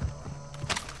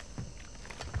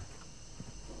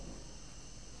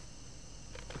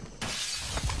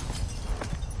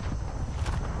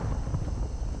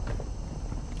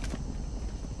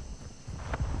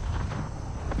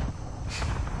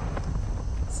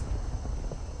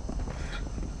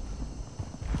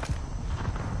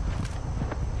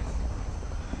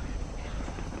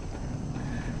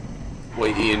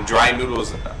 Wait, eating dry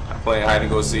noodles, playing hide and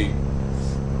go seek.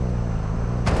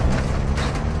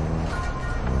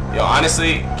 Yo,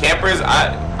 honestly, campers,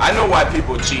 I know why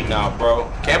people cheat now,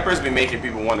 bro. Campers be making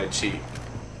people want to cheat.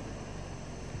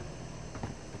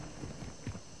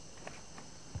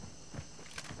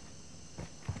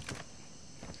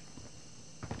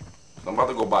 So I'm about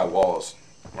to go buy walls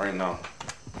right now.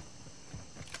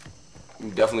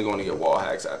 I'm definitely going to get wall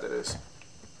hacks after this.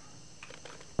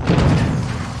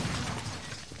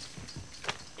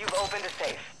 You've opened a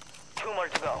safe. 2 more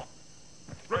to go.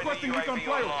 Requesting recon UAV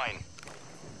flyover. online.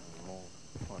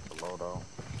 What's the loadout?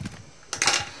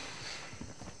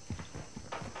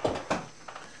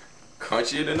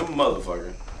 Crunchier than a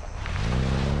motherfucker.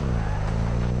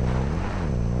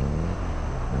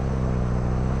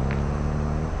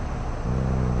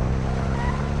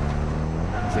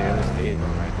 See, there's 8 of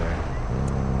them right there.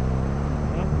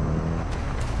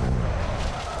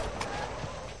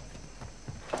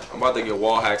 I'm about to get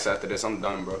wall hacks after this. I'm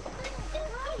done, bro.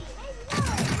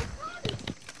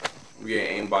 We get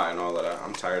aimbot and all of that.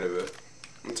 I'm tired of it.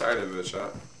 I'm tired of it,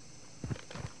 shot.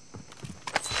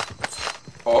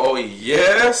 Oh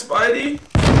yeah, Spidey.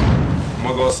 I'm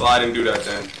gonna go slide and do that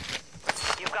then.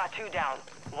 You've got 2 down.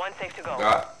 1 safe to go.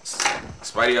 God,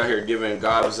 Spidey out here giving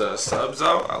Gobs subs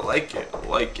out. I like it. I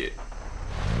like it.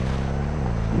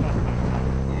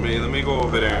 Let me go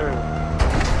over there.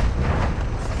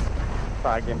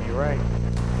 Try to get me right.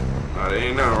 Nah, there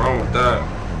ain't nothing wrong with that.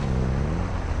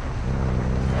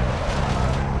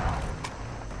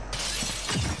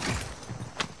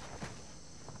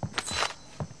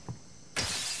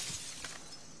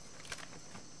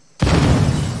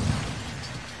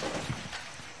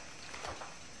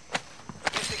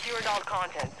 You secured all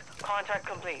content. Contract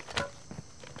complete.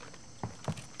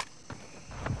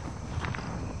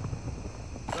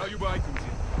 Valuable items here.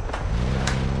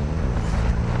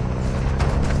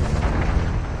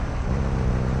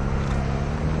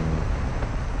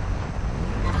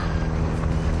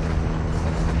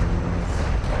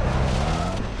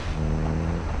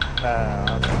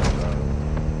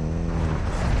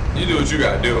 You do what you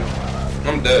gotta do.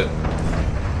 I'm dead.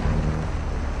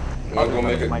 You wanna go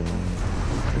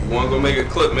make a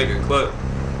clip, make a clip.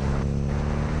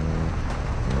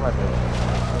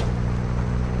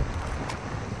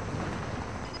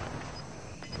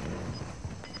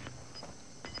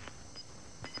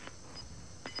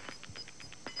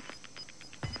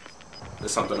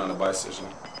 There's something on the buy station.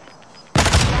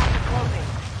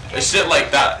 It's shit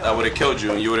like that that would have killed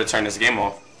you and you would have turned this game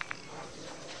off.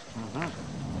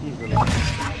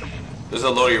 There's a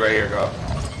loadie right here, girl.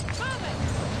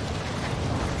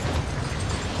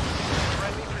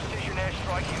 Friendly precision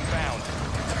airstrike inbound.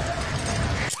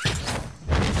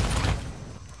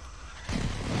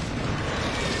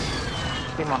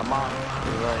 Team on the mount.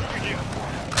 You're right.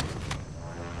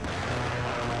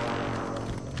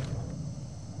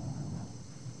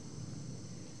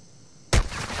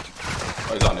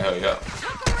 Oh, he's on the hill, yeah.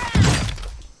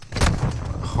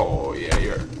 Oh, yeah,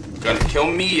 you're gonna kill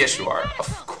me? Yes, you are.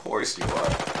 Of course you are.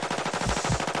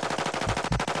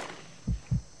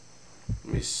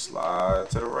 Let me slide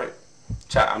to the right.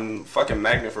 Chat, I'm fucking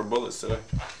magnet for bullets today.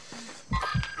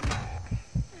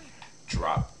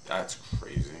 Drop. That's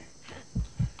crazy.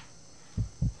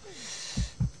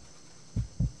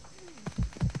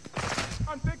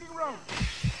 I'm taking round.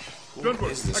 Don't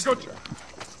worry, I got you.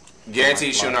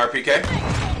 Guaranteed shooting RPK.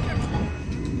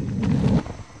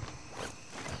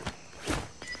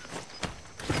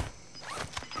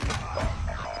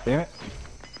 Damn it.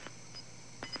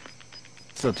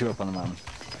 Still 2 up on the mountain.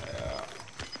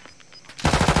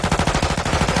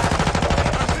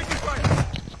 I'm taking fire.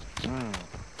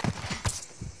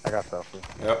 I got selfie.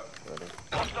 Yep.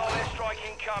 Hostile airstrike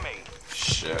incoming.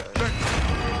 Shit.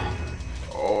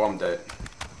 Oh, I'm dead.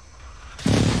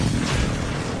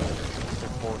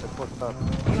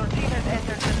 Your team has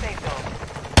entered the safe zone.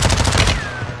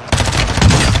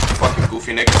 Fucking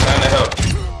goofy niggas down the hill.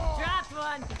 Dropped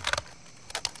one.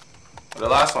 Where the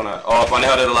last one at? Oh, up on the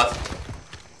hill to the left.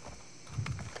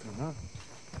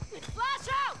 Flash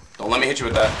out. Don't let me hit you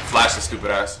with that. Flash the stupid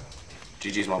ass.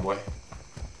 GG's my boy.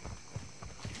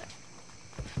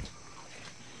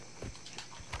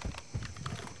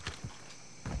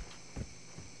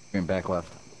 Going back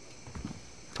left.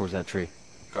 Towards that tree.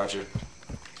 Got you.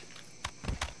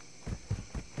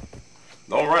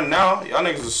 Don't run now. Y'all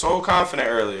niggas was so confident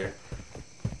earlier.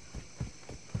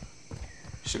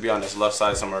 Should be on this left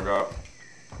side somewhere, girl.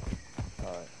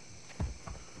 Alright.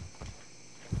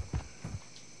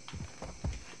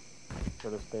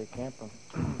 Should have stayed camping.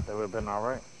 That would have been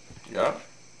alright. Yeah.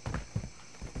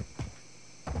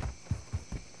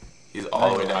 He's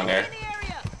all the way down there.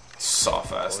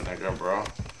 Soft ass nigga, bro.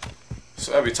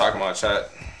 So I be talking about chat.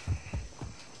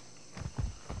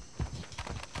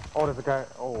 Oh, there's a guy.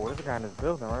 Oh, there's a guy in this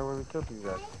building, right where we killed these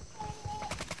guys.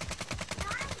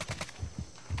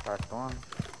 Cracked one.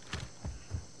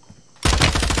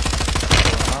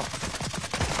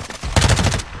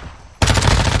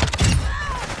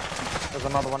 There's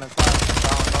another one inside.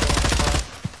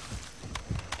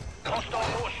 Hostile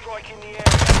mortar strike in the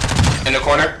area. In the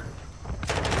corner.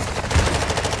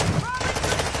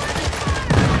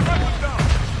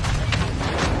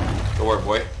 Good work,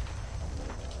 boy.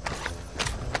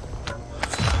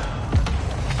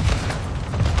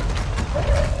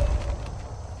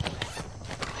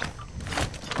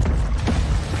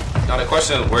 Now the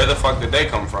question is, where the fuck did they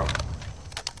come from?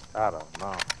 I don't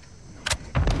know.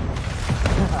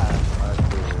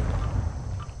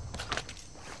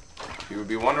 You would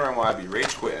be wondering why I be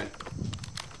rage quitting.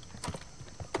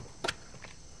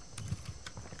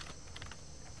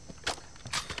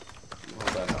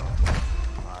 Hold that now.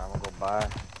 Alright, I'm gonna go buy.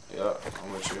 Yep,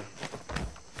 I'm with you.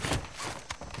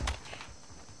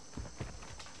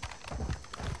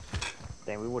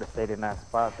 Dang, we would have stayed in that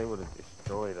spot. They would have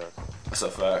destroyed us. That's a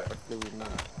fact. Did we move?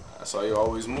 That's why you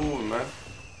always move, man.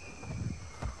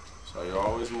 That's why you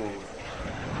always move.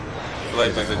 I feel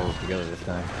like there's Hold together this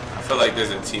time. I feel like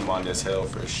there's a team on this hill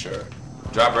for sure.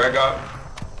 Drop red up.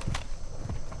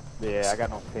 Yeah, I got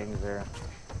no pings there.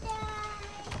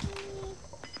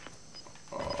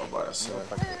 Oh, about to say.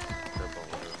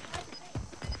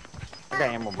 I got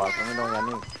ammo box. Let me know what I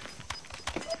need.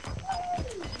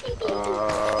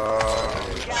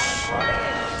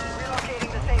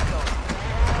 Relocating the safe zone.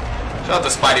 Shout out to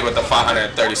Spidey with the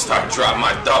 530 star drop,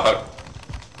 my dog.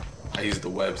 I use the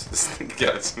webs. This thing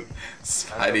gets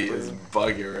Spidey is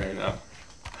bugging right now.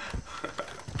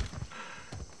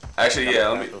 Actually, yeah.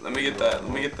 Let me get that.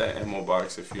 Let me get that ammo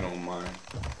box if you don't mind.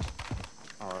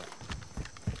 Alright.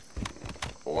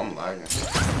 Oh, I'm lagging.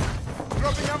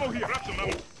 Dropping ammo here. Grab some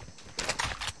ammo.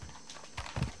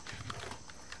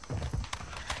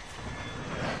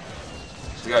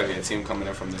 There's gotta be a team coming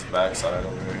in from this backside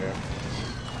over here.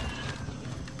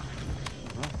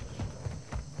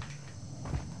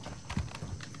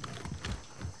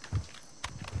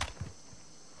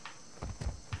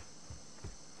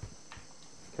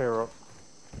 Carol.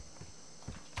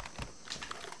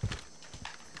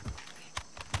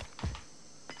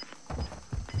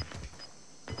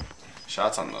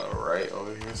 Shots on the right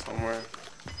over here somewhere.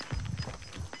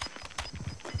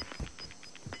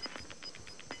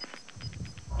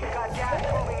 You got gas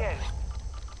moving in.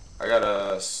 I got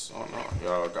a. Oh no,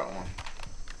 y'all got one.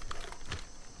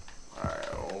 Alright,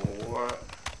 what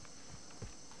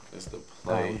is the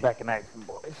play? We back in action,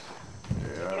 boys.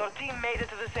 Yeah. Your team made it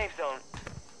to the safe zone.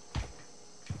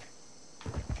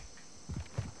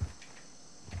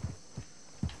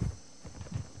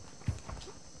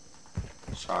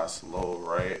 Shots low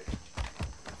right.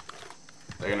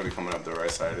 They're gonna be coming up the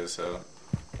right side of this hill.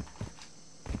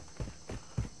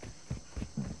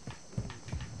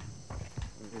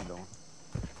 What you doing?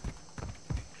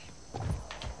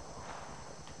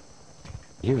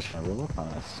 He was trying to roll up on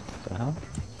us. What the hell?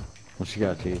 What you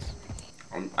got, Cheese?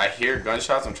 I hear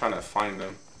gunshots. I'm trying to find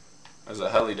them. There's a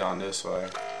heli down this way.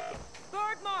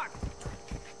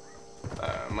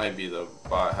 It might be the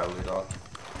bot heli dog.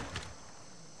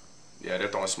 Yeah, they're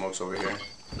throwing smokes over here.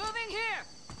 Moving here.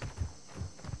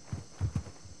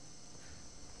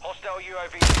 Hostile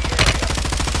UAV in the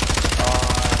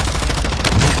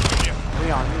area.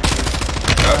 We on you.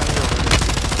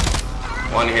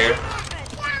 One here.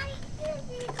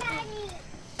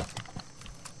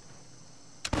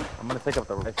 I'm gonna take up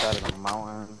the right side of the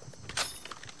mountain.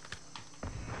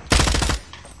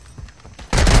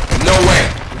 No way.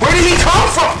 Where did he come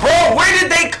from, bro? Where did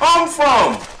they come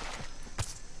from?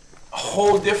 A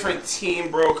whole different team,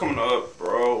 bro, coming up,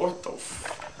 bro. What the f...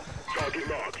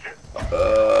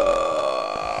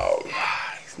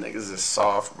 These niggas is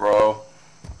soft, bro.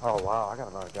 Oh wow, I got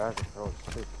a lot of guys to throw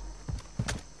shit.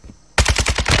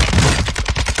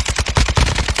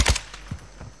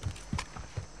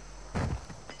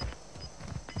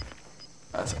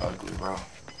 That's ugly, bro.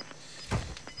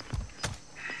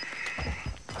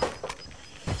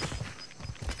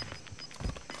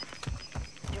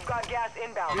 You've got gas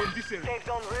inbound. In this area. Safe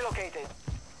zone relocated.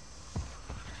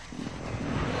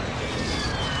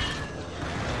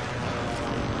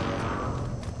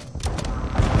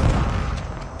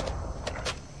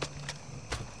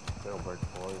 Jailbreak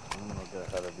boys. I'm gonna get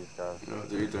ahead of these guys. No,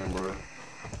 what are you doing, bro?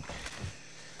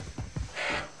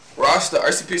 Ross, the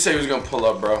RCP said he was gonna pull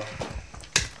up, bro.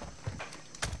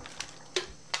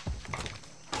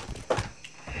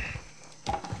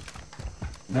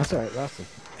 That's alright, Russell.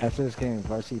 After this game,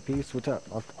 RCP, switch up.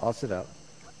 I'll sit out.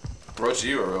 Roach,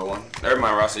 you a real one. Never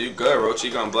mind, Ross. You good, Roach.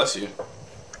 You gonna bless you.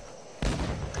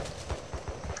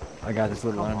 I got this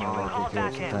little animal that I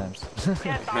kill sometimes.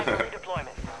 Stand by for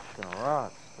redeployment. Gonna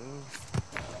rock, dude.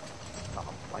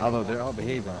 Although they're all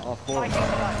behaving, all four of Fighting them.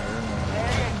 blood.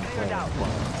 Area is cleared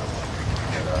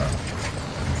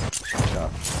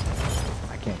out.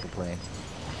 I can't complain.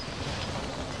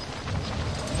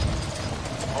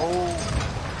 Oh.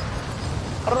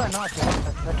 How do I not get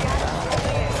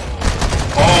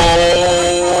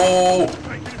Oh!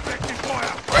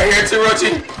 Right here, too,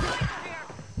 Roachy.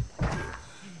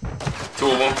 Two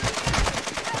of them.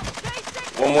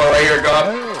 One more right here, God.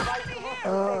 Safe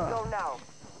zone now.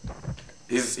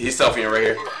 He's selfieing right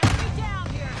here.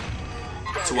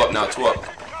 Two up now, two up.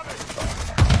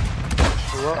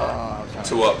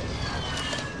 Two up.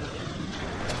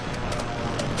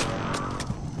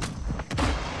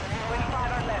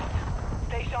 25 are left.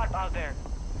 Stay sharp out there.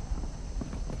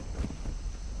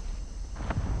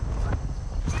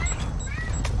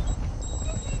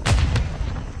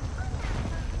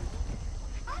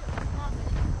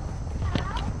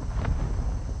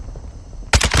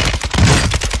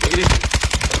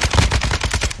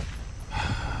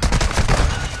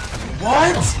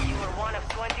 What? You were one of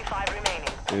 25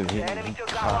 remaining. Dude, The enemy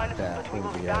took out one, Yeah, but we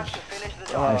will be yeah. back to finish the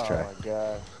job. Nice try. Oh my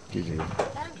god. GG.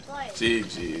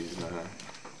 GG's, man.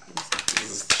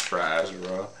 This is trash,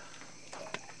 bro.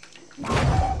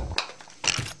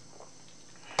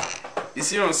 You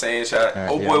see what I'm saying, chat? Right,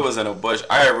 Oh yeah. boy was in a bush.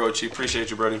 All right, Rochi.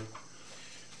 Appreciate you, buddy.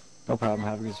 No problem.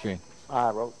 Have a good stream.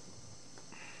 Alright, bro.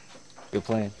 Good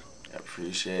playing. I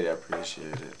appreciate it. I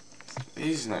appreciate it.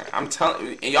 He's not. I'm telling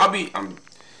you, and y'all be.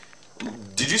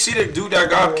 Did you see the dude that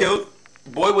got killed?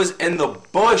 Boy was in the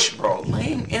bush, bro.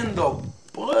 Laying in the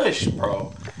bush,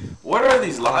 bro. What are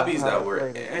these lobbies that we're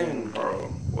in, bro?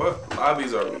 What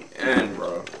lobbies are we in,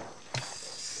 bro?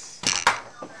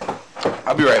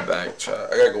 I'll be right back,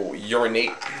 chat. I gotta go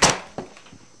urinate.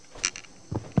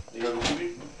 You gotta go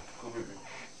pee-pee? Go pee-pee.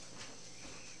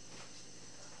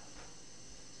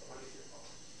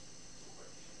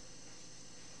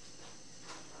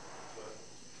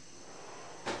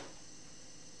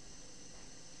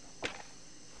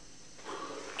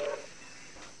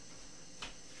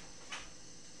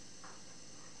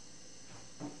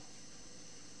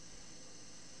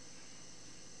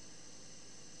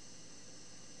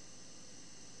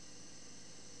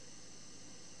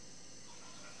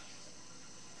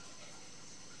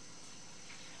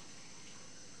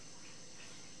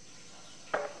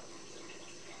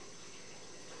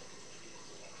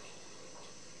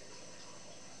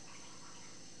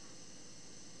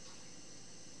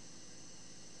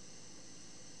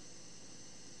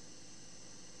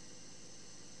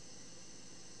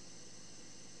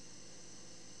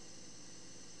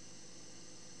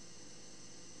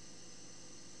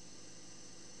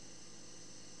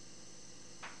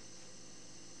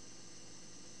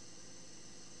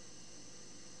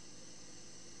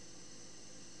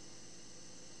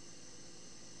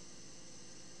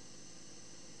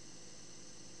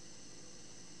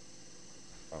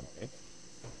 Okay.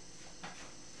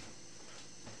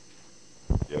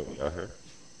 Yo, y'all here?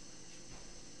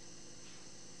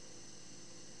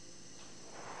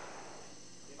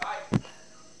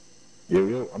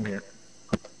 Yo, I'm here.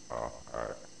 Oh,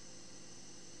 alright.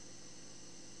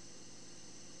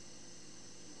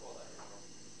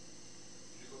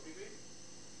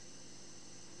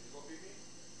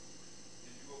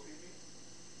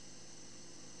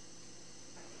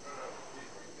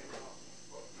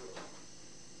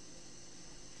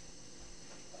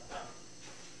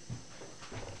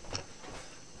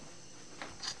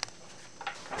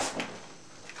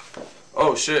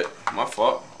 Oh shit, my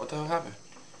fault. What the hell happened?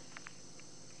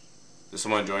 Did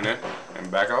someone join in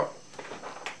and back out?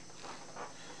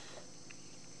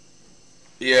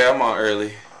 Yeah, I'm on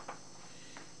early.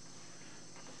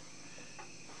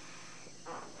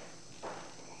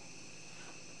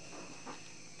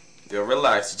 Yo,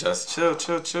 relax, just chill.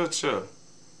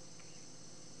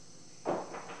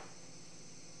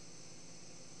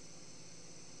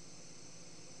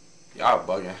 Y'all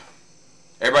bugging.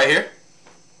 Everybody here?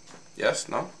 Yes?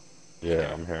 No?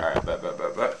 Yeah, I'm here. Alright, bet.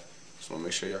 Just want to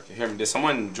make sure y'all can hear me. Did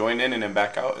someone join in and then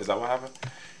back out? Is that what happened?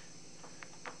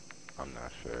 I'm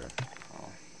not sure.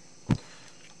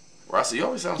 Rossi, you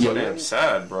always sound so damn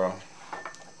sad, bro.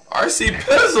 RC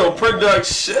Pizzle, Product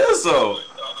Shizzle.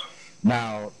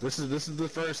 Now, this is the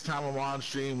first time I'm on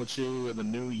stream with you in the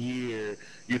new year.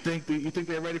 You think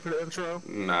they're ready for the intro?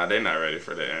 Nah, they're not ready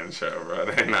for the intro, bro.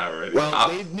 They're not ready. Well,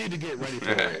 they need to get ready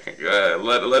for it. Yeah,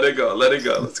 let it go.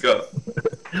 Let's go.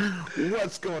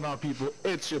 What's going on, people?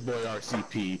 It's your boy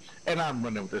RCP, and I'm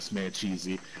running with this man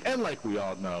Cheesy. And like we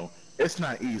all know, it's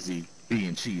not easy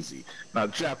being cheesy. Now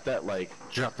drop that like,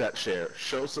 drop that share,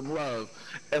 show some love,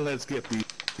 and let's get these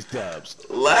dubs.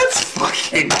 Let's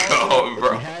fucking go,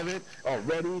 bro. We have it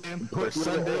already for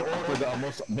Sunday for the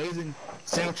most amazing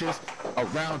sandwiches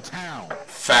around town.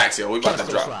 Facts, yo. We about Plus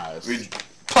to those drop. fries.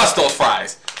 Plus those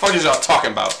fries. What is y'all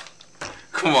talking about?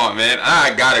 Come on, man.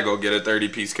 I gotta go get a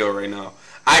 30-piece kill right now.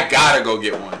 I gotta go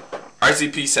get one.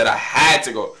 RCP said I had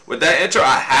to go. With that intro,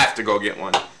 I have to go get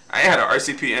one. I ain't had an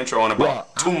RCP intro in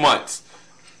about 2 months.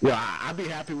 Yeah, I'd be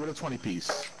happy with a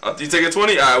 20-piece. You take a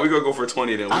 20? Alright, we gonna go for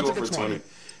 20 then. I'll We go take for a 20. 20.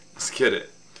 Let's get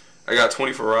it. I got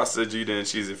 20 for Rasta, G, and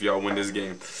Cheese if y'all win this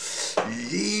game.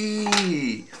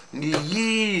 Yee.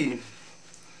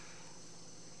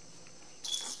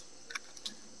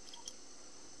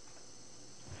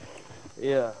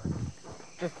 Yeah.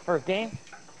 Just the first game?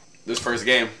 This first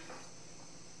game.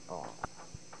 Oh.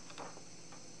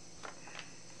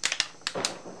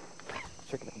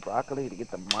 Chicken and broccoli to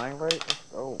get the mind right. Let's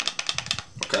go.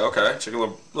 Okay.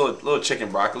 Chicken, little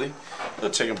chicken broccoli. Little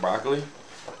chicken broccoli.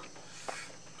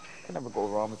 Can never go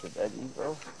wrong with the veggies,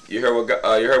 bro. You heard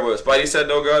what Spidey said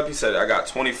though, Gub? He said I got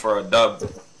 20 for a dub.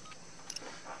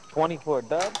 20 for a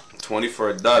dub? 20 for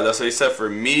a dub. That's what he said for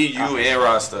me, you, and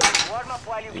Rasta. Warm up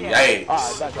while you can. Yikes.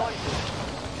 Alright, got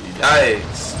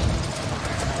Yikes.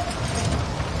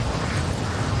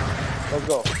 Let's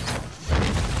go.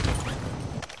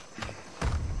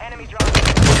 Enemy drop.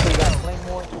 We got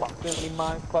Claymore, proximity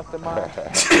mine, cluster mine.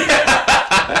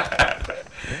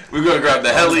 We're gonna grab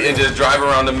the heli and just drive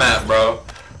around the map, bro.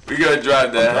 We're gonna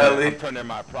drive the heli. I'm turning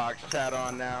my prox chat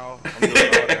on now. I'm doing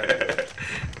all that shit.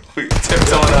 We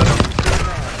tiptoeing on them.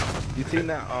 You seen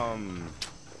that,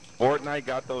 Fortnite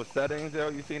got those settings, yo?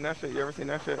 You seen that shit? You ever seen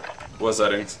that shit? What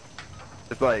settings?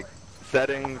 It's like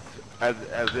settings as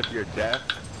if you're deaf.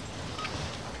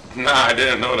 Nah, I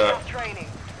didn't know that. Training.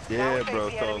 Yeah, bro.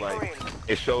 So like,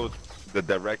 it shows the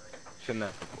direction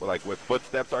that, like, with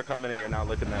footsteps are coming, and you're not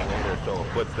looking that way. It'll show a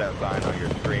footstep sign on your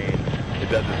screen. It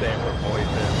does the same for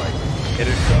voices. Like,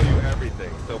 it'll show you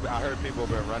everything. So I heard people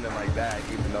been running like that,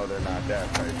 even though they're not deaf.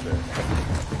 Right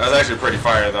there. That's actually pretty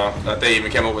fire, though, that they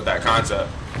even came up with that concept.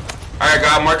 All right,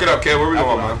 God, mark it up, kid. Where we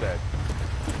going, man?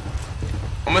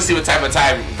 I'm gonna see what type of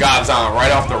time God's on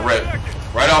right off the rip.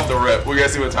 Right off the rip. We're gonna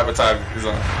see what type of time he's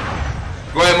on.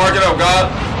 Go ahead, mark it up,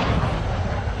 God.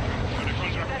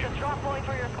 That's a drop point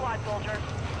for your squad, soldier.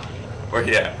 Where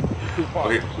he at? Too far,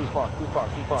 Wait. too far, too far,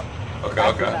 too far. Okay,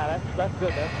 Actually, okay. nah, that's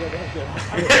good, that's good, that's good.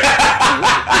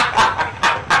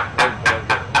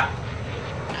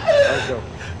 Let's go.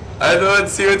 I just wanted to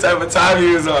see what type of time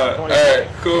he was on. Alright,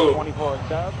 cool. 24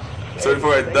 dub.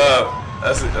 24 a dub.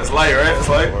 That's light, right? That's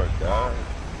light.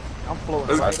 I'm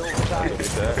floating right over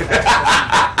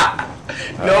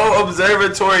No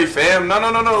observatory, fam. No.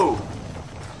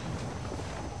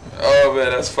 Oh man,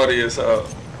 that's funny as hell.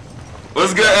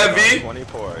 What's good, FB?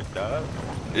 24, dub.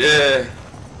 Yeah.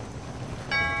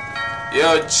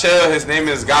 Yo, chill. His name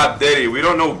is God Diddy. We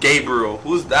don't know Gabriel.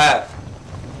 Who's that?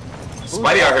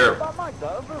 Spidey out here.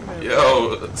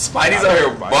 Yo, Spidey's out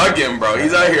here bugging, bro.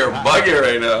 He's out here bugging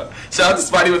right now. Shout out to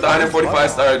Spidey with the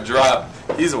 145-star drop.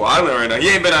 He's wilding right now. He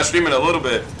ain't been on streaming a little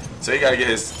bit, so he gotta get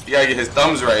his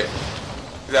thumbs right.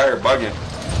 He's out here bugging.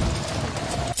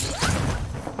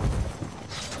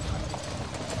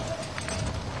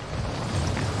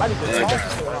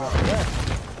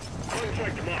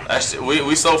 That shit,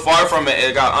 we so far from it,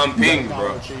 it got unpinged,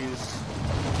 bro.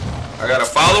 I got a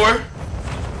follower.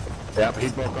 Yep, he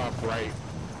broke off right.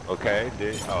 Okay,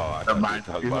 did I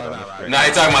thought you talking about that. Nah,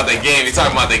 he talking about the game. He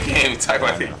talking about the game. He talking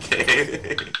about the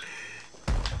game.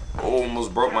 Oh,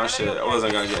 almost broke my shit. I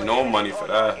wasn't gonna get no money for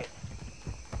that.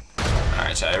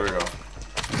 Alright, chat, here we go.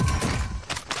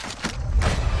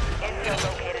 Infill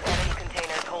located enemy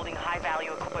containers holding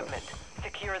high-value equipment.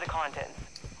 Secure the contents.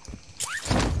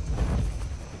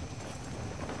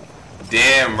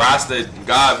 Damn, Rasta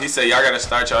Gob, he said y'all gotta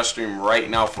start y'all stream right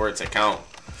now for it to count.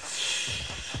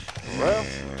 Well,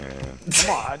 come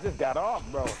on, I just got off,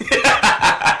 bro.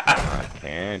 I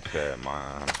can't chat,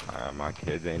 my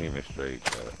kids ain't even straight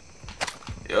chat.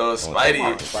 Yo,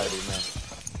 Spidey.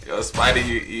 Spidey, Yo, Spidey,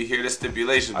 you hear the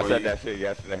stipulation, bro. I said that shit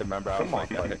yesterday. Remember, I was like,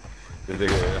 this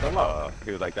nigga,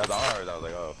 he was like, that's ours. I was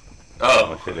like, oh.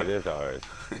 Oh. Shit, it is ours.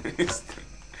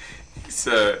 He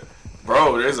said,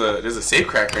 bro, there's a safe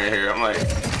cracker in here. I'm like,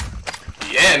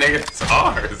 yeah, nigga, it's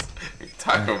ours. What you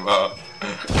talking about?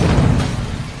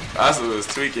 That's what was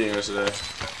tweaking yesterday.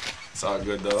 It's all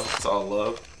good though. It's all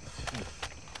love.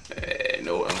 Hey,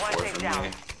 no M4 for me.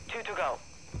 2 to go.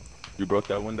 You broke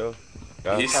that window?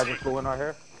 Yeah. He's just going out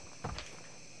here.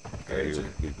 Okay,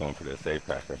 he's going for the safe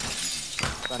cracker.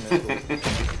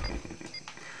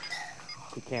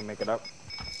 He can't make it up.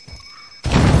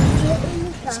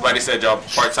 Spidey said y'all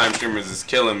part-time streamers is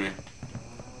killing me.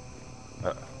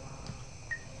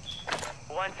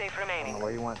 One safe remaining.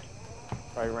 Where you went?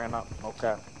 Probably ran up.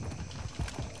 Okay.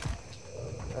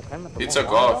 That's him at the He moment, took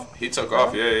off. He took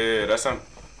off. Yeah. That's him.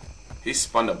 He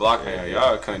spun the block there.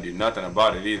 Y'all couldn't do nothing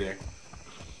about it either.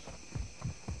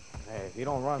 Hey, if you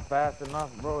don't run fast enough,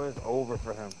 bro, it's over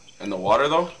for him. In the water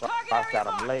though? Ross got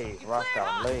him laid. Ross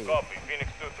got him laid. Copy.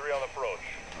 Phoenix 2-3 on approach.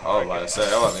 I was about to say,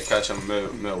 I was about to catch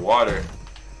him mid water.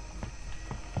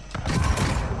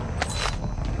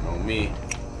 Oh me.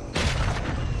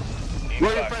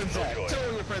 Where your friends at? Tell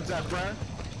where your friends at, Brian.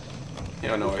 You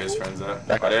don't know where his friends at.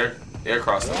 Oh, they're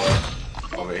across the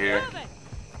way. Over here.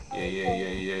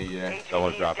 Yeah.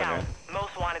 Someone's dropping in.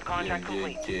 Most wanted contract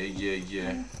complete.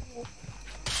 Yeah.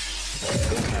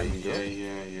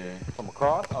 From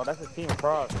across? Oh, that's a team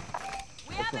across.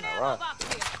 That's in a rush.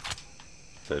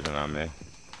 Decision on me.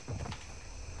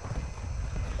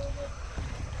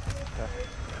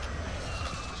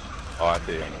 Oh, I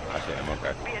see him.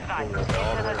 Okay. Be advised,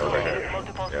 Station has located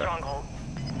multiple strongholds.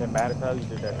 Didn't matter how you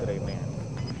did that today, man.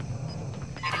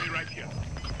 Right here.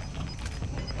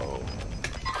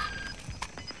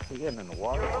 He getting in the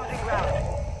water. You're losing ground.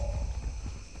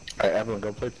 Alright, everyone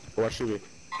go play. Watch TV.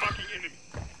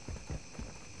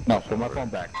 No, put my phone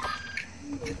back.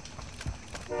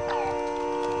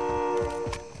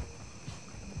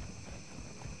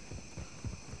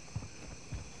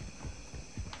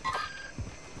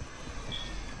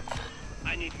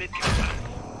 I need mid-kill.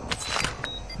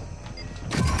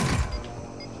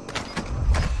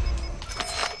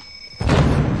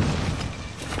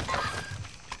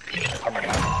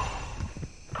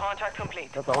 Contact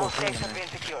complete. That's the whole All thing, stakes have man. been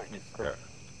secured.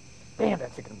 Damn,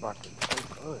 that chicken bucket is so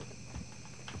good.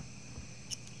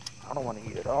 I don't want to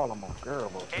eat it all. I'm on girl.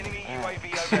 Enemy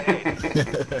UAV overhead.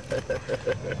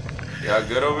 Y'all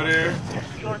good over there?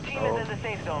 Your team is in the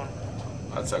safe zone.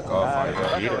 I took off on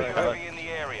Eat you. it. UAV in the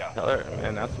area. Tell her,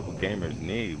 man, that's what gamers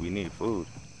need. We need food.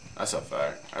 That's a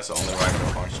fact. That's the only way I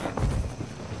can function.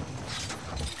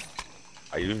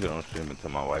 I usually don't stream until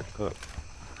my wife cooks.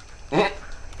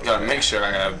 Gotta make sure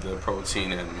I have the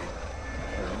protein in me.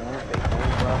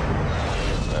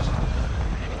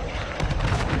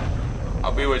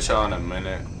 I'll be with y'all in a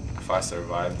minute. If I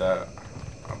survive that,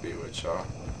 I'll be with y'all.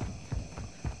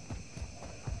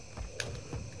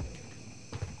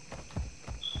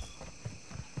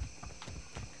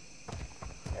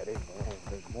 Yeah, they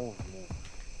move.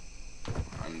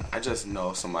 I just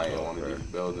know somebody in one of these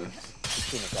buildings. You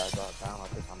seen the guy drop down, I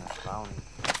think, on that bounty.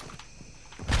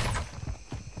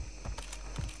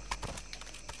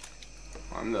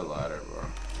 I'm the ladder, bro.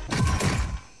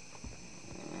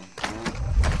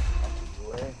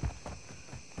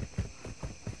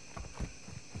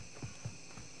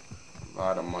 A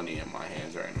lot of money in my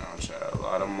hands right now, Chad. A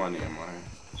lot of money in my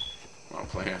hands. I'm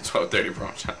playing at 1230, bro.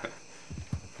 I'm trying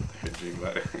to drink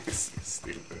ladder. It's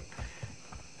stupid.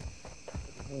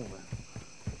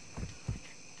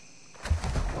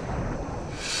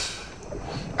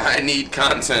 I need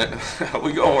content.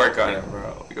 We gonna work on it,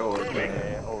 bro. We gonna work on it.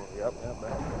 Yeah, oh, yep,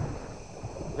 man.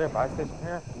 Is there a buy station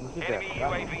here? You keep Enemy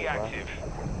that. UAV active.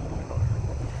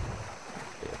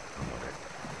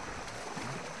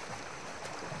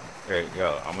 Hey,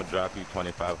 yo, I'm gonna drop you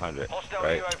 2,500, Hostile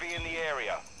right? UAV in the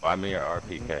area. Buy me your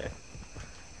RPK.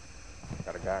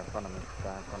 Got a guy in front of me.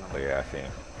 Oh yeah, I see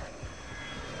him.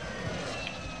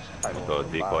 I Throw a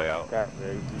decoy out. Yeah,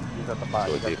 he's at the buy.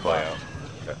 Throw a decoy out.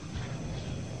 Yeah.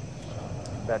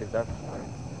 That is that.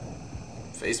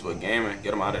 Facebook gaming,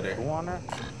 get him out of there. Who on there?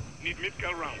 Need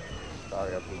mid-kill round.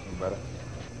 Sorry, I put you better.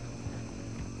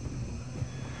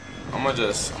 I'ma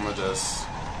just.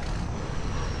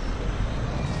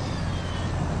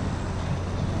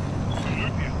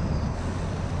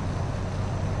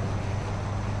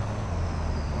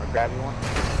 Grab you one?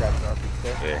 Grab the RPK?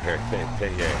 Yeah, here,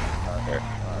 take here. Here.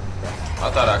 I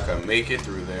thought I could make it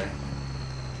through there.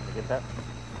 Get that?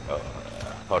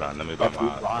 Hold on, let me get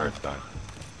my first gun.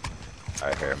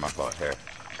 Alright, here, my fault, here.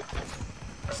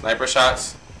 Sniper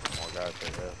shots. More guys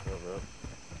right there. Real.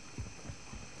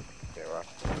 Okay, rock.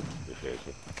 Appreciate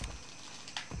you.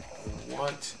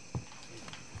 What?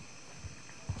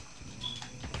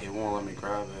 It won't let me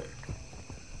grab it.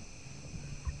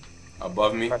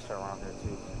 Above me? Pressure around here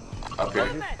too. Up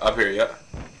here, yeah.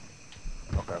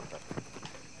 Okay.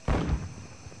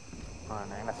 Alright,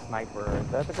 man, that sniper. Is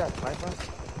that the guy sniper?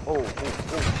 Oh,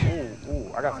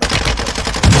 I got some.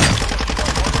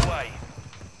 Away.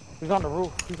 He's on the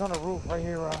roof right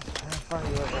here, right in front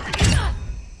of you right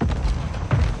there.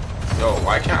 Yo,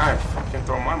 why can't I fucking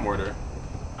throw my mortar?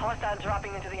 Hostile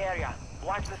dropping into the area.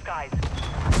 Watch the skies.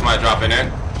 Somebody dropping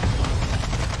in.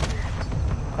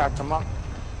 Cracked him up.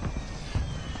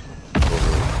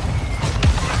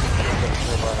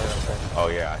 Oh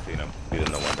yeah, I seen him. He's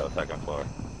in the window, second floor.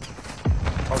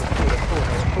 Oh, there's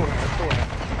two in there.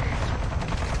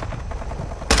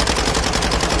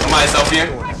 Somebody selfie in.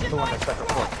 Two on the second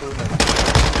floor. Two in there.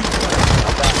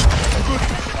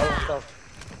 Oh,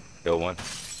 Kill one.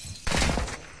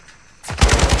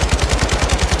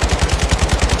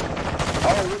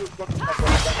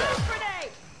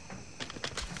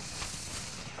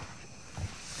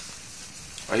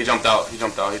 Oh, he jumped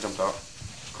out.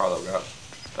 Carlo got.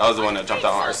 That was the one that jumped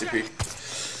out on RCP.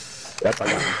 Yep, I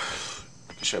got him.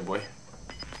 Good shit, boy.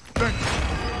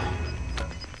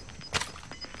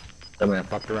 That man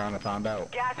fucked around and found out.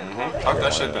 Gas is Fuck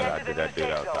that shit, I then. did that dude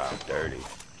outside dirty.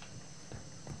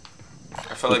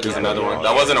 I felt like there's another one.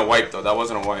 That wasn't a wipe, though. That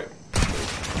wasn't a wipe.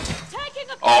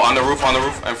 Oh, on the roof,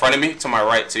 in front of me, to my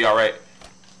right, to your right.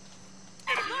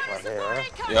 right there,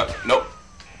 right? Yep, nope.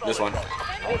 This one.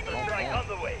 Strike on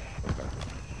the way.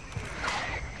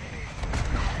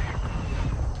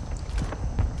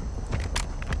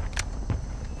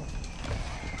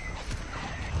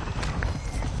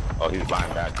 Oh, he's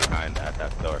lying back behind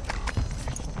that door.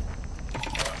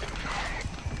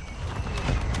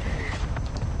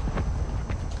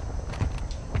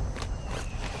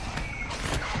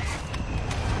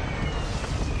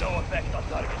 No effect on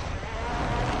target.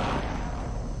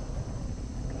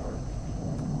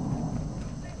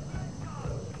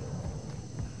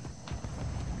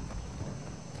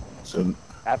 So,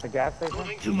 At the gas station?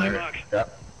 Moving to in my there. mark.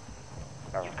 Yep.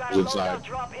 You've got a Good loadout side.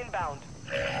 drop inbound.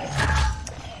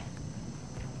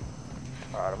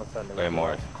 Alright, I'm gonna send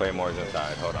it. Claymore's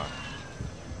inside. Hold on.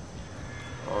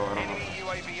 Oh, Enemy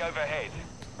UAV overhead.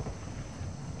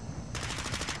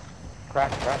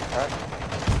 Crack.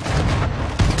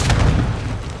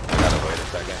 Gotta wait a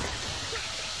second.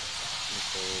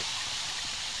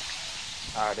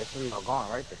 Alright, this is all gone,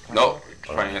 right? nope.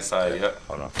 Right inside. Yep.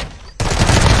 Hold on.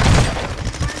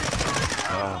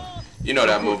 You know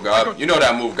that move, Gob. You know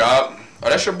that move, Gob. Oh,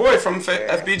 that's your boy from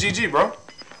FBGG, bro.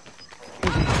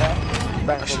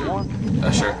 Back for one.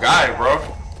 That's your guy, bro.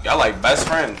 Y'all like best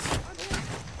friends.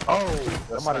 Oh,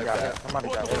 that's Somebody not got bad. hit. Somebody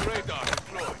got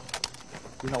hit.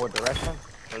 You know what direction?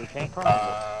 Where he came from?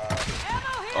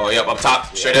 Oh, yep, up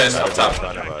top. Straight ass, up In top.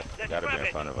 front of us. Gotta be in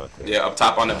front of us. Yeah, up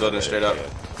top on the building, straight up.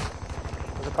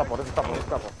 There's a couple. Your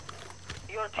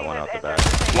I team went has out the entered back. the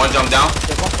safe One jump down.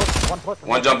 There's one push.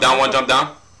 One jump down. One jump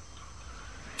down.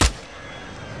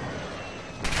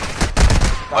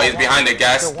 Oh, he's behind the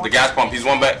gas pump. He's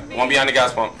one behind the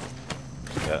gas pump.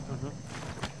 Yeah.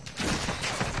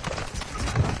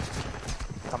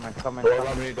 Coming. Don't worry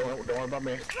about me. Don't worry about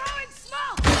me.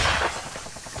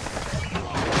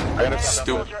 I gotta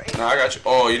Stupid. No, I got you.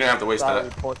 Oh, you didn't have to waste Sorry,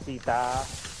 that. Pochita.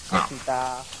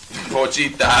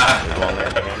 Pochita.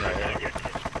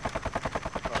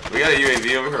 We got a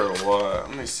UAV over here or what?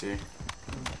 Let me see.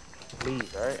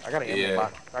 Please, alright? I gotta Yeah.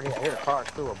 box. I gotta hear the car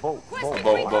too. A boat. Boat.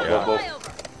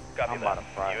 Copy I'm about that. to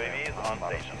fry UAV him. is I'm on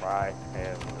about to station. fry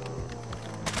him.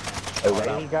 Hey,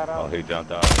 what He got Oh, out. he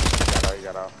jumped out. He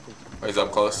got out. Oh, he's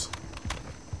up close.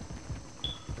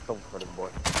 It's over for this boy.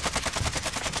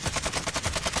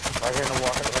 Right here in the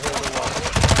water.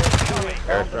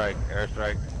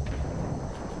 Airstrike.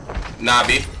 Nah,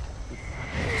 B.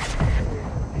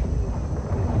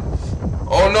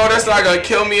 Oh no, that's not gonna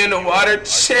kill me in the water.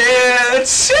 Chill.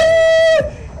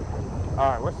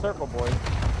 Alright, where's Circle, boys?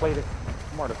 Play this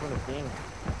more to finish the game.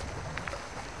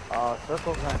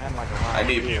 Circle's gonna end like around. I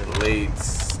need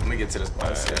plates. Let me get to this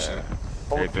buy station.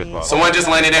 Take this box. Someone just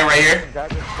landed in right here.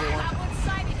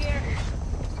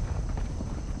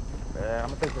 Yeah, I'm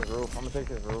gonna take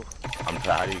this roof. I'm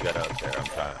trying. How do you get up there? I'm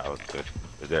trying. I was good.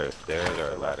 Is there a stairs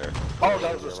or a ladder? Oh,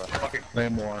 that was a fucking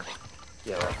Claymore.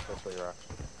 Yeah, that's what you're at.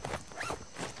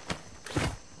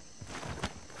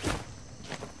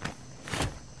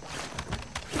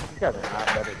 These guys are not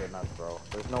better than us, bro.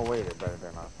 There's no way they're better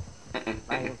than us.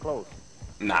 Not even close.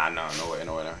 Nah, no way,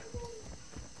 no.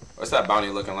 What's that bounty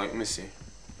looking like? Let me see.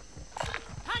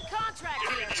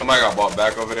 Somebody got bought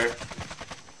back over there.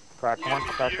 Crack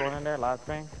one in there, last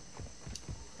thing.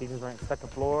 He just ran second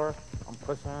floor. I'm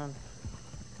pushing.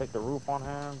 Take the roof on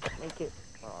him. Make it.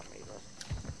 Oh, I made us.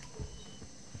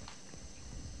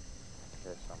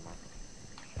 There's someone.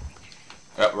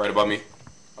 Yep, right above me.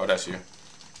 Oh, that's you.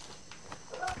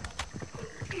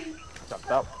 Jumped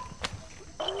up.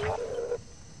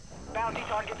 bounty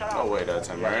targets are No out. way that's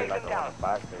him, Yeah, right? like on the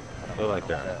back station. Look like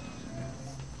that.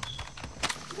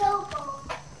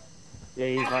 Yeah,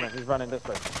 he's running this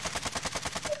way.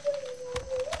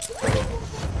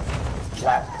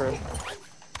 Last crib.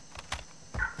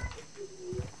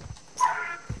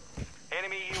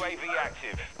 Enemy UAV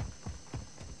active.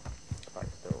 Probably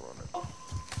still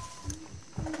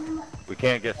running. We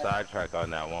can't get sidetracked on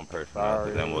that one person,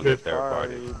 Sorry. then we'll get their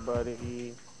party.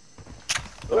 Buddy.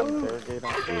 Interrogate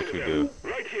him. Do what you do.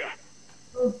 Right here.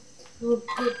 Good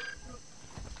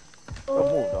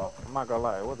move, though. I'm not gonna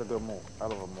lie. It was a good move.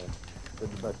 Hell of a move.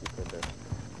 Did the best you could there.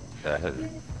 That has,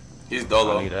 He's I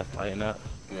dolo. need us lighting up.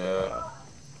 Yeah.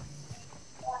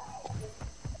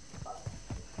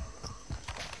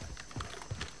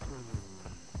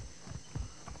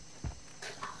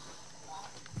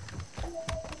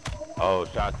 Oh,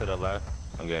 shot to the left.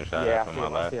 I'm getting shot Yeah, at from my I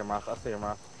left. see him,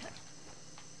 Ross.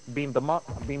 Beamed them up.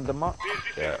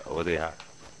 Yeah, was he hot?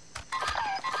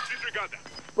 Disregard that.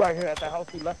 Right here at the house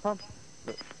we left from.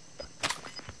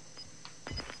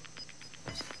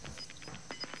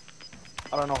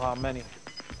 I don't know how many.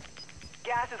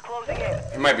 Gas is closing in.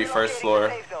 He might be first Relocating floor.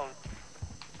 the safe zone.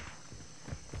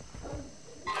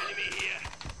 Enemy here.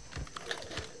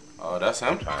 Oh, that's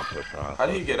him? Trying to push around. How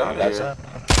did he get out of That's here?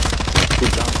 it.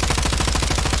 Good job.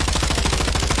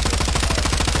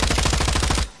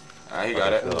 Nah, he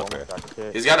got it.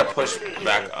 He's got to push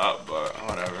back up, but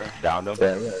whatever. Down them.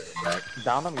 Back.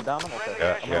 Down him, you down him? Okay.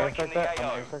 Yeah, I'm yeah. gonna intersect that.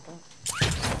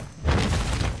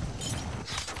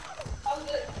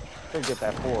 Should get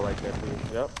that pull right there,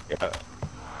 please. Yep. Yeah.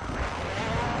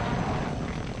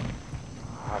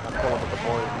 I'm pulling with the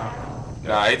boys now.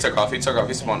 Nah, he took off. He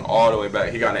spawned all the way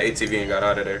back. He got an ATV and got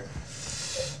out of there.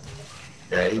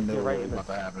 Yeah, he knew Get what right was in about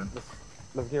to happen.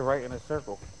 Let's get right in a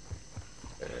circle.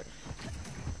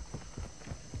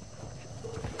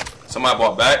 Somebody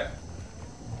bought back.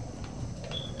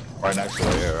 Right next to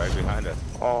us. Yeah, right behind us.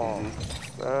 Oh,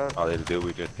 All they did,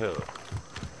 we just killed.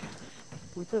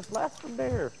 we just left from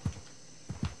there.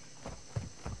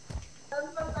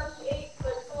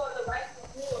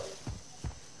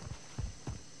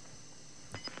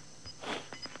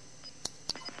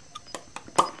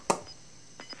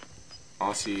 I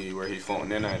don't see where he's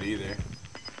floating in at either.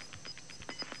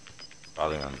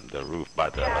 Probably on the roof by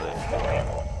the other.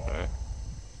 Right?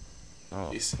 Oh,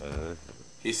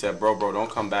 He said, bro, don't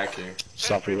come back here.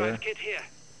 Suffer there.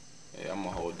 Yeah, I'm gonna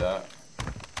hold that.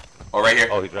 Oh, right here.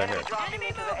 Oh, he's right here. Dropping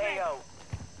into the AO.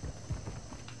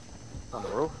 On the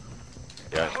roof?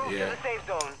 Yeah. Move to Yeah. the safe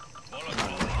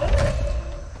zone.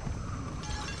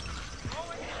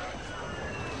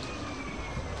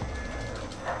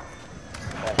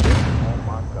 That hit. Oh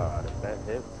my god, if that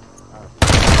hit.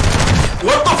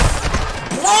 What the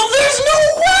Bro, there's no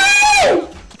way!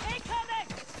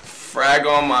 Frag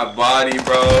on my body,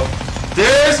 bro.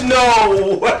 There's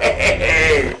no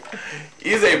way!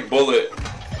 He's a bullet.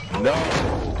 No.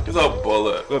 He's a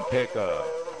bullet. Good pickup.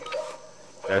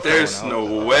 There's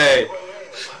no way.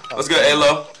 Let's go,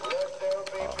 Alo.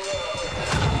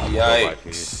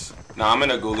 Yikes. Nah, I'm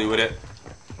in a ghoulie with it.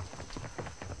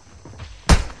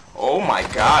 Oh my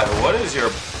god, what is your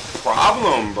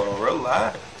problem, bro?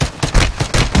 Relax.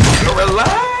 Yo,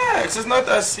 relax. It's not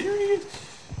that serious.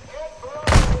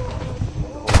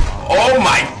 Oh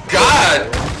my god!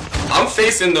 I'm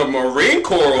facing the Marine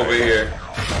Corps over here.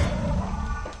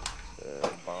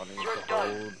 You're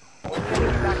done.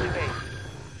 Back to base.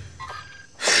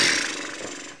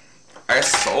 I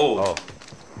sold. Oh.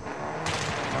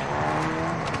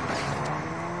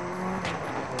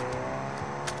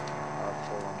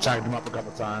 Tagged him up a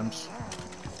couple times.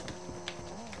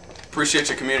 Appreciate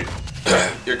your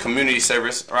community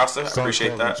service, Rasta. I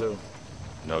appreciate that. Too.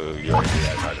 No, you already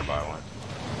had tried to buy one.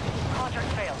 Contract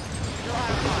failed. Still out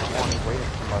of time. Morning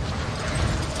waiting for much.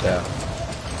 Yeah.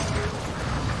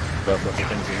 Got a couple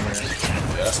things in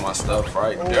here. Yeah, that's my stuff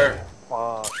right there.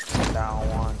 Fuck. Down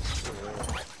one.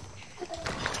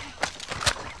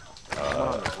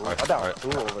 I down two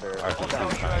over there. I'm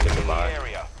trying to get the buy.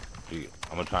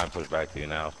 I'm gonna try and push back to you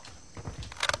now.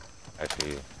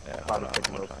 Actually, yeah, hold Probably on.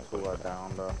 taking I'm those gonna try and two push are back.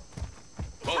 down though.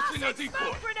 Posting a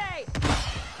decoy.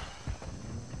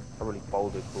 I really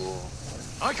folded cool.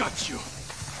 I got you.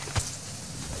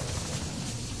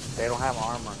 They don't have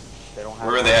armor. They don't have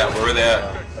Where are they at? armor. Where are they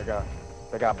at?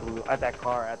 They got blue at that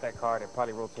car. At that car, they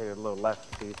probably rotated a little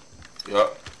left. See?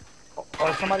 Yup. Oh,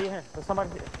 there's somebody in here. There's somebody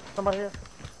here. Somebody here.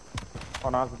 Oh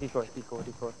no, it's a decoy.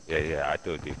 Decoy. Yeah, I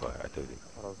threw a decoy. Oh, that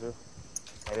was you.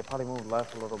 Hey, they probably moved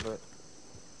left a little bit.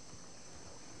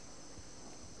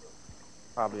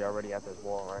 Probably already at this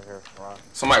wall right here. Right.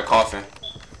 Somebody coughing.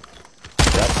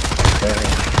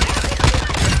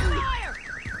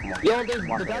 Yo, I'm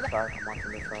watching this side. I'm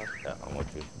watching this side. Yeah, I'm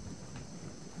with you.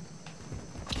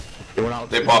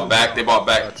 They bought back. They bought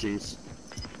back. Jeez.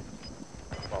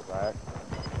 Fall back.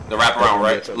 The wrap around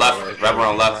right, left. Wrap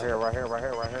around left. Right here.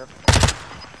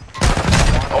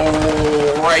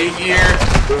 Oh, right here.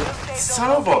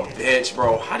 Son of a bitch,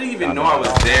 bro. How do you even know I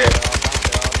was there?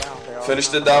 Finish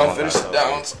the down. Finish the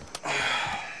downs.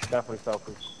 Definitely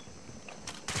selfish.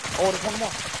 Oh, there's one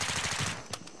more.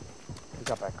 He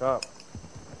got back up.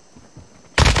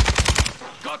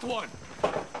 Got one.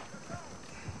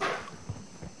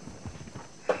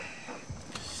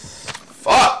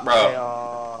 Fuck, bro. Hey,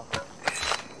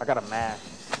 I got a mask.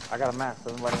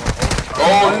 Everybody want to hold it?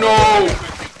 Oh no!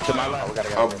 To my left.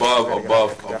 Above.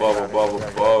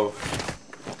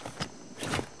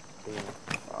 Shit,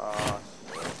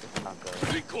 this is not good.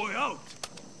 Decoy out.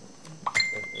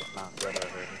 It's not good right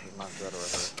here. This is not good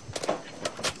right here.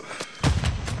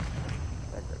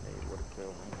 That grenade would have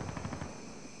killed me.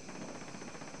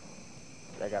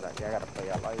 They gotta play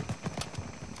out life.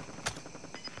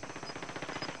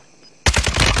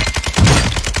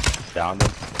 Down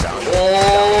them.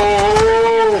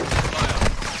 Oh!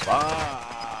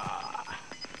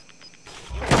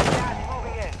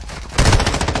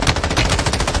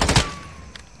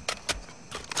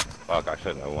 Fuck, I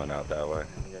shouldn't have went out that way.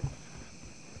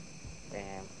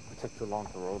 Damn. took too long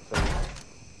to rotate.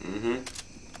 Mm-hmm.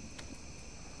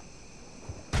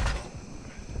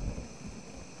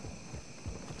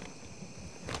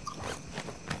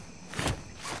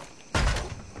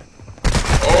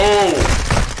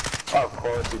 Of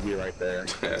course he'd be right there.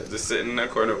 Just sitting in that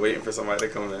corner waiting for somebody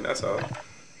to come in. That's all.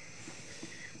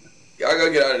 Y'all gotta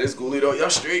get out of this ghoulie though.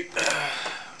 Y'all straight.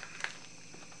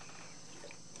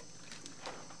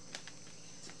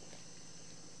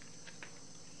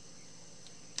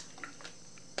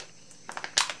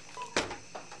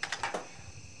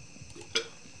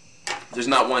 There's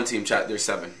not one team chat. There's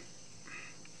 7.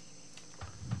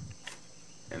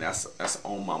 And that's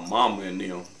on my mama and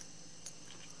Neil.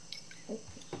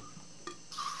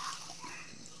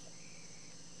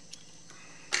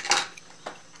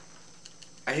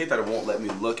 I hate that it won't let me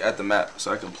look at the map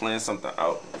so I can plan something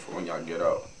out for when y'all get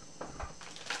out.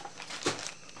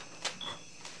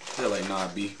 They're like, nah,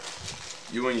 B.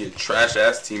 You and your trash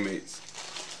ass teammates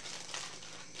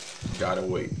gotta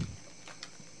wait.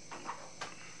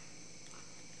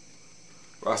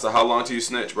 Rasta, how long till you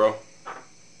snitch, bro?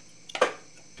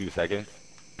 2 seconds.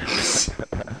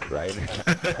 Right.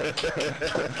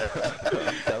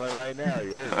 Tell it right now.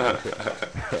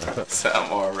 So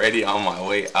I'm already on my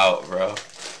way out, bro.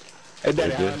 Hey,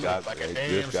 Daddy, just got back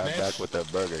with the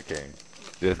Burger King.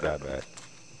 Just got back.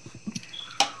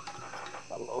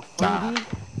 A little Nah. freebie.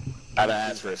 I'd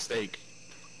ask for a steak.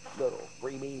 Little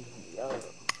freebie. Yo.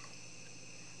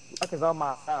 Luck is on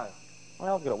my side.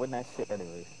 Well, I'm gonna win that shit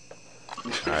anyways.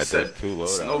 Alright, there's 2 loadouts.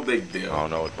 It's no big deal. I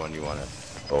don't know which one you want to,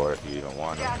 or if you don't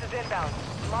want it. Gas is inbound.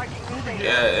 Marking new station.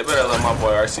 Yeah, they better let my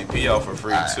boy RCP out for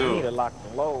free, I need to too. lock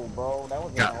low, bro. That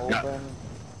was gonna open.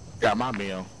 Got my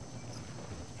meal.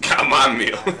 Got my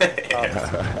meal.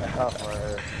 Tough for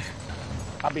her.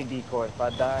 I'll be decoy if I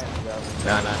die.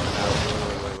 Nah,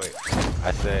 wait.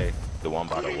 I say the one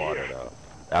by the water, though.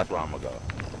 That's where I'm gonna go.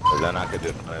 Cause then I could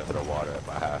just run into the water if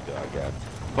I have to, I guess.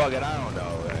 Fuck it, I don't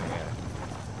know. Yeah.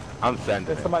 I'm sending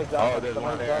There's it. somebody dropping. Oh, there's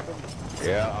one there.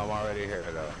 Yeah, I'm already here,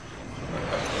 though.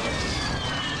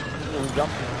 He's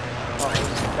jumping. Oh,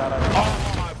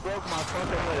 I broke my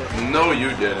fucking leg. No, you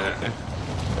didn't.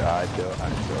 I sure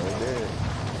did.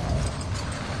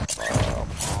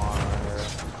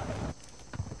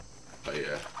 Oh,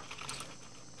 yeah.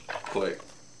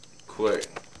 Quick.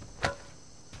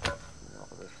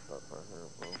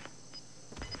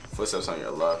 Footsteps on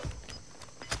your left.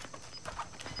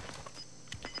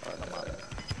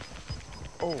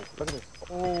 Oh, look at this.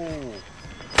 Oh.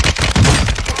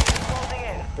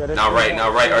 Now right,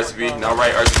 RCB. Now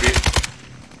right, RCB.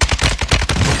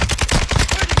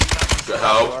 Good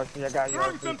help. I got you.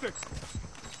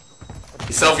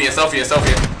 He's selfie.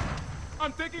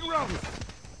 I'm taking rounds.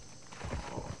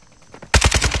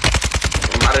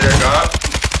 I'm out of there, dog.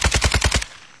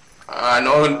 I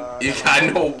know you got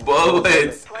no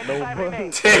bullets.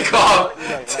 Take off,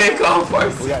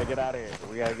 first. We gotta get out of here.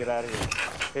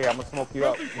 Hey, I'm gonna smoke you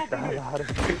up.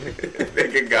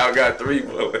 Nigga got 3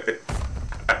 bullets.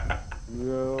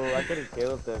 Yo, I could've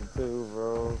killed them too,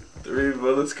 bro. 3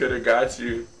 bullets could have got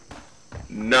you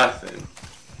nothing.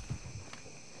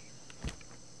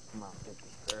 Come on, get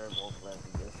this terrible flash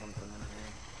and get something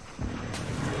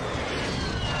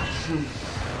in here.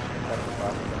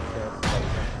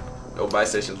 Yo, buy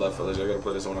stations left, fellas. I gotta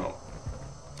put this one out.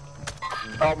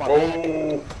 Oh my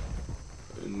God.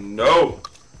 No.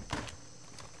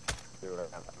 Dude, I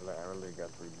really got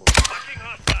 3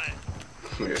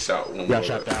 bullets. We got shot 1 Got bullet.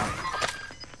 shot down.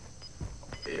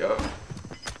 Yep.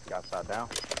 Got shot down.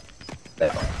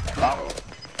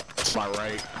 To my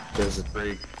right, there's a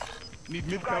 3. Need Got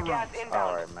mid-car gas rounds. inbound.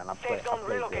 Alright, man. I played Safe zone good,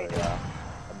 relocated. yeah.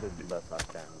 I did the best I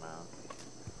can, man.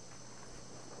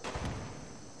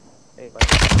 Hey, buddy.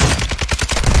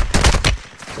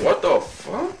 What the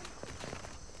fuck?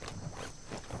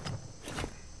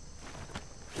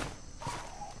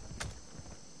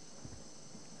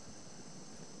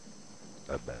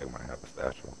 That bag might have a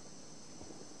statue.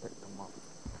 Pick them up.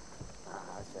 Nah,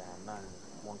 I said none.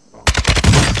 One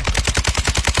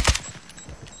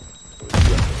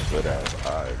Good ass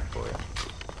eyes, boy.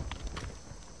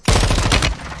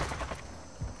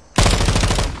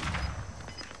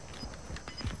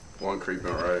 One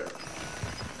creeping right.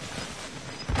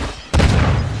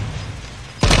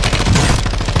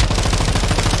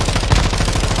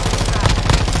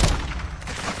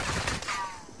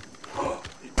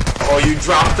 Oh, you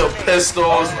dropped the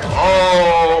pistols.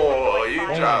 Oh, you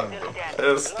dropped the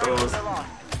pistols.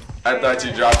 I thought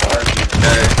you dropped the RPG.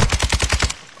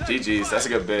 GG's. That's a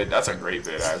good bid. That's a great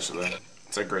bid, actually.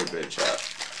 It's a great bid, chat.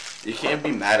 You can't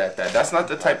be mad at that. That's not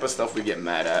the type of stuff we get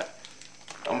mad at.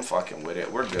 I'm fucking with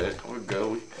it. We're good. We're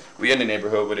good. We in the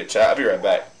neighborhood with it, chat. I'll be right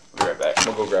back. I'll be right back. I'm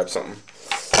gonna go grab something.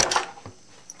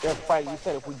 Yeah, fight. You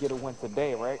said if we get a win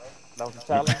today, right? That was the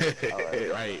challenge. All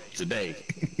right. Right, today.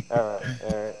 All right. All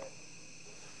right.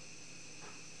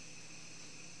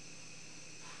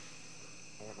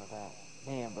 Yeah, but that.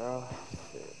 Man, bro.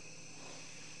 Shit.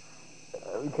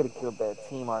 We could have killed that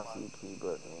team RCP,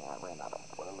 but man, I ran out of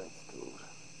bullets, dude.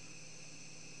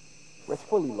 It's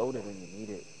fully loaded when you need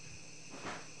it.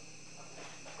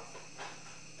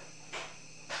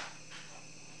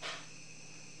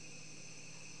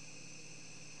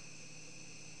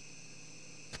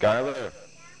 Skylar,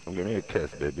 come give me a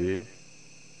kiss, baby.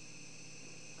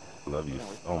 Love you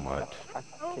so much. I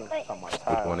can't tell my Which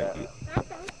tire. one to eat?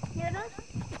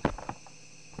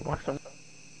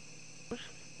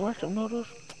 Want some noodles?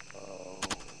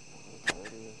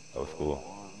 Oh, school.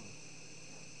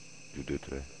 What you do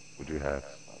today? What'd you have?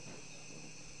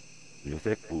 You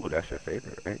say food, that's your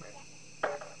favorite, right?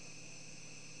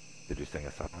 Did you sing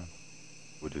a song?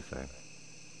 What'd you sing?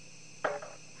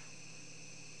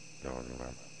 Don't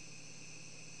remember.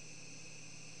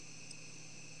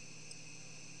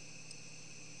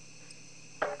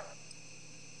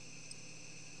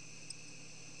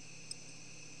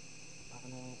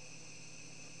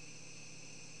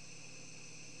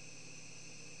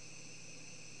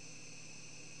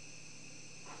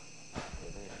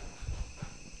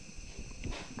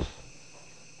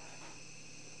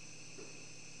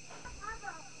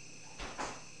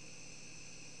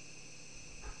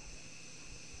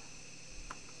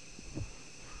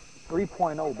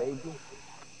 .0, baby.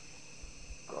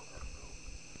 Go.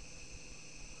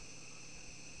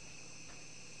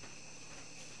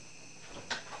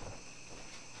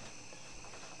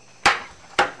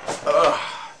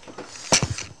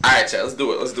 Alright, chat, let's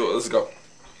do it. Let's do it. Let's go.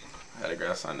 I gotta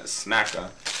grab something to snack on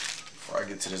before I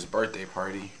get to this birthday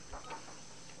party.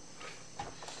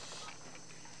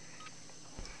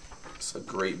 It's a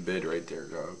great bid right there,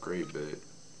 girl. Great bid.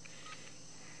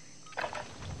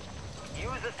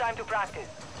 Use this time to practice.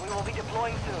 We will be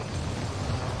deploying soon.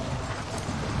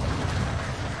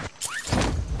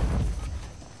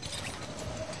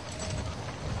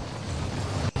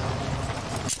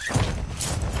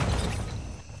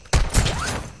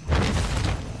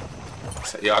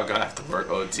 So y'all gonna have to work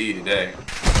OT today.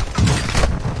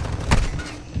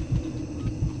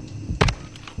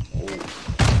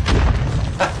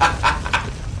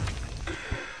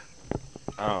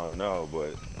 I don't know,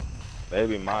 but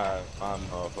maybe my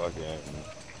motherfucking...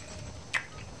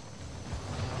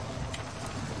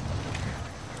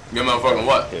 Your motherfucking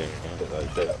what? Okay,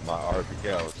 like that, my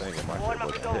RPK, I was thinking my shit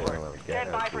wasn't hitting like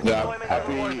Stand by for gas. Yeah, deployment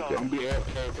happy. of the Warzone. I'm be air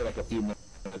for like a few minutes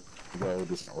ago,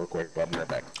 just real quick, but I'll be right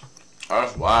back.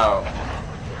 That's wild.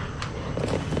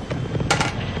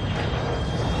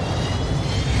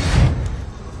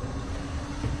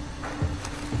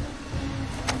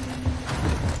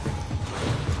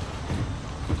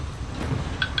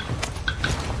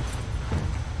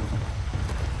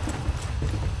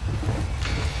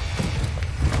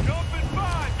 Jumping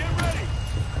fine. Get ready.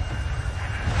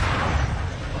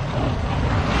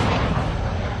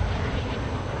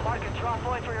 Mark a drop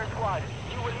point for your squad.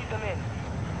 You will lead them in.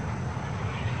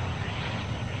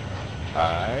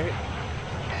 Alright.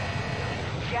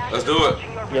 Gas Let's is do it.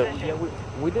 approaching your Yeah, position.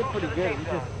 we did pretty good.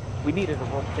 We needed to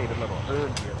rotate a little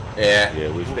earlier. Yeah.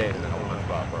 Yeah, we stayed in that one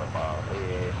spot for a while.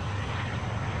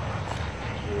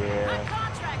 Yeah.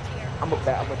 I'm with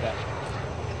that.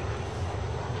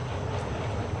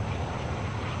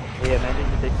 Yeah,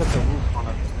 man, they took the roof on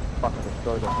us. Fucking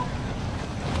destroyed us.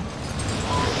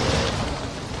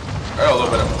 There's a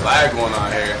little bit of lag going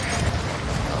on here.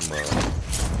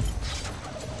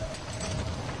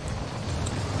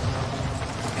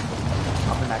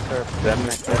 I'm in that curve. Send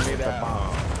me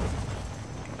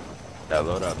that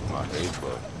load up to my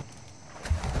Facebook.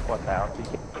 What the hell?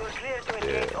 You're clear to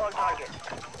engage all targets.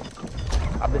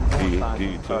 I've been doing Do signs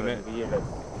you for tune it? years.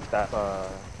 That's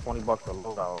 $20 a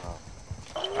load out.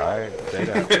 Alright, say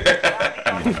that.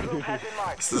 Group has been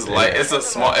marked. This is like, it's a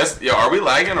small, yo, are we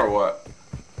lagging or what?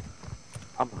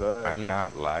 I'm good. I'm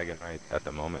not lagging right at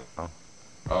the moment. No.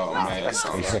 Oh man, that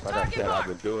sounds Like I said, I've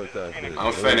been doing that shit.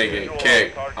 I'm finna get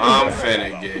kicked. I'm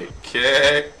finna get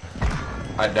kicked.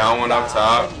 I down one up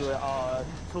top.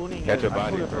 Catch a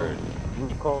body bird.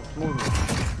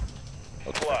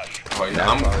 Flush. Oh yeah, That's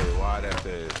I'm probably why that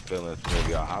shit is feeling smooth.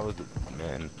 Yo, I was,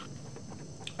 man,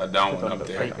 a down one up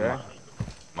there.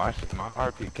 my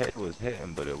RPK was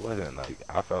hitting, but it wasn't like,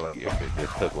 I felt like if it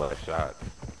just took less shots.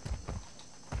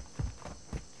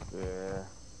 Yeah.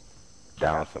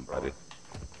 Down somebody.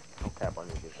 No cap on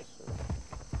your shit.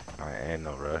 I ain't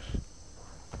no rush.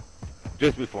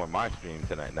 Just before my stream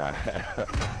tonight, nah.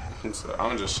 So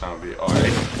I'm just trying to be. Oh,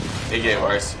 they gave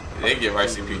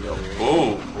RCP though.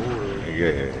 Ooh.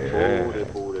 Yeah.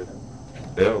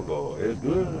 They'll go. It's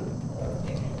good.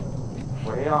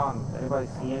 Where on? Anybody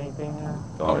see anything here?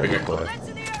 Over here.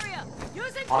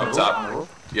 On Up top.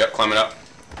 Yep, climbing up.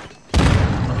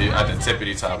 At the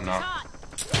tippity top now.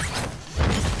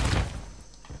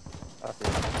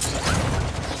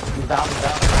 He's down.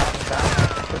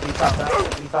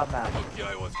 He's top now.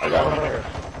 I got him here.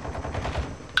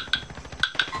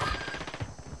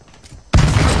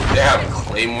 They have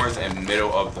claymores in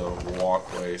middle of the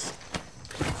walkways.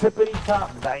 Tippity top,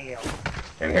 damn.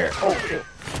 In here. Oh shit.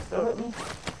 Still hit me?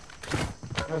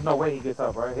 There's no way he gets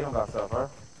up, right? He don't got stuff, right?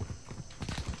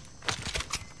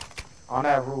 On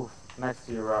that roof, next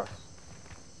to your rocks.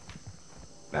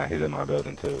 Nah, he's in my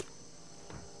building too.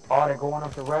 Oh, they're going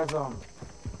up to red zone.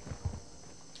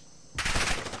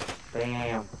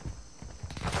 Damn.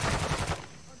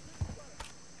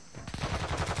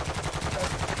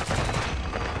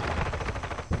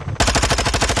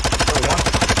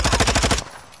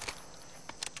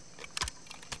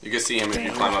 You can see him if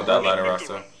you climb up that ladder,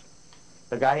 Rasta.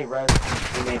 The guy he read,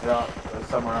 he made drop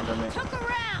somewhere under me.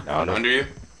 No. Under you?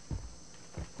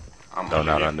 No,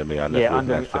 not under me.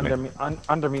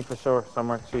 Under me for sure.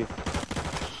 Somewhere, chief.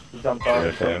 He jumped off.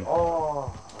 There's him.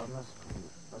 Oh,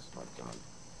 that's my gun.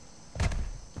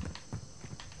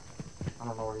 I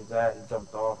don't know where he's at. He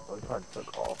jumped off, but he probably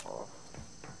took off.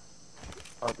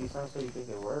 Oh, these sensors, you think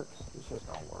it works? These shits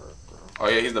don't work, bro. Oh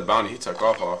yeah, he's the bounty. He took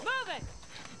off.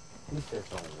 These shits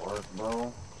don't work,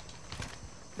 bro.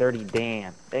 Dirty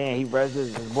Dan. Damn, he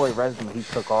his boy rezzed him, and he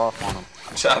took off on him.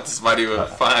 Shout out to somebody with a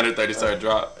 530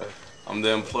 drop. I'm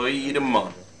the employee of the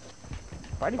month.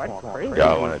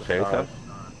 Y'all want to chase him?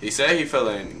 He said he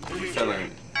feeling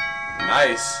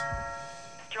nice.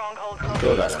 Stronghold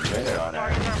Still got a minute on that.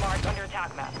 targets are marked under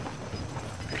attack map.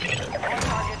 All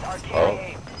targets are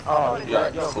TIA. Oh, Yeah,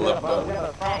 clipped up.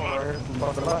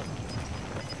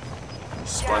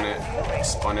 Spun it.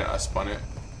 I spun it.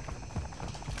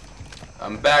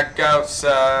 I'm back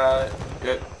outside.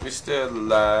 Yet we still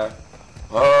alive.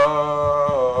 Oh.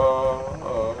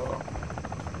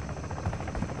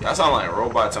 Y'all sound like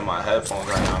robots in my headphones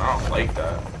right now. I don't like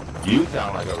that. You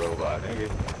sound like a robot, nigga.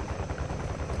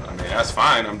 I mean, that's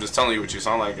fine. I'm just telling you what you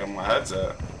sound like in my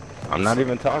headset. I'm not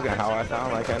even talking how I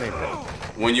sound like anything.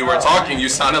 When you were talking, you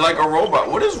sounded like a robot.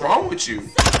 What is wrong with you?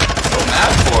 So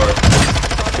mad for?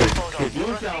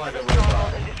 You sound like a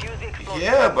robot.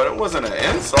 Yeah, but it wasn't an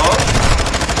insult.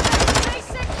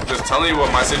 I'm just telling you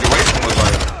what my situation was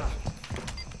like.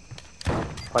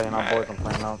 Playing out, boys. I'm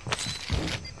playing out.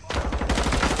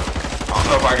 I don't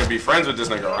know if I can be friends with this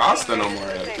nigga Rasta no more.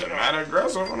 It's mad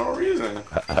aggressive for no reason.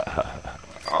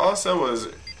 All I said was,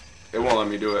 it won't let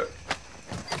me do it.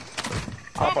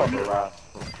 I'll fuck with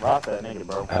Rasta that nigga,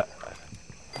 bro.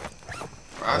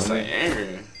 Rasta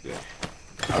angry.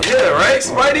 Yeah, right,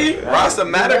 Spidey? Rasta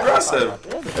mad aggressive.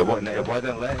 It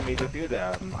wasn't letting me do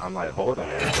that. I'm like, hold on.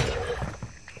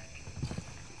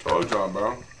 Throw drop,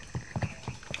 bro.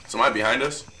 Somebody behind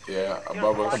us? Yeah,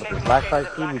 above us. This black site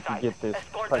key, we can get this.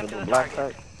 Like a black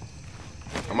site.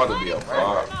 I'm about to be a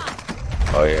bot.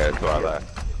 Oh yeah, that's why I left.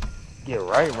 Get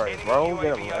right, bro.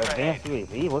 Get advanced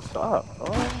UAV. What's up?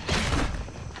 Oh.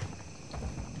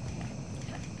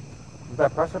 Is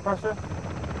that pressure?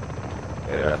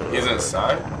 Yeah. He's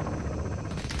inside?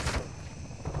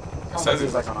 It says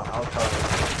he's like on the outside.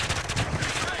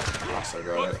 I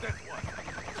got it.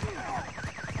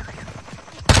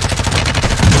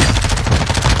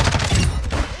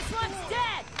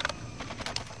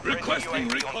 Requesting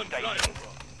recon flight.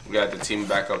 We got the team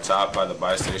back up top by the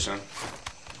buy station.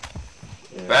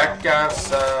 Back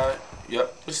outside.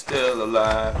 Yep, we're still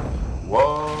alive.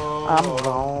 Whoa. I'm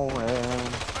going.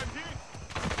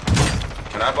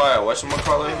 Can I buy a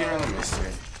whatchamacallit here? Let me see.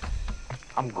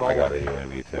 I'm going. I got a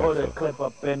UAV too. Throw the clip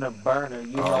up in the burner.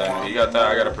 You know You got that?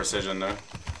 I got a precision there.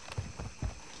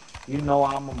 You know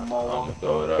I'm a mower.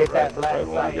 Throw it up Get right that black when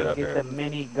we site, get up get there. the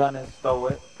mini gun and stow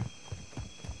it.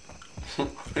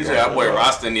 He said that boy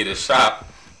Rasta need a shot.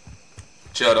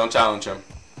 Chill, don't challenge him.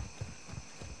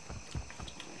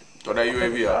 Throw that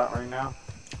UAV up. Right now.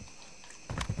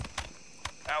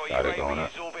 Our Got it going UAV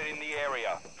up. is orbiting the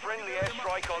area. Friendly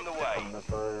airstrike on the way. I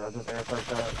just airstrike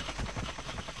that.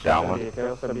 Down one. Should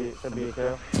be a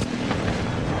kill.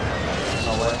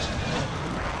 No way.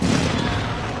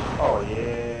 Oh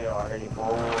yeah, R84.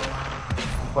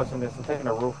 I'm pushing this. I'm taking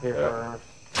the roof here first.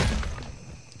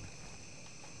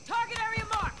 Target area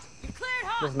marked. You cleared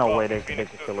hot. There's no way they can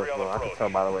kill us, bro. I can tell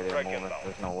by the way they're moving.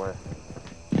 There's no way.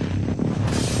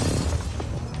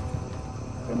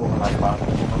 moving like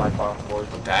five, boys.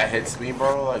 That hits me,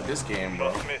 bro. Like this game,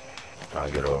 bro. Trying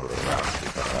to get over the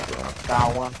round.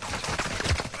 Down one.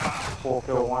 Full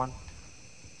kill one.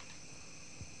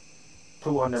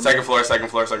 200. Second floor, second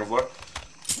floor, second floor.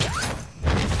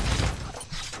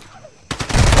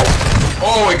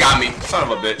 Oh, it got me. Son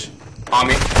of a bitch. On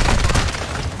me.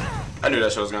 I knew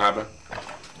that shit was gonna happen.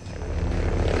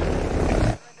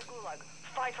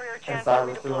 Inside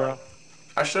with two.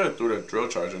 I should have threw the drill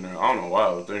charge in there. I don't know why I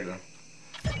was thinking.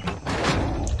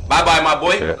 Bye bye, my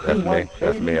boy. Yeah, that's me.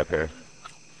 That's me up here.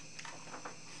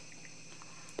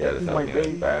 Yeah, that's me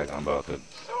in the bag. I'm about to.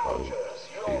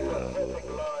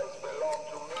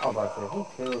 I'm about to say, who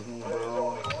kills me,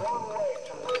 bro?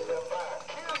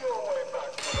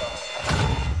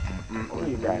 What are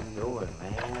you guys doing,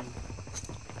 man?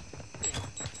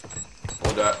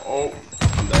 Hold that. Oh,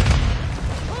 I'm dead.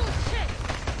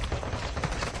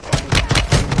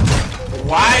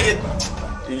 Why?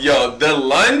 Yo, the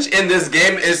lunge in this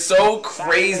game is so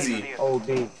crazy.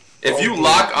 If you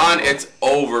lock on, it's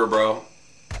over, bro.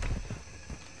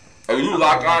 If you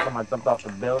lock on, Somebody jumped off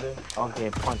the building. I'm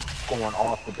getting punched going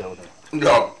off the building.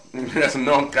 no, that's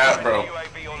no cap, bro.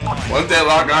 Once they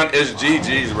lock on, it's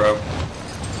GG's, bro.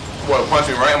 Boy, punch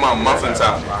me right in my muffin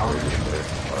top.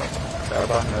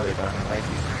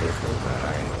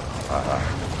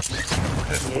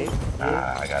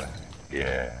 I gotta.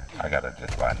 Yeah, I gotta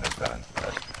just find the guns,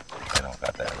 but they don't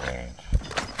got that range.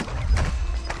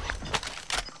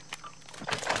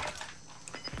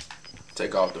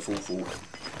 Take off the foo-foo.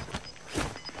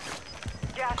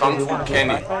 Kung Fu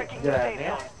Kenny.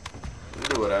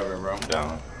 Do whatever, bro.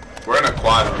 Down. We're in a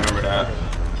quad, remember that.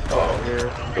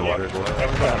 Oh, the water's going.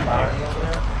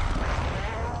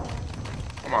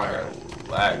 I'm out here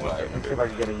lag. See if I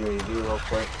can get a UAV real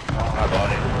quick. I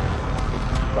bought it.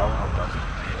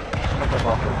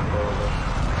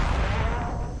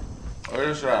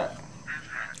 Where's this at?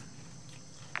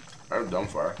 I'm done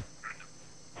for.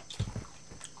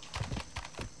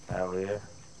 Hell yeah.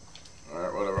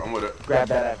 Alright, whatever. I'm with it. Grab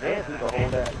that advance. We can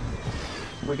hold that.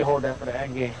 We can hold that for the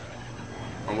end game.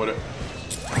 I'm with it.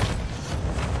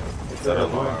 Set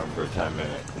alarm for 10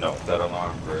 minutes. No, set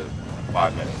alarm for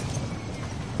 5 minutes.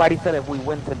 Spidey said if we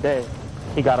win today,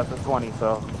 he got us to 20,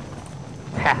 so.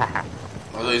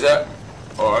 What's he at?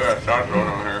 Oh, I got a shot thrown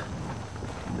on here.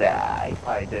 Nah, he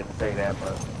probably didn't say that,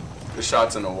 but. The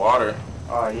shot's in the water.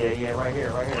 Oh, yeah, right here.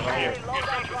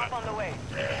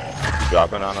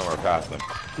 Dropping on him or past him?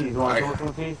 He's going to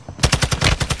two piece.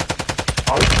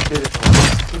 Oh, he did it.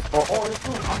 Oh, it's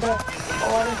two. I'm back.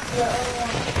 Oh, I didn't see that.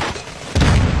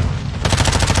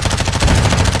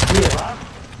 Yeah,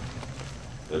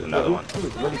 There's another one.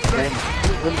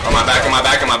 On my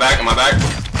back.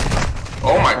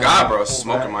 Oh my god, bro.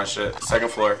 Smoking my shit. Second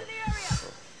floor.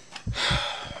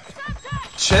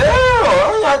 Chill.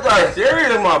 I'm not that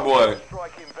serious, my boy.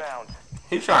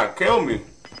 He's trying to kill me.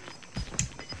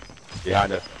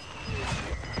 Behind us.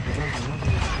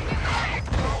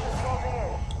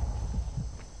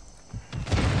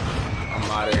 I'm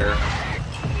out of here.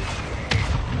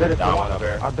 Did it for Down one. one up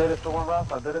there. I did it for one,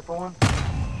 Russ. I did it for one.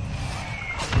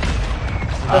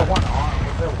 Is there one on?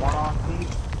 Is there one on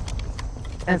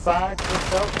seat? Inside?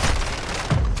 Just out?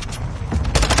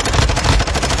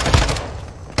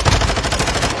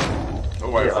 Oh,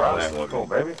 wait, Yeah, fuck Russ. that. Go,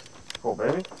 baby. Go,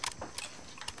 baby.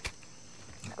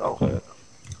 Go.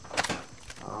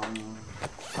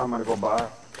 I'm gonna go buy.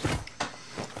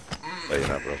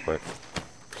 Laying up real quick.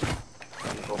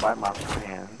 I'm gonna go buy my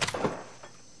friend.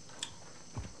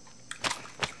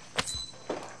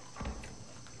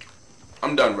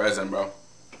 I'm done resin, bro.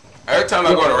 Every time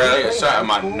I go to res, I get shot in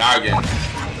my noggin.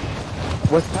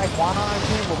 Was Taekwondo on our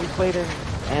team when we played in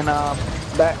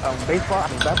baseball? I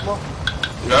mean basketball?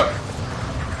 Yep.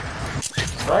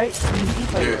 Right? He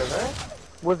played Yeah. with us, right?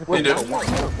 Was He did.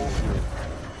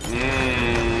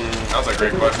 That was a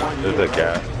great question. There's a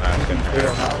gas mask in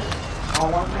here.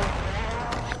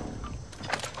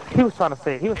 He was trying to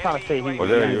say he was he Was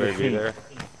there a UAV there?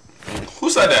 Who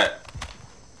said that?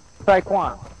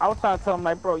 Taekwondo. I was trying to tell him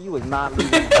like, bro, you was not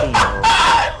leaving the team, bro.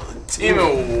 Team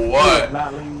of You was what?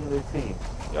 not leaving the team.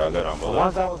 Y'all good on The bullet?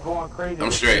 ones that was going crazy. I'm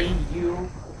was straight. me, you.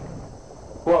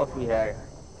 Who else we had?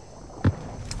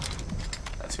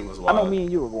 That team was I know wild. me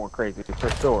and you were going crazy for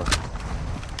sure.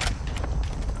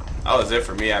 That was it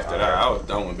for me after that. I was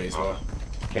done with baseball.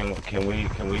 Can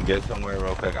we get somewhere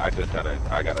real quick? I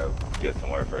gotta get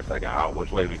somewhere for a second.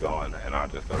 Which way we going? And I'll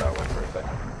just go that way for a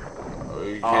second.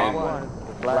 You can.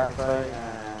 The black side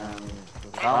and the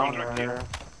brown right here.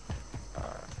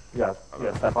 Yeah,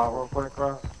 step out real quick,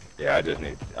 bro. Yeah, I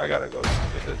gotta go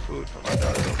get this food for my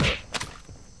daughter real quick.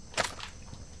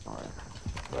 Alright.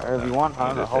 Wherever you want,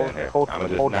 huh? The whole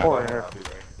tour here.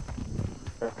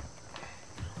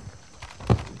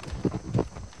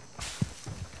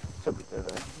 Should be there.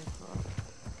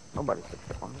 Nobody should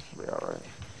trip on this. Should be alright.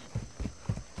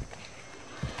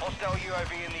 Hostile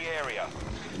UAV in the area.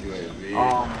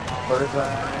 Where's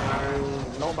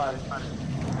nobody.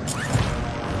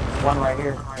 One right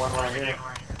here.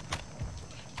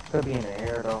 Could be in the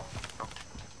air though.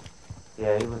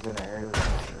 Yeah, he was in the air.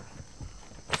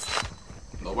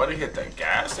 Nobody hit the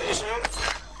gas station?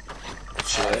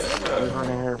 Shit. He's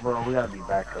running here, bro. We gotta be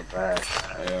back to back.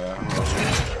 Yeah.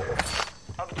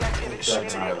 Objective is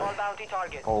eliminate all bounty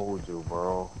targets. Hold you,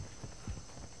 bro.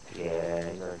 Yeah,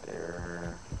 he's right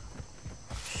there.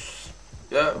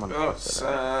 Yep,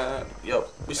 outside. Yep,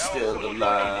 we still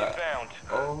alive.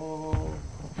 Oh.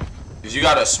 If you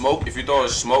gotta smoke, if you throw a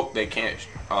smoke, they can't.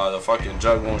 The fucking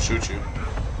jug won't shoot you.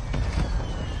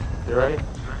 You ready?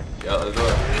 Yeah, let's do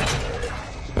it.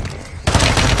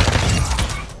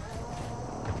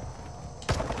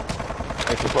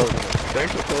 Thanks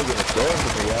for closing the door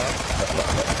for me, y'all.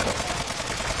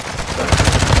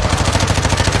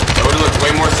 It would look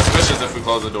way more suspicious if we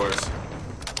close the doors.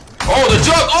 Oh, the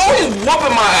jug! Oh, he's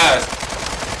whooping my ass!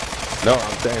 No,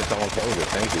 I'm saying someone closed it.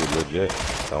 Thank you, legit.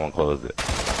 Someone closed it.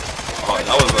 Oh,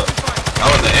 that was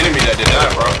the enemy that did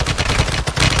that, bro.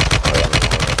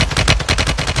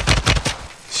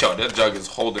 Yo, that jug is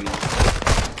holding me.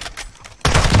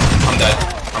 I'm dead.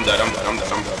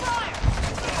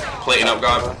 Plating up,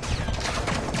 God.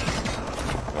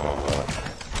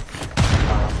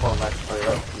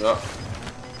 Yep.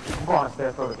 I'm going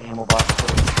upstairs for the ammo box.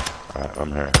 Alright,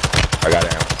 I'm here. I got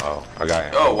ammo. Oh, I got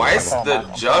ammo. Yo, why is the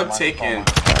jug taking...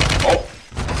 Oh.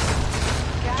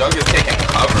 Jug is taking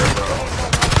cover, bro.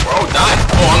 Bro, die.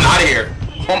 Oh, I'm out of here.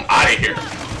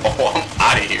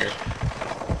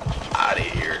 Out of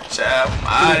here, chap.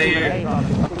 Out of here.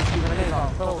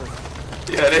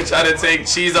 Yeah, they try to take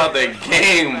cheese out the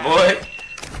game, boy.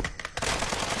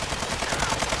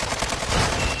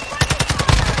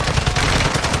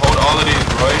 Hold all of these,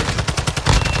 boy.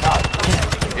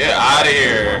 Get out of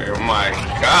here. Oh my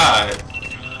god.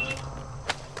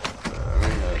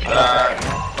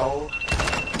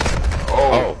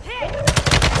 Oh.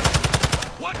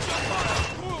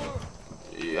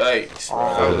 Yikes,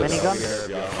 bro. Minigun?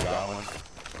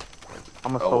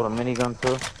 I'm gonna throw the minigun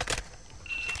too.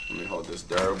 Let me hold this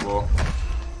durable.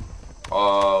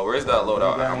 Where's that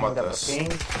loadout? I'm about to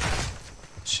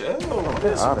chill. What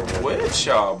is with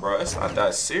y'all, bro? It's not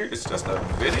that serious. It's just a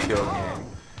video game.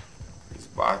 These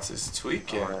bots is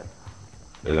tweaking.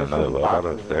 There's another loadout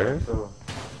upstairs?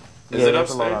 Is it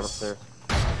upstairs?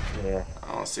 Yeah. I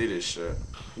don't see this shit.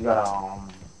 You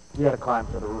gotta climb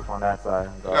to the roof on that side.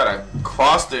 You gotta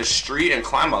cross the street and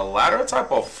climb a ladder? What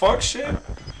type of fuck shit?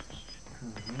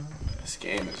 This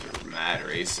game is mad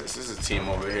racist. There's a team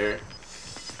over here.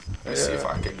 Let's see if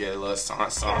I can get a little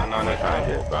something on it.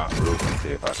 See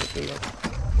if I can see them.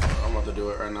 I'm about to do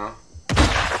it right now.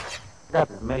 Got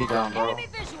this minigun, bro.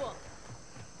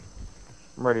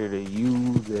 I'm ready to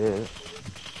use it.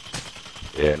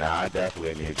 Yeah, nah, I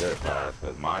definitely need your class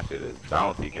because my shit is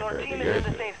bouncy compared to your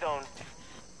shit.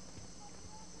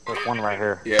 There's one right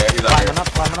here. Yeah, he's out here.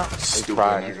 Climbing up.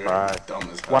 Stupid He's fried. Dumb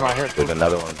as hell. One right here. There's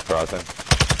another one crossing.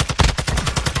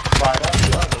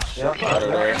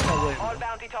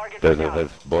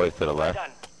 There's boys to the left.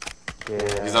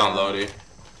 Yeah. He's on loadie.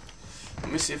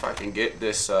 Let me see if I can get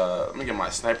this. Let me get my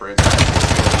sniper in.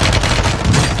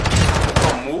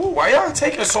 Oh, move. Why y'all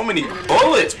taking so many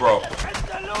bullets, bro?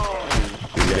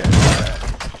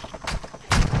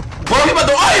 Bro, he about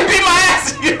to beat my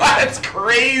ass. Yo, that's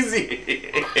crazy.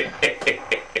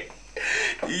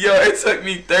 Yo, it took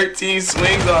me 13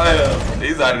 swings on him.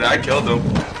 He's out of there. I killed him.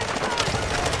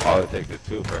 All it takes is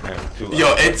 2 for him.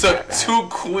 Yo, it took 2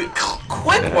 quick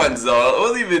ones though. It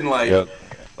wasn't even like,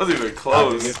 wasn't even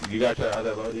close. You got your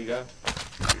other load you got?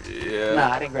 Yeah.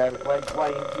 Nah, I didn't grab it. Why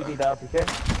you need the LPK?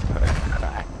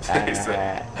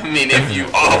 I mean, if you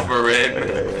offer it.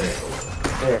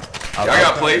 I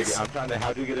got plates. I'm trying to.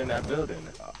 How'd you get in that building?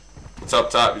 It's up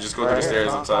top. You just go through the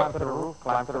stairs up top.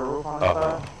 Climb to the roof on the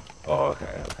side. Oh,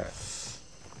 okay.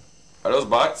 Are those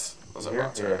bots? Those are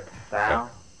bots, right? Down.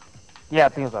 Yeah, I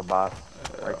think it's a boss.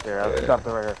 Right there. It's up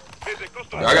there right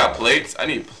here. I got plates. I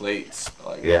need plates.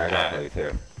 Like, yeah, I got plates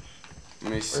here.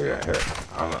 Let me see. Yeah, here.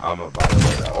 I'm about to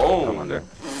go down. Oh. Come on there.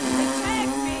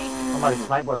 Somebody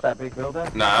sniped with that big building?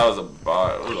 Nah, that was a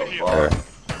bot. It was a bot.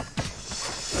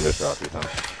 I just dropped you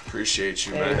something. Appreciate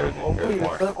you, Hey, man. hopefully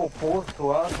the circle pulls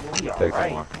to us. We'll be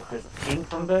alright. There's a king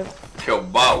from there. Yo,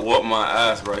 bot whooped my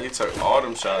ass, bro. He took all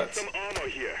them shots.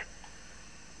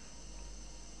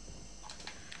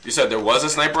 You said there was a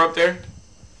sniper up there?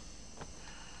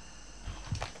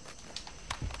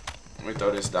 Let me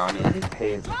throw this down here. Let me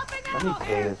pay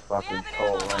this fucking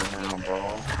toll right now,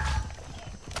 bro.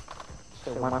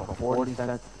 It went from 40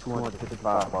 cents to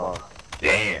 $255.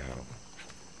 Damn.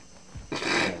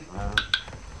 Man.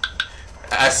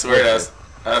 I swear that's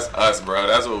us, bro.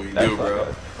 That's what we do,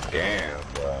 bro. Damn,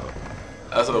 bro.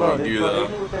 That's what we do, though.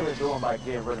 They knew what they were doing by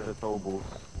getting rid of the toll booths.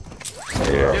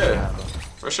 Yeah.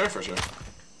 For sure, for sure.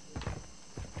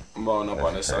 I'm balling up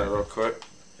on this side real quick.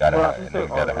 Gotta have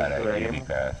that easy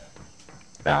pass.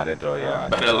 Nah, I didn't throw you out.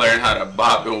 Better learn how to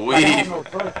bop and weave. I have no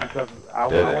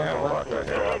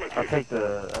choice because I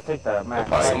take the match.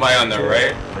 Somebody on the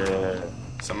right? Yeah.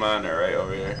 Somebody on the right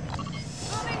over here.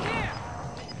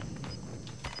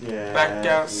 Yeah. Back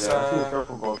outside.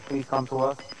 Yeah. Please come to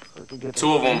us.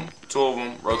 Two of them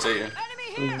rotating.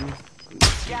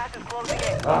 Gas is closing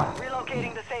in.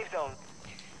 Relocating the safe zone.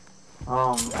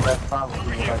 That's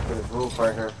probably back to this roof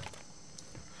right here.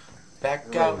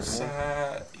 Back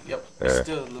outside. Yep,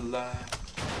 still alive.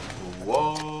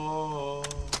 Whoa.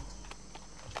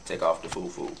 Take off the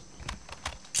foo-foo.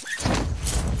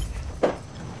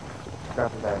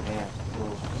 Grab that man.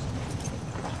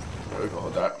 There we go,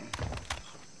 hold that.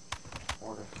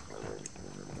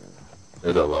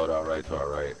 There's a loadout right to our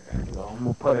right. I'm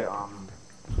gonna put it I'm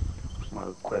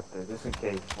gonna equip it just in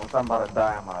case. Once I'm about to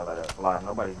die, I'm gonna let it fly.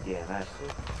 Nobody's getting that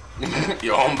shit.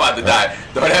 Yo, I'm about to die.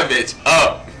 Throw that bitch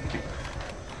up.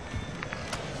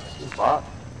 Bot?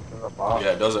 Those are bots.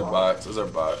 Yeah, those are bots. Those are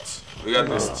bots. We got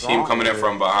this team coming in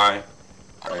from behind.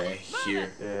 Right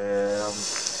here. Yeah, I'm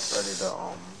ready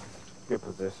to get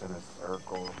position in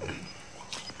circle.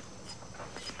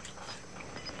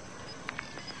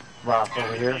 Rock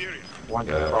over here. One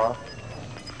to the cross.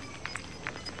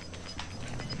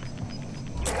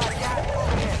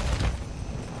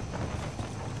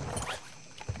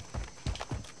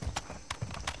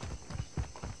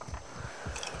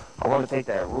 I want to take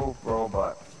that roof, bro,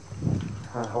 but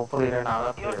hopefully they're not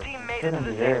up there. Get in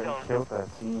the air and kill that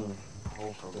team.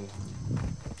 Hopefully.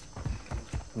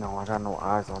 No, I got no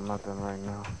eyes on nothing right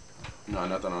now. No,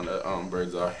 nothing on the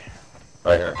bird's eye.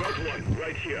 Right here.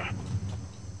 Right here.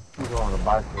 He's on the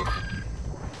bicycle.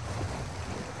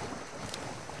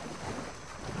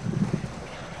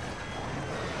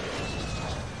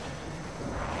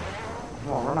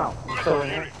 Come on, run out. He's still in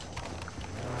here.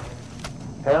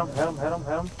 Hit him.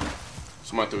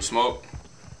 Someone threw smoke.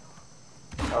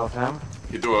 That was him.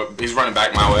 He's running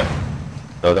back my way.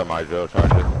 Those are my drill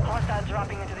charges. Hostiles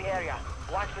dropping into the area.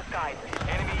 Watch the skies.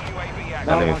 Enemy UAV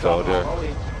active. Enemy soldier.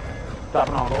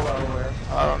 Dropping on low everywhere.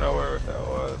 I don't know where that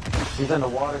was. He's in the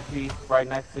water piece right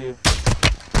next to you.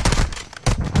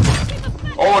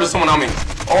 Oh, there's someone on me.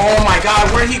 Oh my god,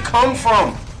 where'd he come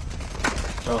from?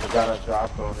 Oh, he got a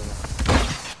drop over there.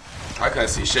 I couldn't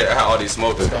see shit. I had all these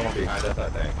smokes. There's someone behind us, I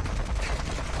think.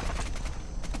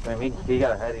 Damn, he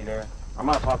got a heady there. I'm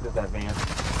gonna pop this advance.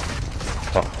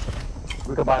 Oh.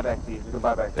 We can buy back these.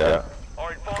 Yeah.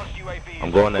 Our advanced UAV.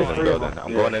 I'm going in this building.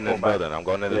 I'm going in this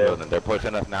building. They're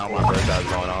pushing us now. My bird's eye's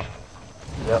going off.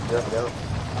 Yep.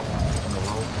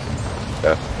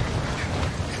 Yeah.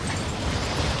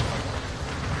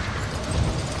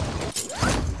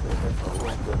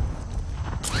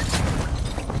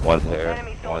 One's here.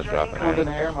 One's dropping One's in in.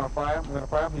 the air. I'm gonna fire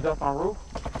him. He's up on the roof.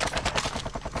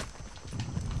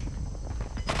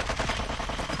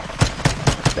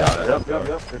 Yep.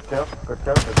 Good kill.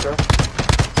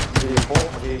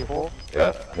 Medium 4.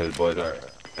 Yeah, his boys are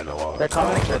in the wall. They're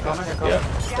coming. Get to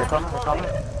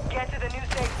the new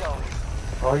safe zone.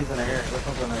 Oh, he's in the air. This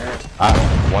one's in the air.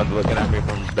 One's looking at me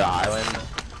from the island.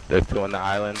 There's two on the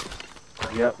island.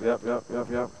 Yep.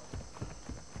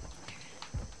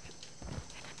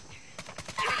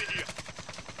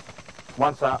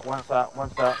 One shot.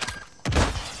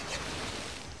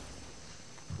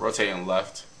 Rotating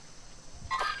left.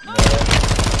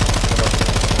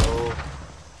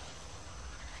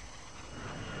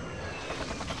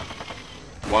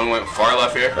 One went far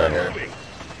left here. Right here.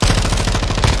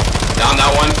 Down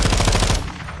that one.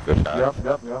 Good shot.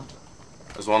 Yep.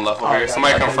 There's one left over here.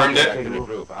 Somebody confirmed it.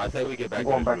 I say we get back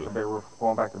Going to back the to roof. big roof.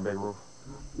 Going back to big roof.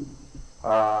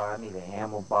 I need an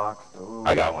ammo box. Ooh.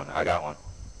 I got one.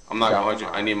 I'm not gonna hold you.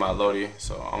 I need my Lodi,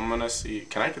 so I'm gonna see.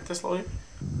 Can I get this Lodi?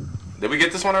 Did we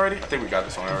get this one already? I think we got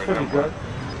this one already. Pretty good.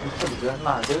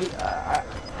 Nah, dude. I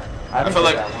feel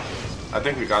like that one. I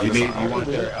think we got this one.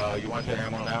 You want your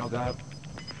ammo now, Gab?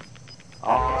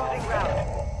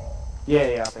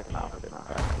 Yeah, I'll take it now.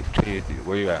 Jeez,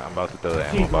 where you at? I'm about to throw the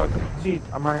ammo box. Jeez,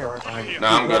 I'm right here.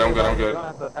 Nah, I'm good.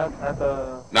 At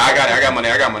the... Nah, I got it. I got money.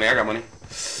 You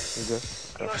good?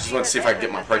 I just want to see if I can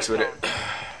get my perks with it.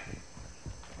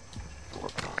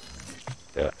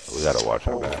 We gotta watch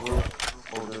our back.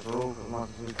 Hold this roof as much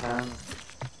as we can.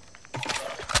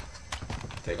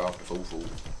 Take off the foo-foo.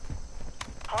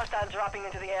 Hostiles dropping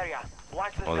into the area.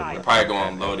 Watch the Oh, sky. They're probably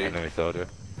going loading. Enemy soldier.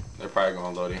 They're probably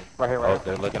going loading. Right here, Oh, right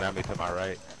they're looking at me to my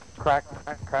right. Crack.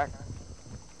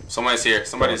 Somebody's here.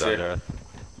 Somebody's Someone's here. under us.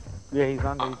 Yeah, he's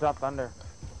under. He's dropped under.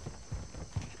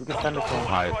 We can send it to him.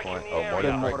 Highest point. Oh, more They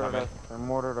than mortared coming. us. They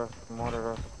mortared us. Mortared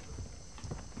us.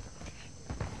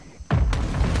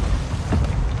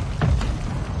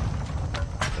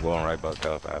 I'm going right back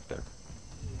up after.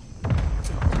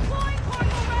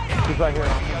 He's right here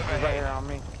on me. He's right here on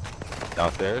me.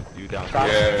 Downstairs? You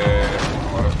downstairs?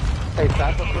 Yeah. Hey,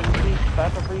 that's a free seat.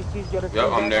 That's a free seat. Get a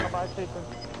Yep, I'm there.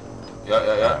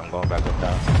 Yeah. I'm going back up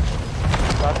down.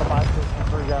 That's a buy station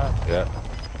for you guys. Yeah.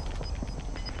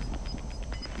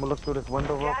 I'm gonna look through this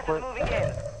window real Gas quick. is moving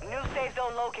in. New safe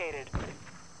zone located.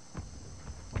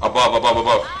 Above.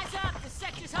 Eyes up, the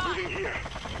sector's hot.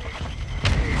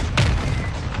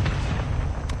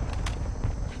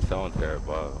 Someone's there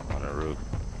above on the roof.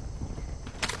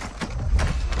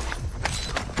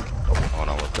 Oh,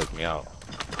 no, almost took me out.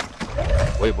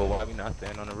 Wait, but why are we not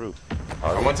standing on the roof?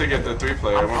 I want to get the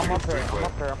 3-player. I'm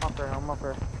up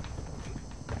here.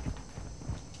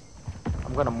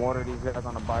 I'm gonna mortar these guys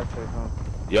on the buy station.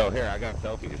 Yo, here, I got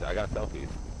selfies.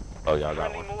 Oh, y'all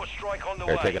got Friendly one. more strike on the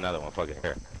Here, way. take another one. Fuck it,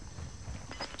 here.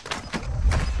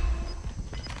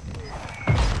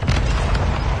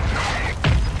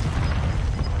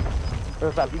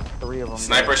 There's at least 3 of them.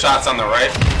 Sniper shots on the right.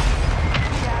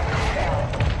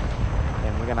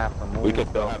 And we're gonna have to move. We could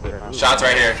still have it. Shots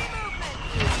right here.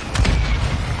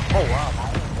 Oh wow,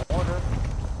 my own mortar.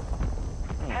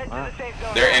 Head to the safe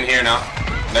zone. They're in here now.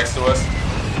 Next to us.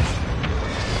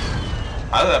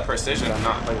 How did that precision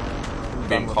not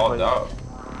being called out?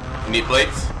 You need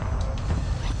plates?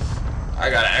 I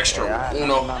got an extra Yeah, I have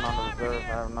uno. none on the reserve. I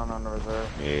have none on the reserve.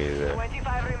 Me either.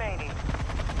 25 remaining.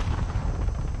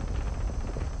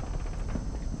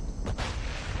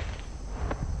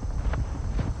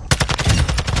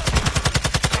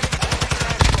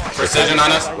 Precision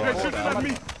on us.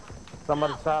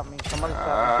 Somebody shot me.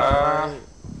 Right.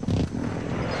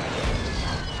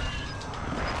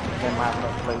 They might have no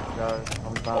plates, guys.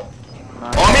 I'm done.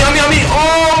 On me.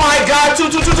 Oh my god. Two.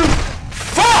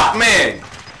 Fuck, man.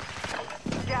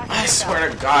 I swear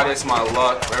to God, it's my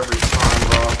luck every time,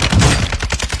 bro.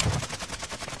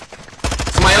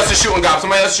 Somebody else is shooting, Gob.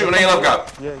 Somebody else is shooting. Ain't love, Gob.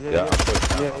 Yeah,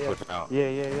 I'm pushing out.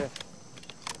 Yeah.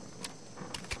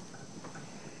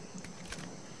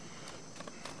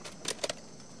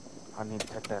 I need to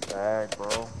check that bag,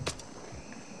 bro.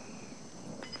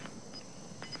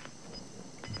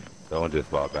 Someone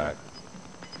just bought back.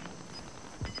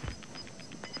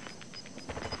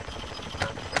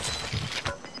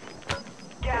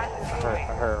 I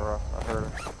heard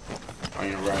her. On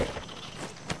your right.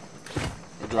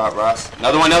 Good drop, Ross.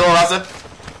 Another one, Ross.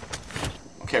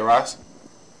 Okay, Ross.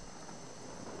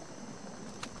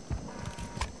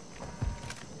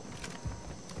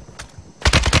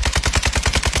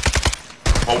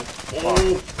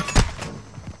 Oh.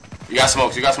 You got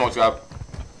smokes, Gob.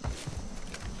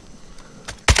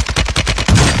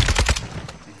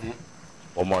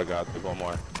 One more, guys. One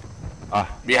more.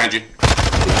 Behind you.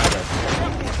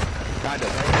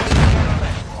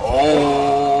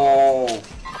 Oh.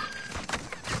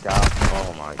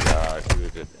 Oh my gosh, he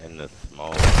was just in the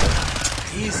smoke.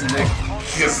 These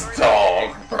niggas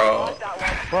dog, bro.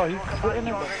 Bro, he's sitting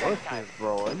in the bushes,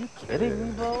 bro. Are you kidding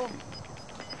me, bro?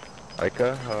 Like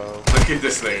a hoe. Look at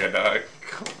this nigga, dog.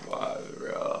 Come on,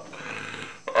 bro.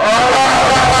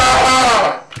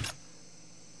 Ah!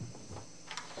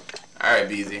 Alright,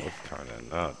 Beezy.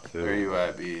 Turning up, too. Where you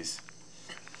at, Bees?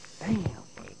 Damn.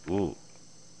 Ooh.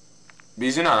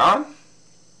 Bees, you not on?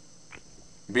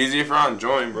 Beezy, if you're on,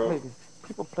 join, bro.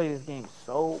 People play this game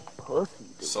so pussy,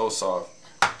 dude. So soft.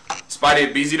 Spidey,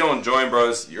 if Beezy don't join, bro,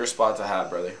 it's your spot to have,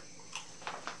 brother.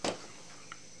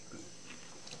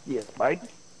 Yeah, Spidey.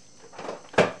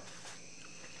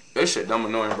 This shit dumb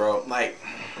annoying, bro. Like,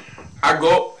 I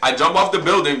jump off the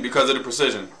building because of the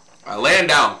precision. I land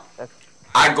down.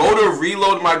 I go to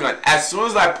reload my gun. As soon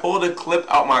as I pull the clip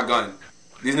out my gun,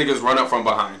 these niggas run up from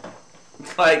behind.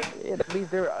 Like, yeah, that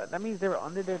means they were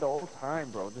under there the whole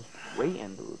time, bro. Just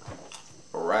waiting, dude.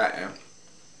 a rat,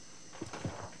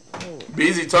 man.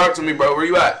 Beezy, talk to me, bro. Where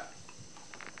you at?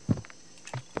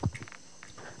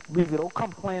 Beezy, don't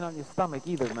come playing on your stomach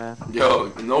either, man.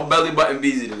 Yo, no belly button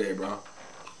Beezy today, bro.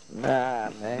 Nah,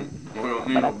 man. We don't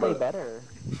need But I no play belly. better.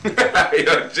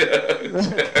 Yo,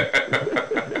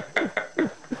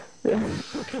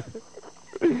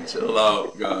 chill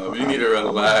out, God. You need to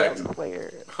relax.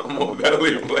 Player. I'm a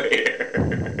belly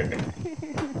player.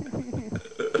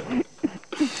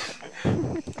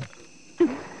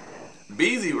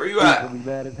 at? Gonna be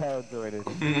mad as hell, Jordan.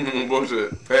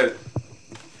 Bullshit. Hey.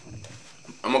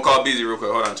 I'm gonna call BZ real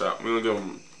quick. Hold on, chat. We're gonna give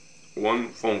him one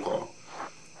phone call.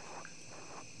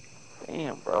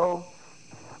 Damn, bro.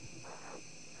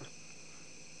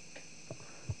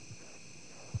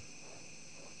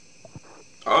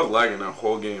 I was lagging that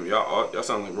whole game. Y'all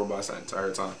sound like robots that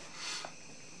entire time.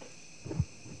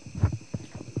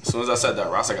 As soon as I said that,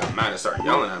 Rasa got mad and started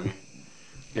yelling at me.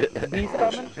 Bees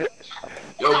coming?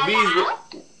 Yo, Bees,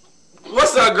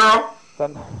 what's up, girl?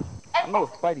 Son, I know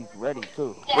Spidey's ready,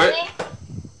 too.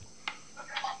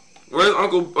 Where's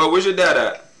Uncle, where's your dad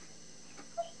at?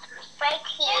 Right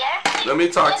here. Let me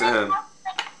talk to him.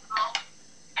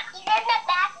 He's in the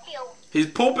bathroom. He's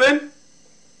pooping?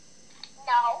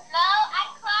 No,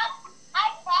 I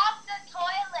clogged the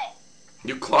toilet.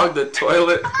 You clogged the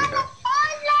toilet?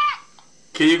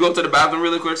 Can you go to the bathroom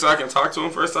really quick so I can talk to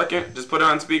him for a second? Just put it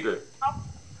on speaker.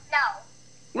 No.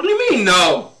 What do you mean,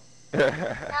 no? No.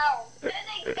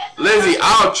 Lizzie,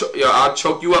 I'll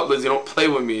choke you up, Lizzie. Don't play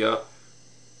with me, yo.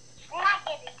 I'm not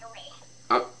giving it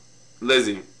away.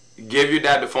 Lizzie, give your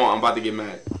dad the phone. I'm about to get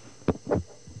mad.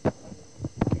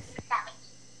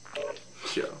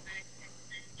 Yo.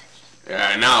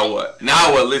 Yeah, now what?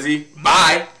 Now what, Lizzie?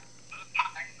 Bye.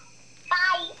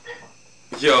 Bye.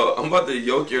 Yo, I'm about to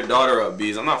yoke your daughter up,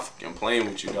 Bees. I'm not fucking playing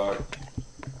with you, dog.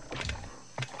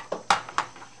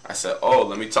 I said, oh,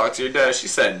 let me talk to your dad. She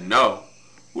said, no.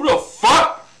 Who the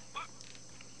fuck?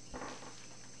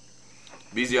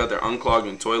 Beezy out there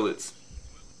unclogging toilets.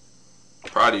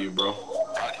 Proud of you, bro.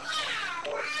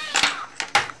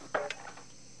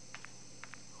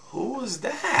 Who was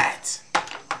that?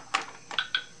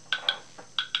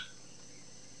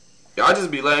 Y'all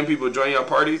just be letting people join your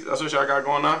parties? That's what y'all got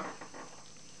going on?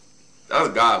 That's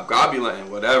God. God be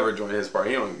letting whatever join his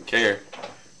party. He don't even care.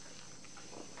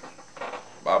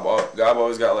 God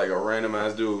always got like a random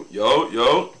ass dude.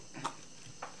 Yo.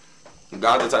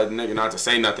 God the type of nigga not to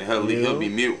say nothing. He'll be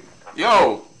mute.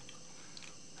 Yo.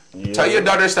 Tell your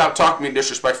daughter to stop talking to me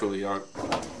disrespectfully, y'all.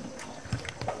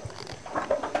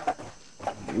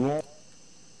 You want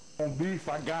beef?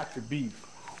 I got your beef.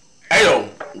 Hey, yo.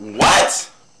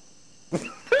 What?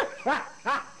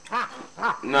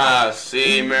 Nah,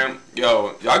 see, man.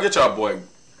 Yo, y'all get y'all boy.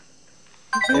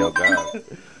 Yo, God.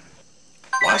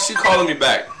 Why is she calling me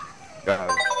back?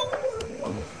 God.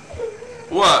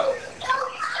 What?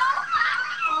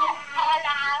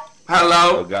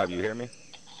 Hello? Yo, God, you hear me?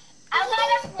 I'm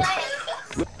gonna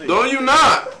play. No, you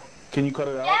not. Can you cut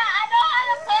it out? Yeah, I know how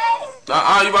to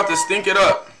play. You about to stink it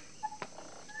up.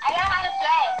 I know how to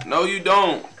play. No, you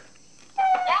don't.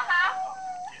 Yeah.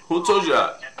 Who told you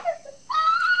that?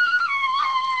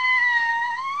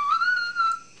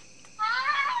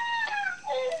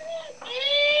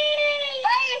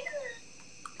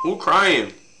 Who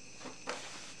crying?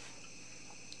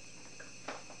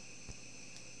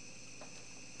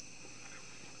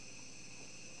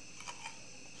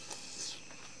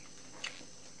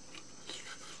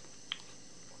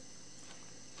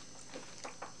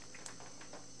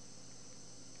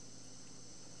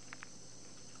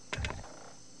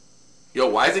 Yo,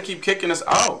 why does it keep kicking us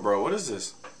out, bro? What is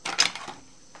this?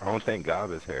 I don't think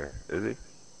Gob is here, is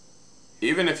he?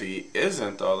 Even if he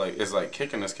isn't, though, like, it's like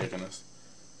kicking us.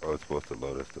 Oh, it's supposed to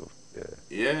load us too. Yeah.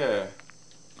 Yeah.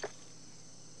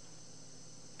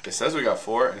 It says we got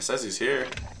 4, and it says he's here.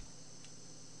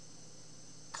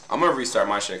 I'm gonna restart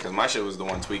my shit, because my shit was the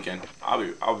one tweaking.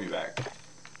 I'll be back.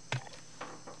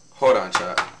 Hold on,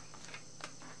 chat.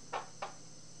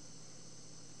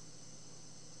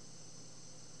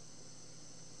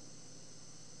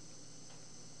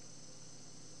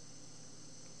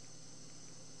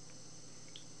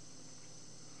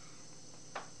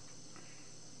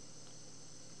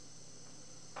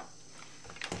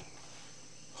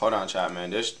 Hold on, chat,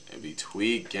 man. This it be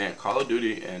tweaking. Call of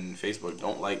Duty and Facebook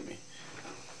don't like me.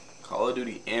 Call of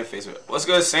Duty and Facebook. What's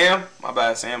good, Sam? My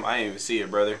bad, Sam. I didn't even see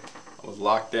it, brother. I was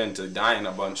locked into dying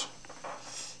a bunch.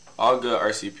 All good,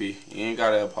 RCP. You ain't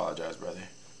gotta apologize, brother.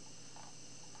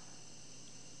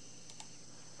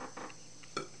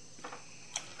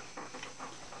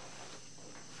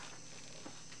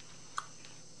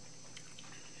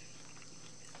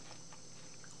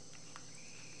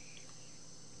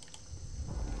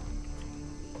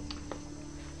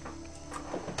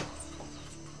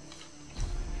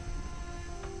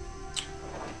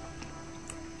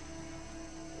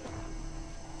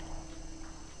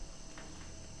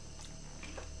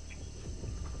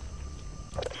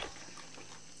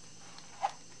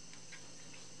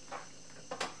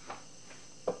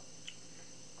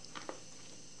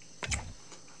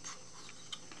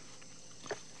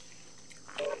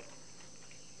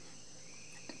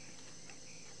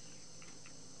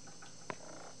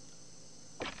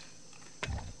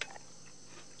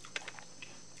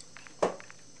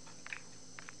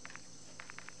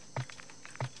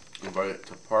 Invite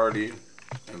to party.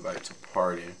 Invite to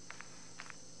party.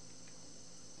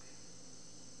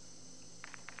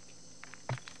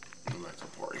 Invite to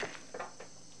party.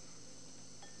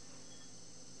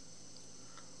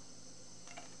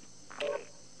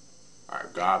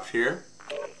 Alright, Gob's here.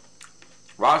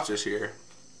 Roster's here.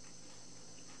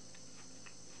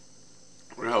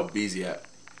 Where the hell Beezy at?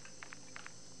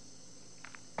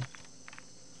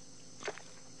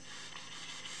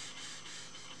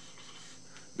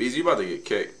 Beezy, you about to get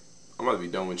kicked. I'm about to be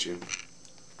done with you.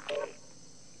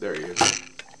 There he is.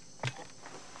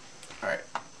 Alright.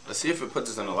 Let's see if it puts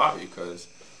us in the lobby, because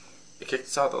it kicked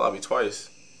us out the lobby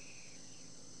twice.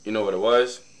 You know what it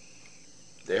was?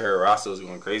 They heard Rasta was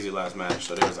going crazy last match,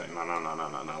 so they was like, no,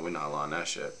 we're not allowing that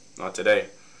shit. Not today.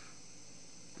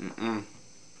 Mm-mm.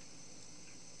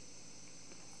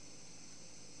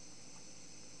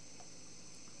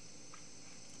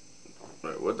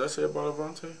 Wait, what did I say about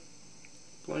Avante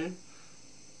playing?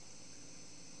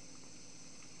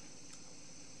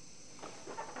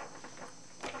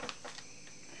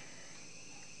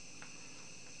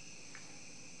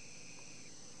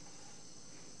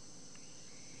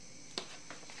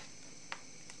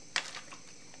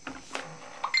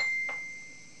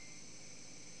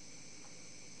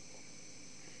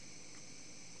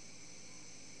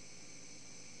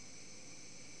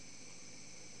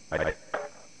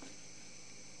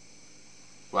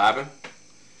 What happened?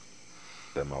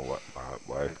 That my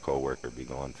wife's co-worker be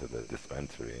going to the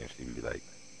dispensary and she be like,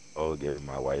 oh, giving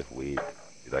my wife weed.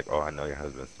 She's like, oh, I know your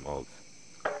husband smokes.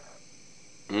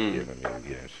 Giving me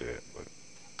weed and shit, but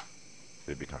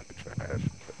it'd be kind of trash.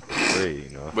 It's free,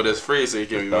 you know. But it's free, so you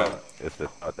can be mad. It's the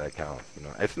thought that counts, you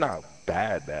know. It's not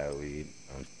bad weed.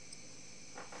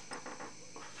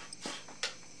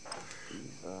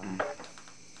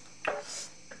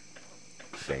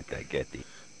 Ain't that getty?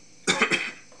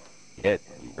 Get,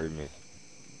 you heard me.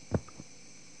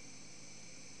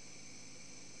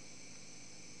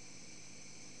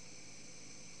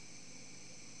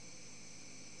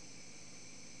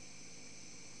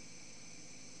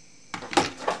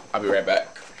 I'll be right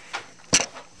back.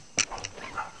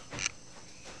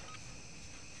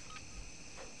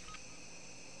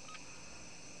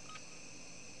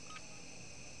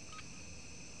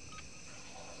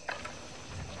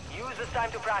 Use this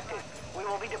time to practice. We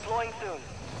will be deploying soon.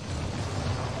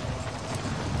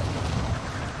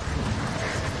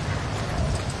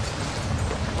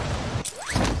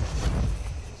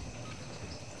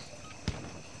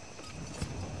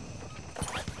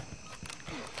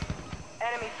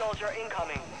 Enemy soldier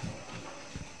incoming.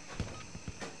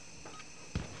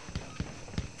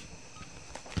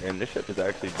 And this shit is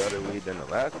actually better weed than the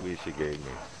last weed she gave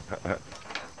me.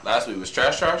 Last week was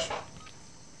trash.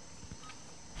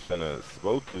 Shouldn't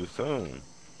spoke too soon.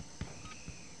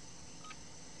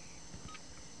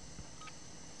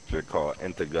 Shit called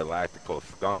Intergalactical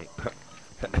Skunk.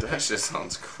 That shit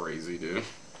sounds crazy, dude.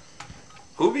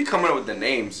 Who be coming up with the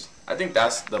names? I think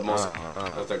that's the most,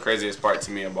 that's the craziest part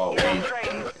to me about weed,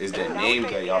 is the names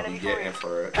that y'all be getting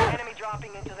for it. Enemy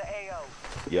dropping into the AO.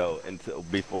 Yo, until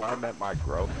before I met my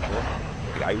girlfriend,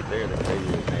 like, I was there to tell you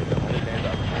his name. The only name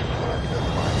I remember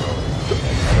was my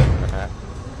girlfriend.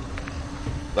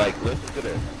 Like, listen to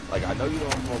this. Like, I know you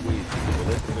don't smoke weed, but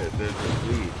listen to this. There's this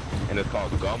weed, and it's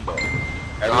called gumbo.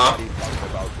 Everybody's talking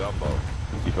about gumbo.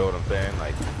 You feel what I'm saying?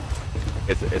 Like,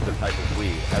 it's a type of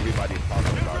weed. Everybody's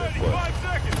talking about it. But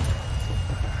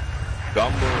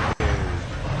gumbo is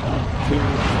 2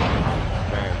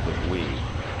 strands of weed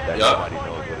that nobody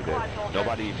knows what it is.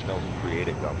 Nobody even knows who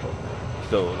created gumbo.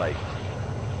 So, like,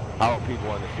 how are people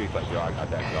on the streets like, yo, I got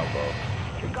that gumbo?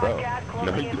 Like, bro,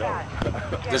 no, you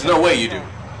don't. There's no way you do.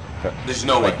 There's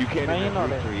no way. Like, you can't even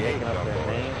recreate gumbo.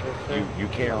 You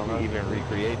can't even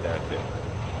recreate that shit.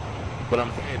 But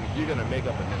I'm saying, if you're gonna make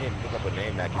up a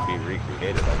name that can be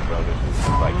recreated, like, bro, this is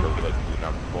like Gorilla Glue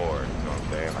number 4, you know what I'm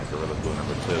saying? Like Gorilla Glue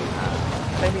number 2.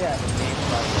 Maybe I have a name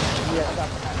like, yeah,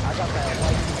 I got that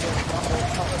white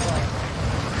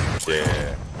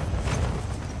Yeah.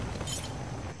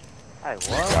 Hey,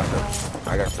 what? I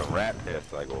got some rap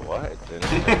hits, like, what?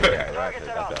 Yeah, rap hits.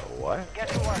 I got what? Get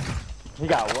to work. You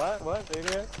got what? What? Say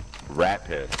that? Rap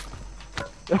hits.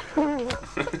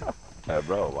 Hey,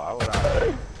 bro, why would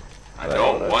I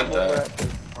don't want that.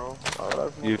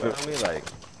 You feel me? Like,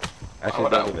 that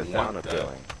shit don't even sound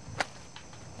appealing.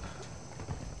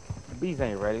 Bees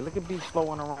ain't ready. Look at Bees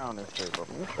flowing around and shit, bro.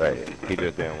 Right. He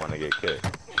just didn't want to get kicked.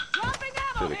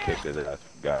 Should have kicked his ass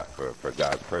for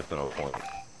God's personal point.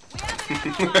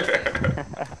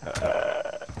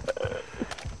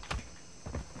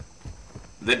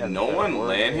 Did no one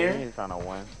land here? He's trying to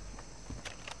win.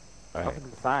 That's a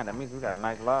good sign. That means we got a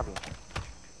nice lobby.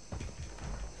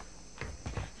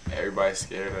 Everybody's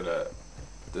scared of that.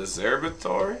 The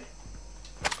observatory?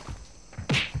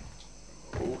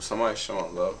 Oh, somebody's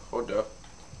showing love. Hold up.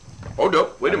 Hold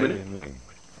up. Wait a minute.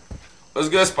 What's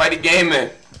good, Spidey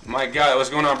Gaming? My God, what's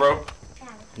going on, bro?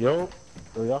 Yo,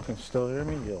 y'all can still hear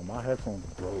me? Yo, my headphones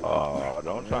broke. Oh,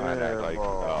 don't try and act like,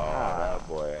 that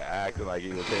boy acting like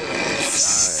he was here the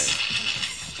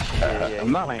whole time.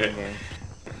 I'm not playing games.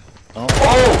 Oh!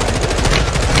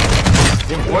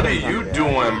 What are you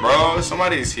doing, bro?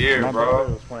 Somebody's here,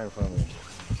 bro.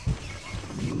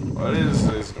 What is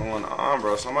this going on,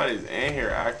 bro? Somebody's in here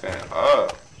acting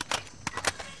up.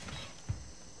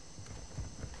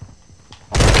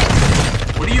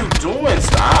 What are you doing?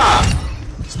 Stop!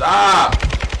 Stop!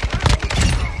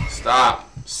 Stop!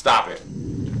 Stop it!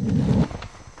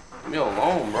 Leave me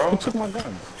alone, bro. Who took my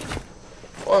guns?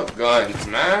 What guns,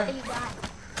 man?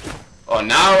 Oh,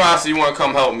 now Rossi, you wanna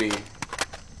come help me?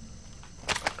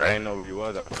 I didn't know who he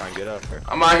was. I was trying to get up here.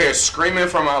 I'm out here screaming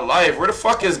for my life. Where the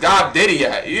fuck is God Diddy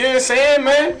at? You know what I'm saying,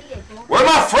 man? Where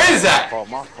my friends at? Oh,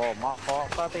 my fault.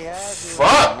 Thought they had you.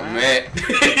 Fuck, man.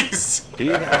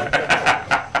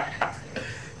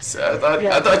 So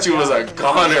I thought you was a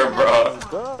goner, bro.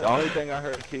 The only thing I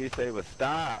heard Key say was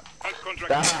stop.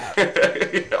 Stop.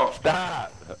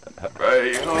 Stop. Bro,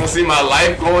 you don't see my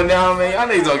life going down, man? Y'all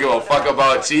niggas don't give a fuck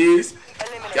about cheese.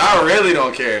 Y'all really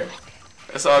don't care.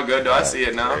 It's all good, though. I see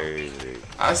it now.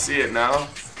 I see it now.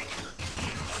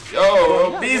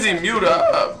 Yo, Beezy, mute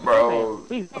up, bro.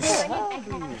 Yo,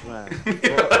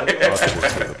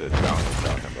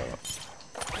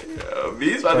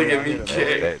 B's about to get me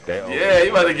kicked. Yeah, he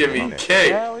about to get me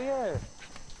kicked. Hell yeah.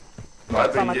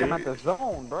 About to I'm get at me. the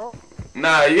zone, bro.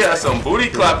 Nah, you got some booty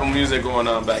clapping music going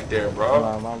on back there, bro.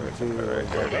 I'm going Can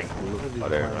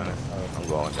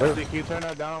you turn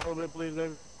that down a little bit, please,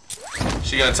 baby?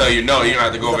 She gonna tell you no, you gonna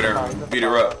have to go over there and beat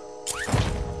her up.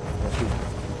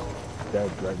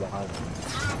 Dead right behind me.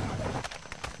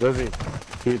 Lizzie,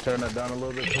 can you turn that down a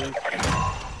little bit, please?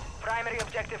 Primary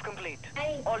objective complete.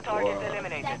 All targets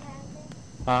eliminated.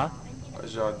 Huh?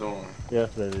 What's y'all doing?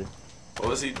 Yes, baby. What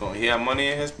was he doing? He had money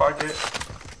in his pocket?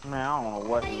 Man, I don't know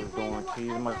what he was doing.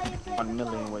 He must be 1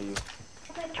 million with you.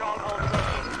 Stronghold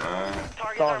located.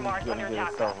 Targets Thought are he was marked on gonna your get attack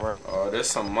himself map. work. Oh, there's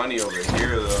some money over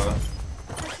here, though.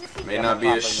 May not be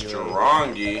a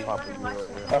strongy.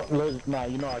 Nah,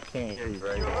 you know I can't hear you,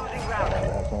 right? You're losing ground.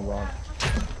 That's one wrong.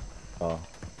 Oh.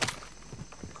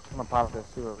 I'm gonna pop this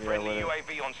too over here Friendly with it.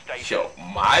 UAV on station. Yo,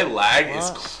 my lag is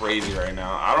crazy right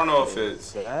now. I don't know if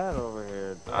it's... Bad over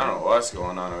here. I don't know what's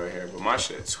going on over here, but my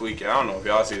shit's tweaking. I don't know if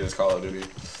y'all see this Call of Duty.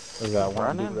 There's that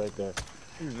one dude right there.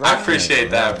 I appreciate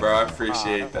that, bro. I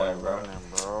appreciate that, bro.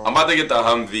 I'm about to get the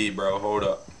Humvee, bro. Hold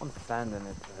up. I'm sending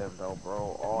it to him though,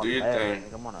 bro. All Do your bad.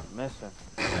 thing. I'm on a mission.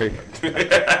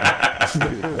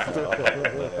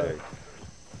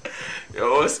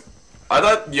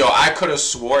 Yo, I could have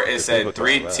swore it said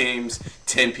 3 teams,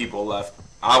 10 people left.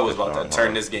 I was about to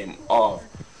turn this game off.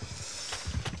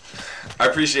 I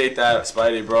appreciate that,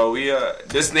 Spidey, bro. We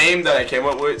this name that I came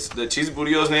up with, the Cheese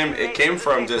Bootios name, it came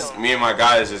from just me and my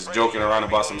guys just joking around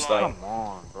about some stuff. Come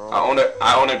on, bro.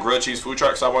 I own a grilled cheese food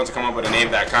truck, so I wanted to come up with a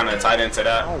name that kind of tied into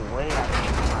that. No way.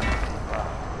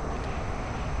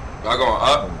 Y'all going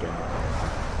up?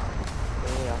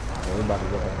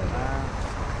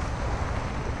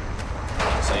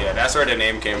 So yeah, that's where the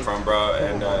name came from, bro.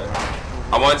 And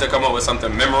I wanted to come up with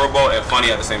something memorable and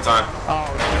funny at the same time.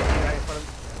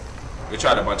 We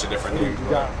tried a bunch of different names,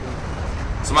 bro.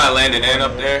 Somebody landed in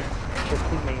up there. His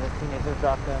teammate just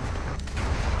dropped him.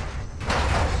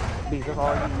 B, that's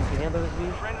all you can handle this,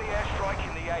 B? Friendly airstrike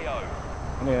in the AO.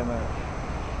 Yeah, man.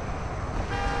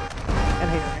 And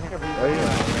here, B. Where you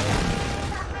at?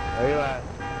 Where you at?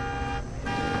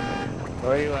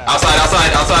 Where you at?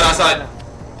 Outside.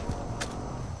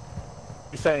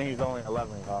 He's saying he's only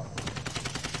 11, huh?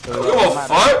 Give a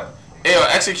fuck? Hey, yo,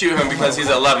 execute him because he's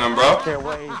 11, bro.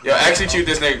 Yo, execute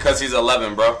this nigga because he's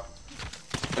 11, bro.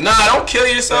 Nah, don't kill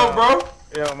yourself, bro.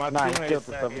 Yo, my teammates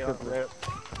said,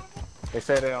 they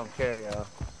say they don't care, yo.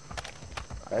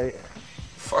 Right?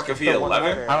 Fuck if he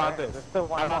 11. How about this? How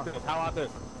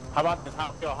about this?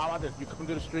 You come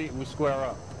to the street and we square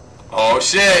up. Oh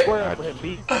shit. Square up with him,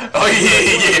 B. Oh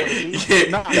yeah.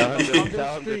 Nah, come to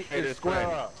the street and square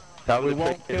up. We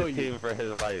won't kill you. For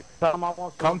his life.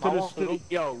 Come to the street,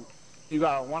 yo. You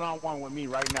got a one-on-one with me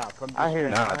right now. Come to the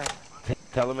street. Nah,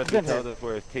 tell him if he tells us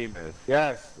where his team is.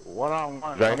 Yes,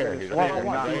 one-on-one. Right here. He's right here.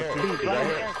 He's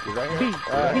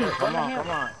right here. Come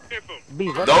on.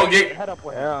 B, don't get. Head up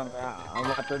with him. I'm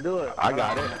about to do it. I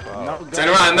got it. Turn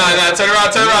around. Nah. Turn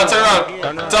around.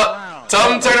 Tell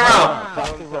him to turn around.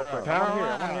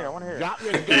 I want to hear. Drop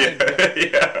your gun.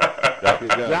 Yeah. Drop your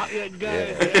gun. Drop your gun.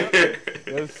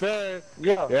 Yes, sir.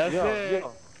 Yes, sir.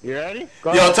 You ready?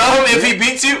 Yo, tell him if he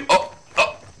beats you. Oh.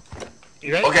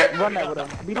 You ready? Okay. Run that with him.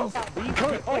 Beat him.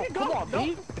 Oh, come on,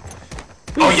 B.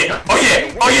 Oh yeah. Oh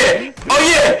yeah. Oh yeah. Oh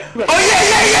yeah. Oh yeah.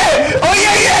 Yeah. Yeah. Oh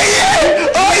yeah. Yeah.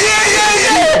 Yeah. Oh yeah. Yeah.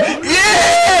 Yeah.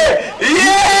 Yeah.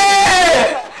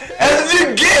 Yeah. That's what you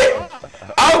get.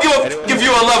 I'll give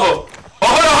you a level. Oh,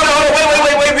 hold on.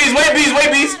 Wait,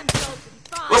 bees.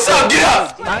 What's up? Get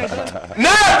up.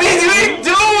 Nah, bees, you ain't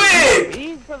do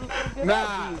it.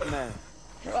 Nah.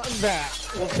 What's that?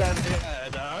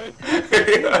 Dog?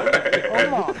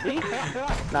 Come on, B.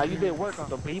 Now you did work on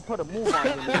the B. Put a move on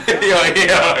him. Yo.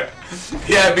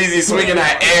 Yeah, Beezy swinging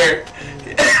that air.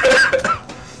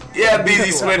 Yeah,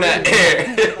 Beezy swinging that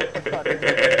air.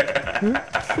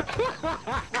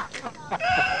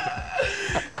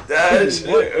 That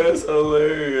shit is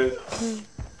hilarious.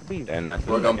 And that's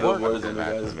Work on billboards and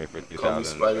guys. guys. Me for Call me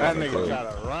Spidey. That nigga try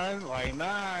to run. Like,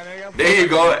 nah, nigga. There you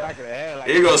go. Back of the head, like,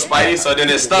 There you go, Spidey. So then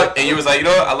it stuck, and you was like, you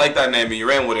know what? I like that name, and you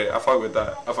ran with it. I fuck with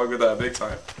that big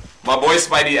time. My boy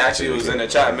Spidey actually was in the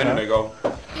chat a minute ago.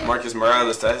 Marcus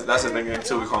Morales, that's his nickname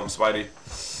too. We call him Spidey.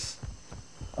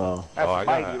 Oh,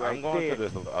 I'm going to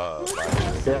this.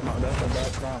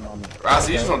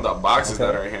 Rossi, you just want the boxes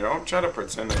that are in here. Don't try to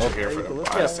pretend that you're here for the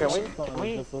buy section.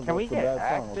 Can we get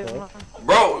active?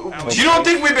 Bro, you don't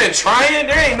think we've been trying?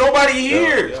 There ain't nobody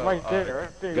here. Right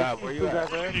there. God, where you at?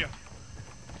 Right here.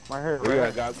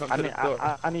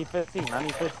 I need 15.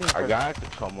 I got you.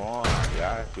 Come on. I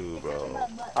got you, bro.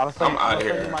 I'm out of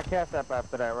here. My cash app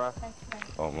after that, Ross.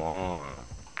 Come on.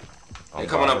 They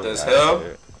coming up this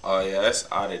hill. Oh yeah, it's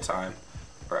out of time.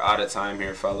 We're out of time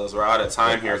here, fellas. We're out of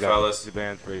time here, fellas.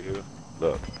 Bands for you.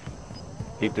 Look.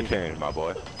 Keep the change, my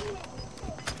boy.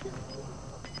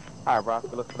 Alright, Ross,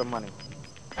 look for the money.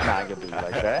 Nah, I can do you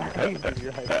like that.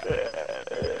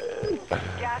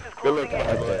 Gas is closing in.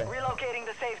 Relocating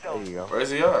the safe zone. There you go.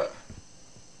 Where's he at?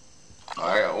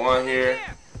 I got one here.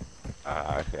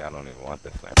 Actually, I don't even want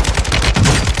this sniper.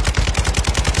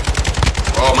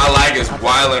 Oh, my lag is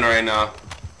wilding right now.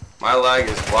 My lag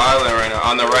is wilding right now.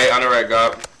 On the right,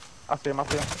 Gob. I see him. All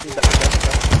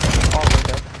right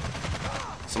there.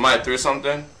 Somebody threw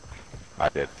something? I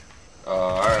did.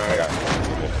 Alright.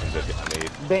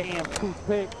 Damn,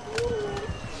 toothpick.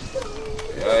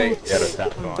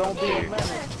 Yikes. Don't be a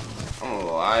menace. I'm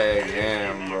gonna lie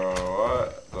again, bro.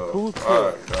 What the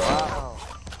fuck, dog? Wow.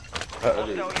 What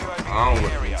is wrong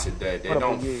with me today? They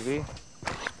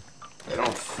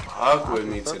don't fuck with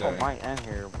me today. Circle might end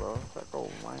here, bro.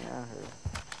 Circle might end here.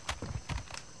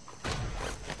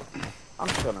 I'm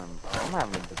chilling, bro. I'm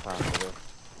having a good time with this.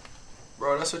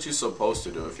 Bro, that's what you're supposed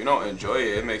to do. If you don't enjoy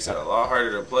it, it makes it a lot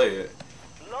harder to play it.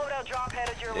 Loadout drop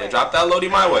headed your way. Yeah, drop that loadie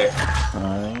my way.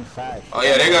 Oh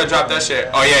yeah, they gonna drop that shit.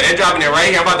 Oh yeah, they dropping it right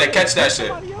here. I'm about to catch that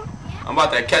shit. I'm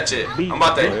about to catch it. I'm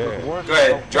about to. Go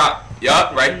ahead, drop.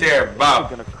 Yup, right there, Bob.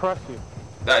 Gonna crush you.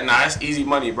 Nah, that's easy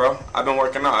money, bro. I've been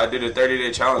working out. I did a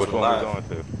 30-day challenge Which with one we live.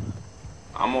 going to?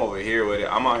 I'm over here with it.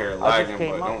 I'm out here lagging,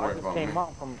 but don't worry about me. I just came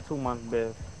out from 2 months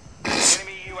biz.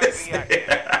 Enemy UAV active.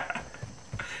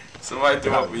 Somebody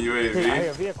threw up a I hear UAV.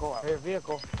 a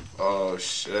vehicle. Oh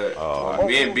shit. Oh,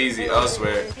 Me and BZ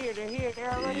elsewhere. They're here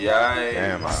already. Yikes.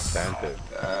 damn, I sent it.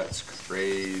 That's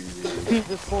crazy. He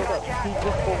just pulled up.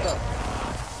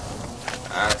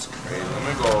 That's crazy. Let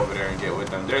me go over there and get with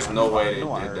them. There's no way they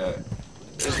did that.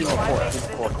 There's no Squad way. mates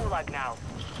in the gulag now.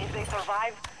 If they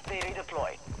survive, they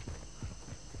redeploy.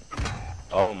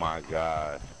 Oh my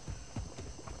god.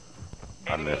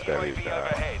 I missed every UAV shot.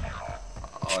 overhead.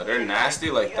 Oh, they're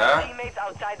nasty like You have that? teammates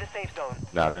outside the safe zone.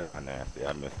 Nah, they're not nasty.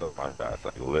 I missed those my shots.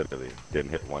 Like, literally didn't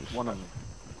hit one shot.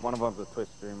 One of them's a Twitch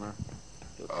streamer.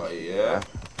 Oh yeah?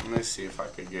 Let me see if I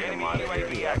could get him out of here.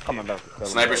 Yeah, coming back.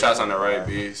 Sniper shots on the right,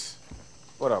 bees.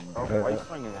 What up, bro? Why you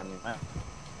swinging at me, man?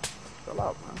 Chill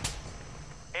out, man.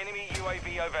 Enemy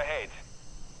UAV overhead.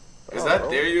 Is that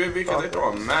their UAV? Because they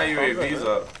throwing mad UAVs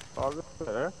up. All good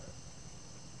there.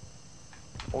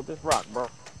 Hold this rock, bro.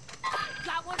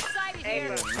 Got one sighted here.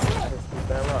 Just keep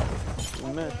that rock. You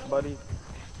missed, buddy.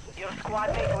 Your squad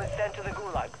mate was sent to the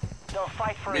gulag. They'll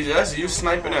fight for BJ, that's you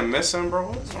sniping and missing, bro?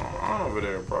 What's going on over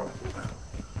there, bro?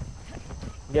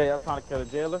 Yeah, y'all trying to kill a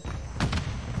jailer?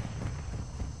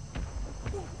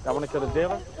 Y'all want to kill a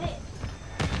jailer?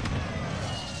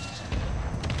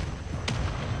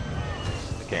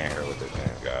 I can't hear what this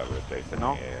man got, but they said,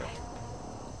 No? yeah.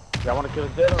 Y'all want to kill a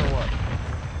jailer or what?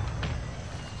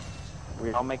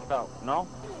 We all make it out. No?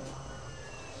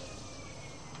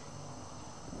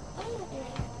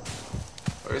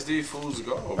 Where's these fools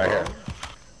go, bro? Right here.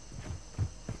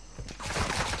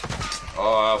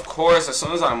 Of course, as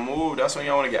soon as I move, that's when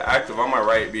y'all want to get active. On my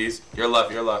right, Bees. Your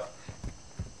left, your left.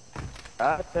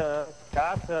 Gotcha.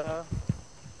 Gotcha.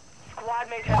 Squad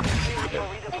mate has been for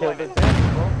Killed redeployment. it there,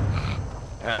 bro.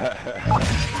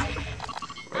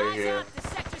 Right here. The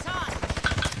sector's hot.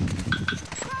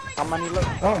 How many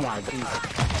left? Oh my Jesus.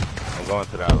 I'm going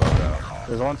to that loadout.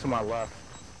 There's one to my left.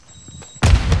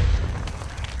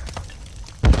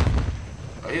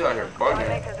 Oh, he's out here Squad mate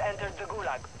bugging. has entered the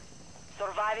Gulag.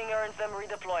 Surviving earns them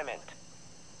redeployment.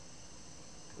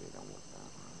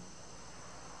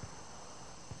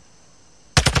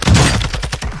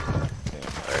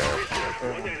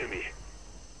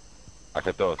 I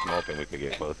could throw a smoke and we could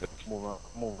get closer. Move up.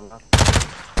 Move up.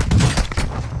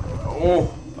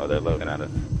 Oh, Oh, they're looking at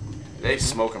us. they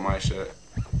smoking my shit.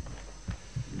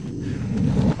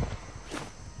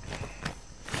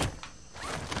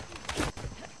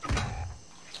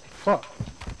 Fuck.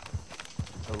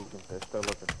 Still looking. They're still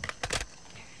looking.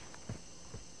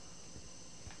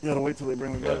 You gotta wait till they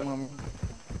bring me back, mommy.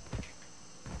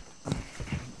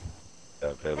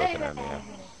 Yep, they're looking at me. Yeah.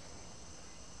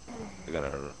 They're gonna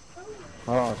hurt.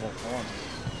 Hold on a second. Hold on.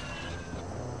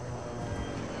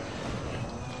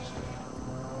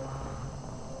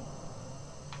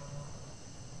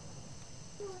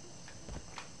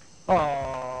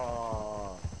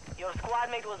 Oh. Your squad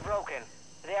mate was broken.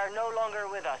 They are no longer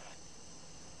with us.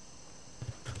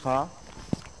 Huh?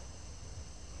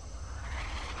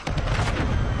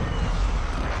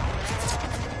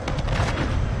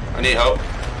 I need help.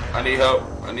 I need help.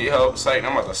 I need help. Psych,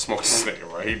 I'm about to smoke this nigga,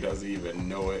 bro. He doesn't even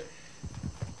know it.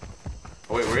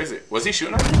 Oh, wait, where is it? Was he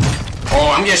shooting at me?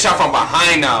 Oh, I'm getting shot from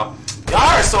behind now. Y'all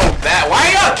are so bad. Why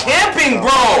are y'all camping,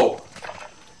 bro?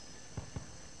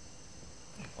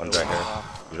 One's right here.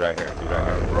 He's right here. He's right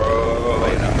here. Bro,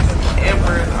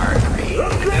 campers are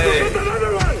crazy.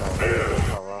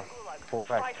 Pull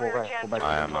back. Pull back. Pull back.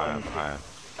 I am.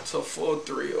 It's a full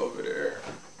 3 over there.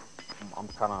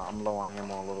 I'm low on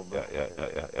ammo a little bit.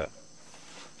 Yeah.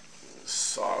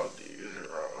 Solid,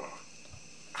 bro.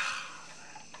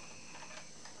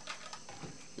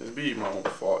 This be my own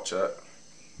fault, chat.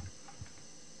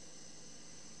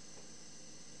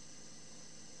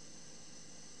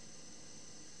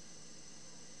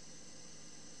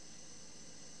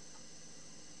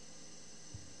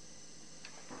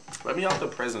 Let me out the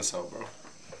prison cell, bro.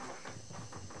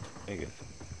 Niggas.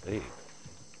 Hey.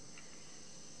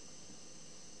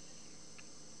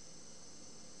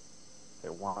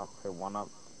 Hit one up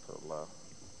to the left.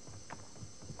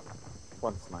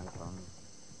 One sniper on me.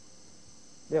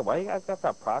 Yeah, why you guys got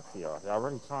that proxy off? Y'all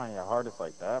really trying your hardest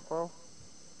like that, bro?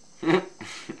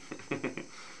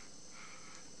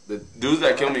 The dudes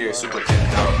that killed me are super kicked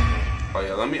out. Oh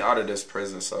yeah, let me out of this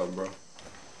prison cell, bro.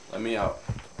 Let me out.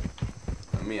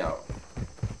 Let me out.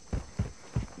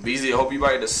 BZ, I hope you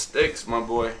buy the sticks, my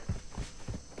boy.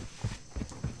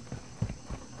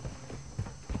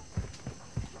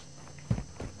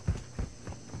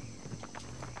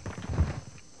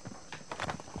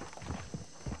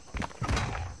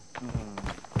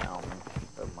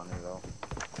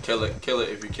 Kill it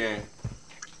if you can.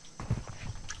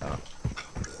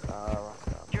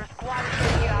 Your squad is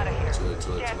getting out of here.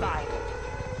 Stand by.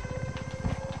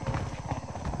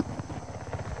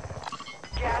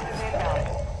 Gas is inbound.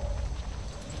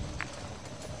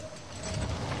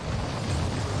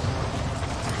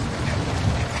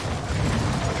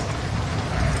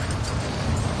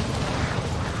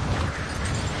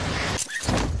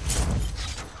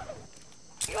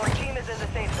 Your team is in the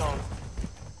safe zone.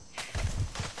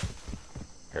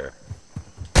 Here.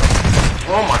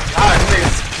 Oh my god,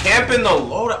 niggas camping the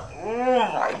loadout. Oh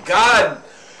my god.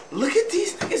 Look at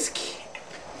these niggas camp.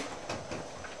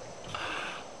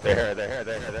 They're here.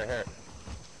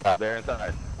 They're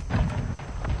inside.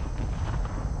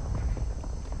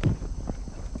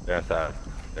 They're inside.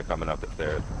 They're coming up the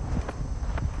stairs.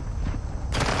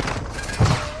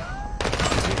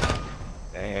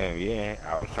 Damn, yeah.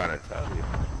 I was trying to tell you.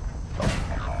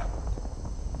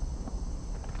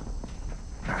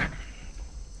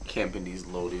 Camping these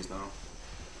loadies now.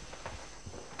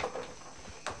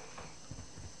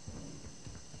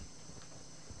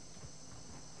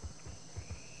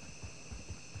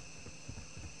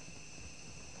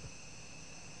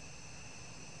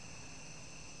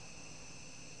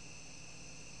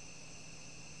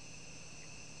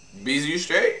 Bees, you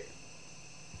straight?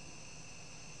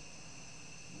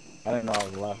 I didn't know I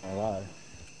was laughing alive.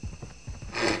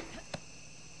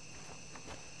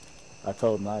 I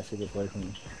told Nye she gets away from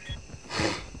me.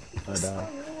 I died.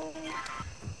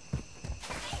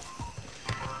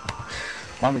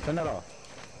 Mommy, turn that off.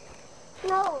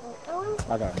 No,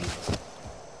 I got it.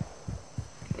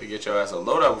 We get your ass a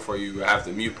loadout before you have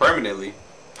to mute permanently.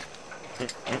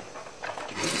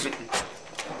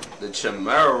 The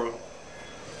Chimera.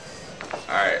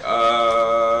 Alright,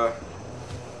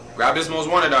 grab this most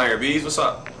wanted down here, Bees. What's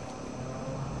up?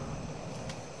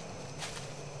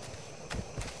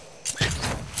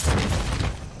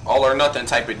 All or nothing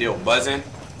type of deal, buzzing.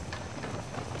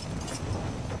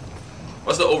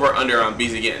 What's the over under on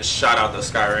Beezy getting shot out the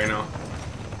sky right now?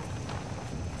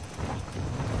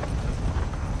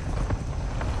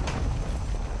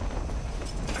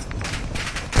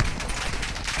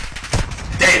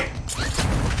 Damn!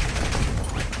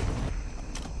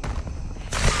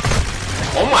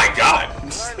 Oh my god!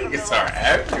 These niggas are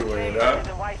everywhere, dog.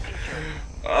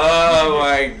 Oh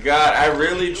my god, I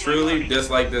really truly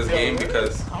dislike this game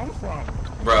because,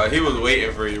 bro, he was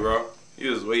waiting for you, bro. He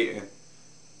was waiting.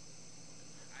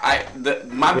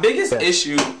 My biggest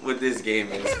issue with this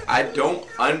game is I don't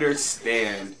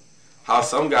understand how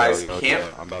some guys can't.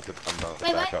 I'm about to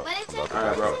Wait, back what? up.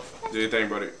 Alright, bro. Do your thing,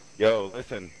 buddy. Yo,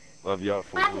 listen, love y'all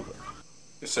fools.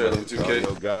 Yes, sir. Leave 2K.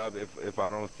 Yo, God, if I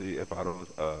don't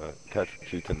catch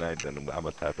you tonight, then I'm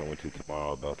gonna tap in with you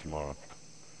tomorrow about tomorrow.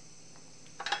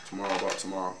 Tomorrow about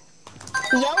tomorrow.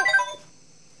 Yo.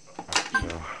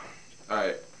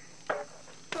 Alright.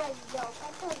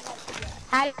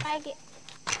 How do I get?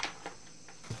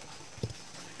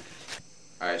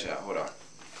 Alright, chat. Hold on.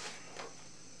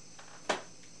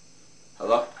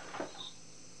 Hello?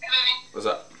 What's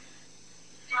up?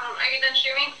 Are you done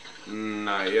streaming?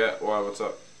 Not yet. Why? What's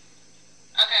up?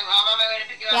 Okay, well, I'm on my way to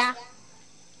pick you up.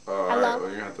 Alright, well,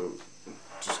 you're gonna have to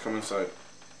just come inside.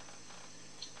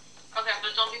 Okay,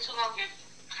 but don't be too long here.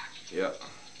 Yeah.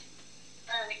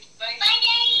 Alright, bye.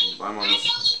 Bye, mamas.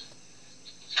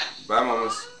 Bye,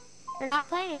 mamas. You're not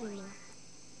playing with me.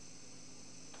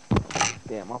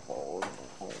 Damn, my fault.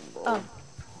 Oh.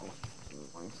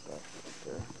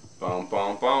 Bum,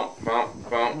 bum, bum, bum,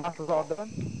 bum. Master's all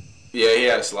done? Yeah, he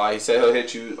had a slide. He said he'll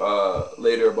hit you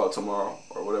later about tomorrow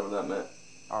or whatever that meant.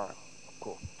 Alright,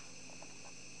 cool.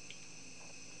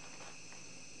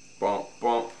 Bum,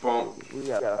 bum, bum. We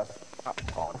got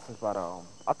oh, this is about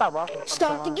I thought Ross was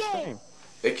Start the game.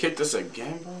 They kicked us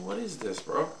again, bro? What is this,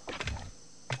 bro?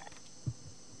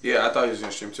 Yeah, I thought he was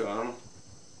gonna stream too. I don't know.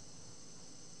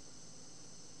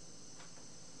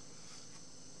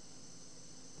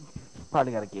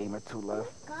 Probably got a game or two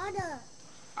left.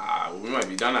 We might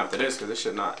be done after this because this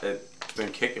shit not. It's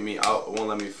been kicking me out. It won't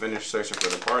let me finish searching for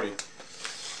the party.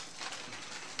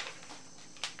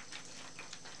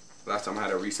 Last time I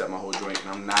had to reset my whole joint,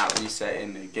 and I'm not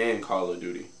resetting again. Call of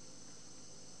Duty.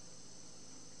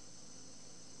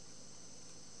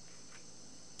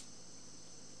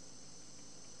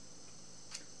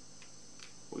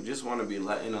 We just want to be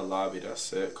let in a lobby.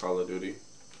 That's it. Call of Duty.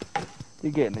 Are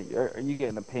you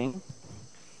getting a ping?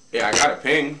 Yeah, I got a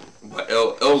ping, but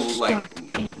it'll like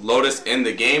load us in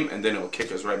the game and then it'll kick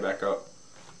us right back up.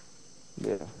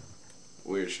 Yeah.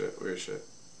 Weird shit. Weird shit.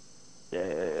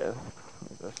 Yeah.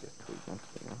 That's just tweaking.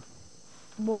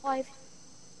 Boy.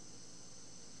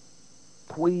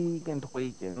 Tweaking.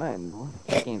 Nothing new.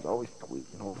 That game's always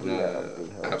tweaking. Hopefully that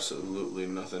update helps. Absolutely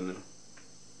nothing new.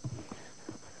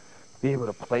 Be able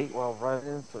to play it while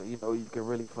running, so you know you can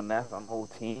really finesse on the whole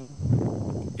team.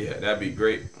 Yeah, that'd be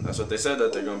great. That's what they said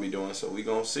that they're gonna be doing, so we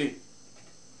gonna see.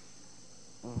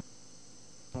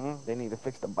 They need to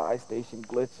fix the buy station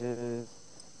glitches.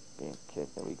 Game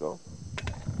kick. There we go.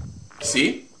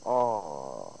 See?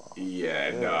 Oh.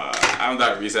 Yeah, nah. I'm not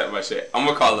gonna reset my shit. I'm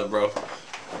gonna call it, bro.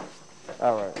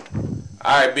 Alright.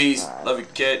 Alright, Beast. All right. Love you,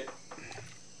 kid.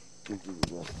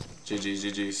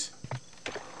 GG's.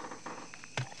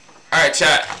 Alright,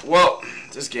 chat. Well,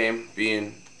 this game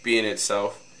being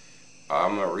itself,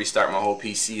 I'm gonna restart my whole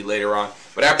PC later on.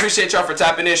 But I appreciate y'all for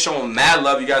tapping in, showing mad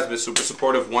love. You guys have been super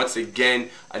supportive once again.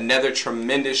 Another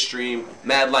tremendous stream.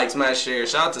 Mad likes, mad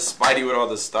shares. Shout out to Spidey with all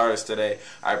the stars today.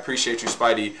 I appreciate you,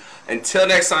 Spidey. Until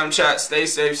next time, chat, stay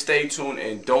safe, stay tuned,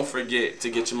 and don't forget to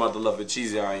get your mother loving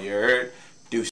cheesy on, you heard?